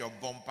of your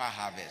bumper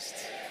harvest.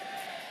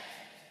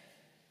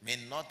 May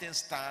nothing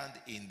stand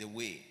in the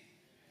way.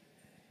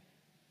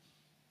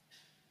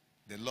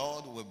 The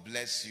Lord will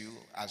bless you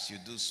as you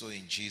do so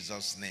in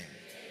Jesus' name.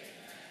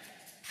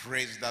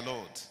 Praise the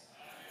Lord.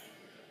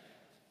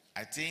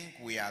 I think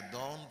we are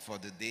done for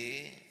the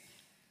day.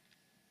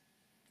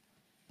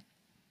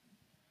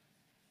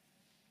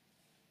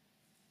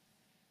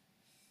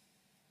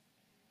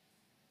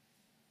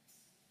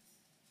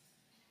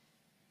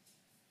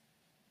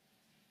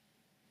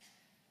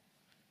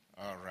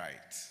 All right.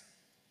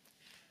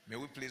 May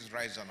we please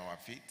rise on our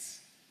feet.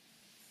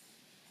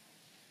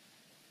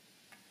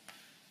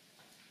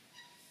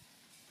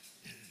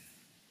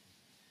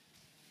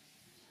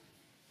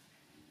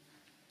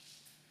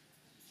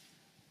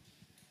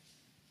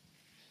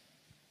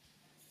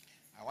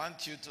 I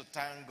want you to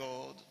thank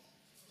God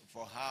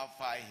for how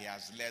far he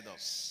has led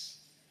us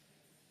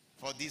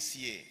for this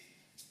year.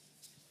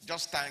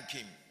 Just thank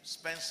him.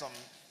 Spend some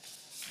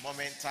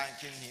moment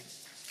thanking him.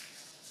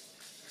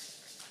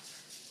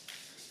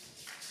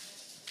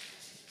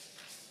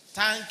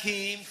 Thank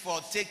him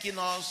for taking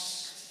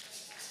us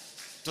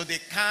to the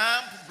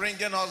camp,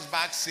 bringing us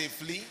back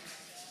safely.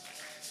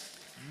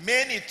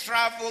 Many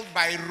traveled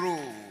by road,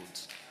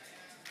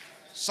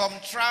 some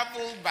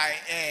traveled by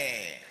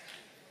air,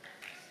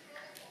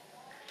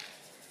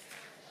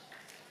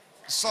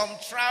 some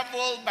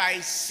traveled by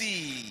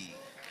sea.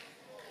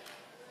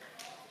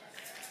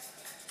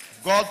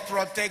 God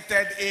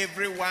protected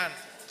everyone.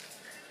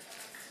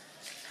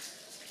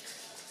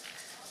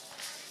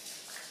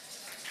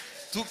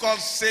 Took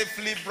us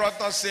safely, brought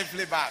us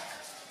safely back.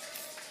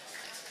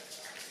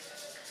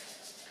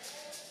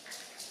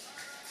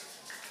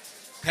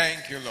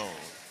 Thank you, Lord.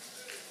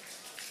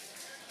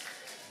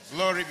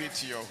 Glory be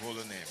to your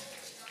holy name.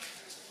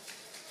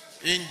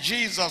 In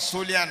Jesus'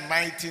 holy and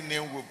mighty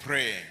name we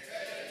pray.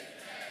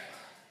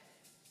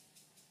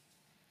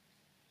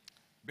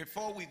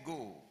 Before we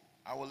go,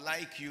 I would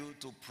like you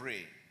to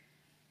pray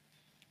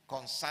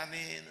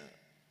concerning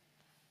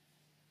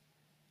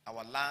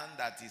our land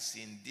that is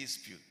in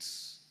dispute.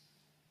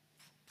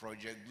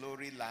 Project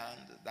Glory land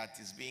that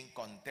is being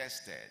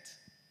contested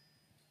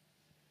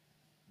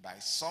by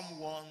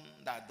someone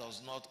that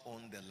does not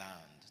own the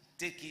land.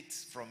 Take it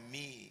from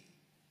me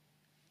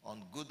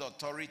on good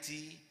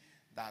authority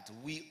that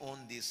we own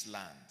this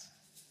land.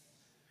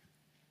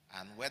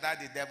 And whether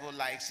the devil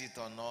likes it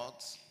or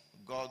not,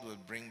 God will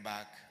bring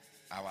back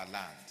our land.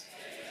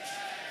 Amen.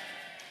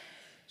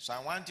 So I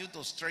want you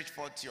to stretch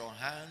forth your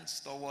hands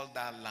toward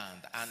that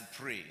land and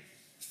pray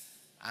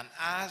and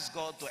ask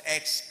God to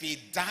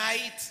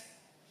expedite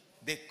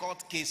the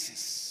court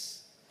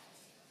cases,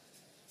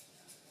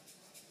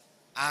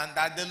 and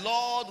that the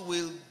Lord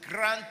will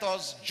grant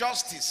us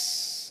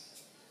justice.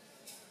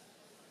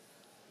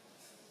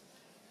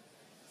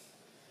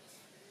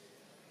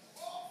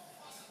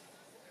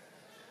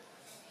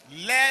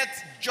 Let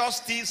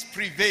justice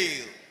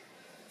prevail.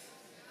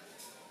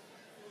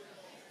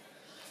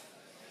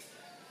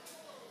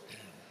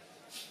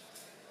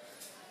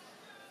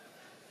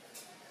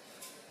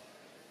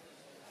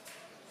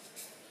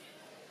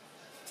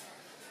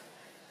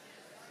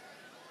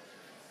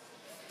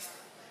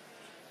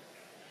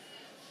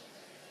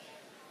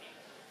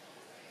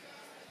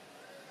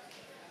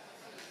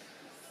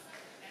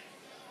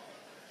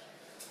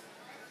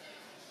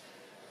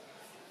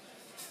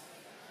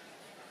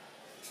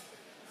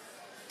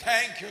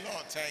 Thank you,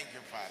 Lord. Thank you,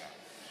 Father.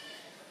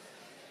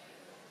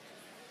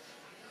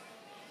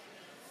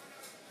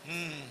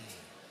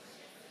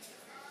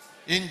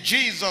 In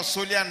Jesus'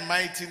 holy and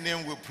mighty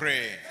name we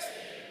pray. Amen.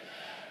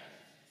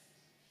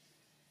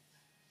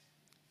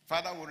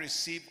 Father, we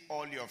receive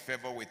all your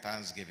favor with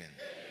thanksgiving.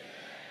 Amen.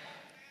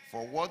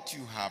 For what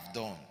you have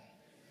done,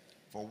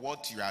 for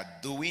what you are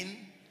doing,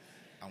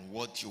 and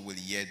what you will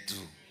yet do.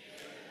 Amen.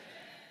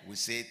 We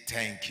say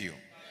thank you.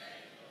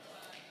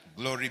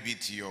 Glory be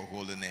to your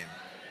holy name.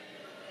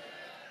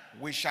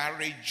 We shall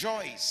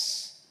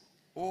rejoice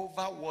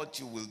over what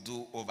you will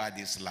do over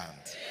this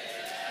land.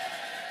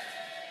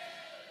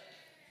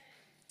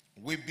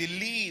 We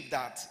believe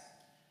that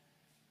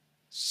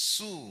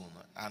soon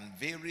and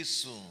very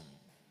soon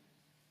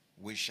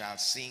we shall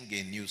sing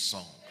a new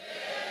song.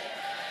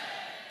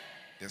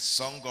 The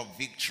song of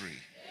victory.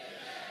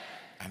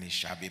 And it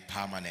shall be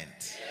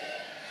permanent.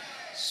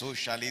 So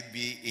shall it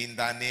be in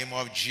the name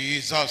of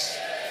Jesus.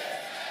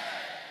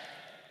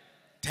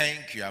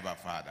 Thank you, Abba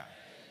Father.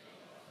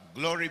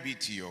 Glory be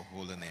to your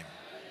holy name.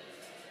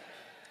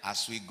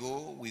 As we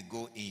go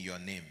in your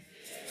name.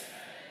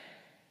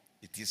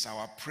 It is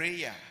our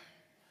prayer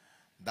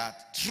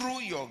that through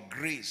your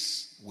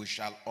grace we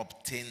shall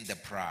obtain the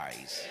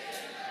prize.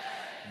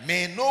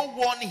 May no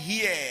one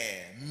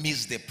here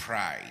miss the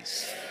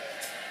prize.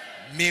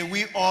 May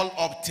we all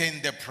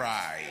obtain the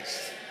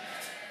prize.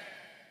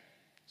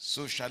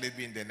 So shall it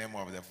be in the name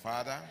of the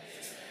Father,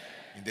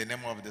 in the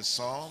name of the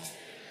Son,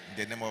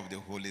 in the name of the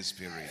Holy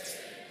Spirit.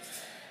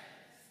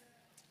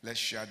 Let's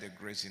share the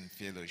grace in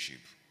fellowship.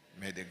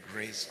 May the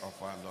grace of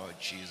our Lord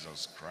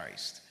Jesus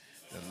Christ,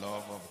 the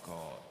love of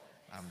God,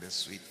 and the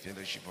sweet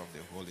fellowship of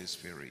the Holy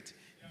Spirit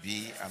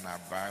be and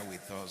abide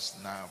with us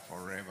now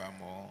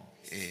forevermore.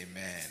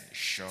 Amen.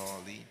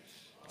 Surely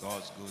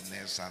God's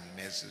goodness and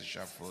mercy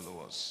shall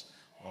follow us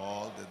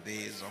all the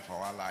days of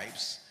our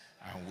lives,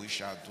 and we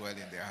shall dwell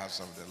in the house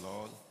of the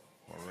Lord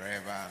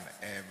forever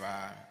and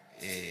ever.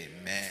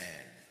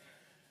 Amen.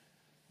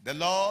 The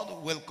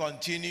Lord will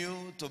continue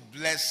to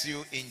bless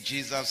you in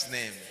Jesus'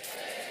 name.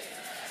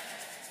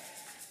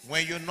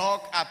 When you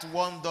knock at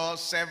one door,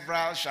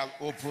 several shall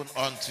open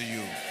unto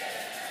you.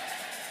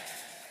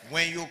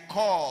 When you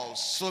call,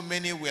 so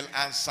many will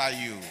answer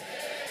you.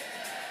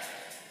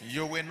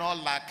 You will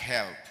not lack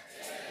help.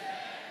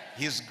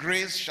 His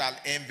grace shall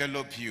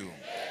envelop you.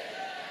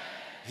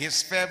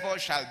 His favor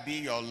shall be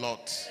your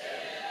lot.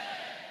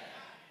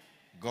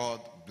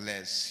 God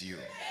bless you.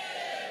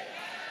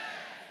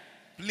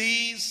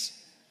 Please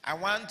I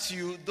want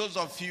you, those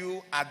of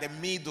you at the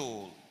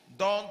middle,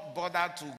 don't bother to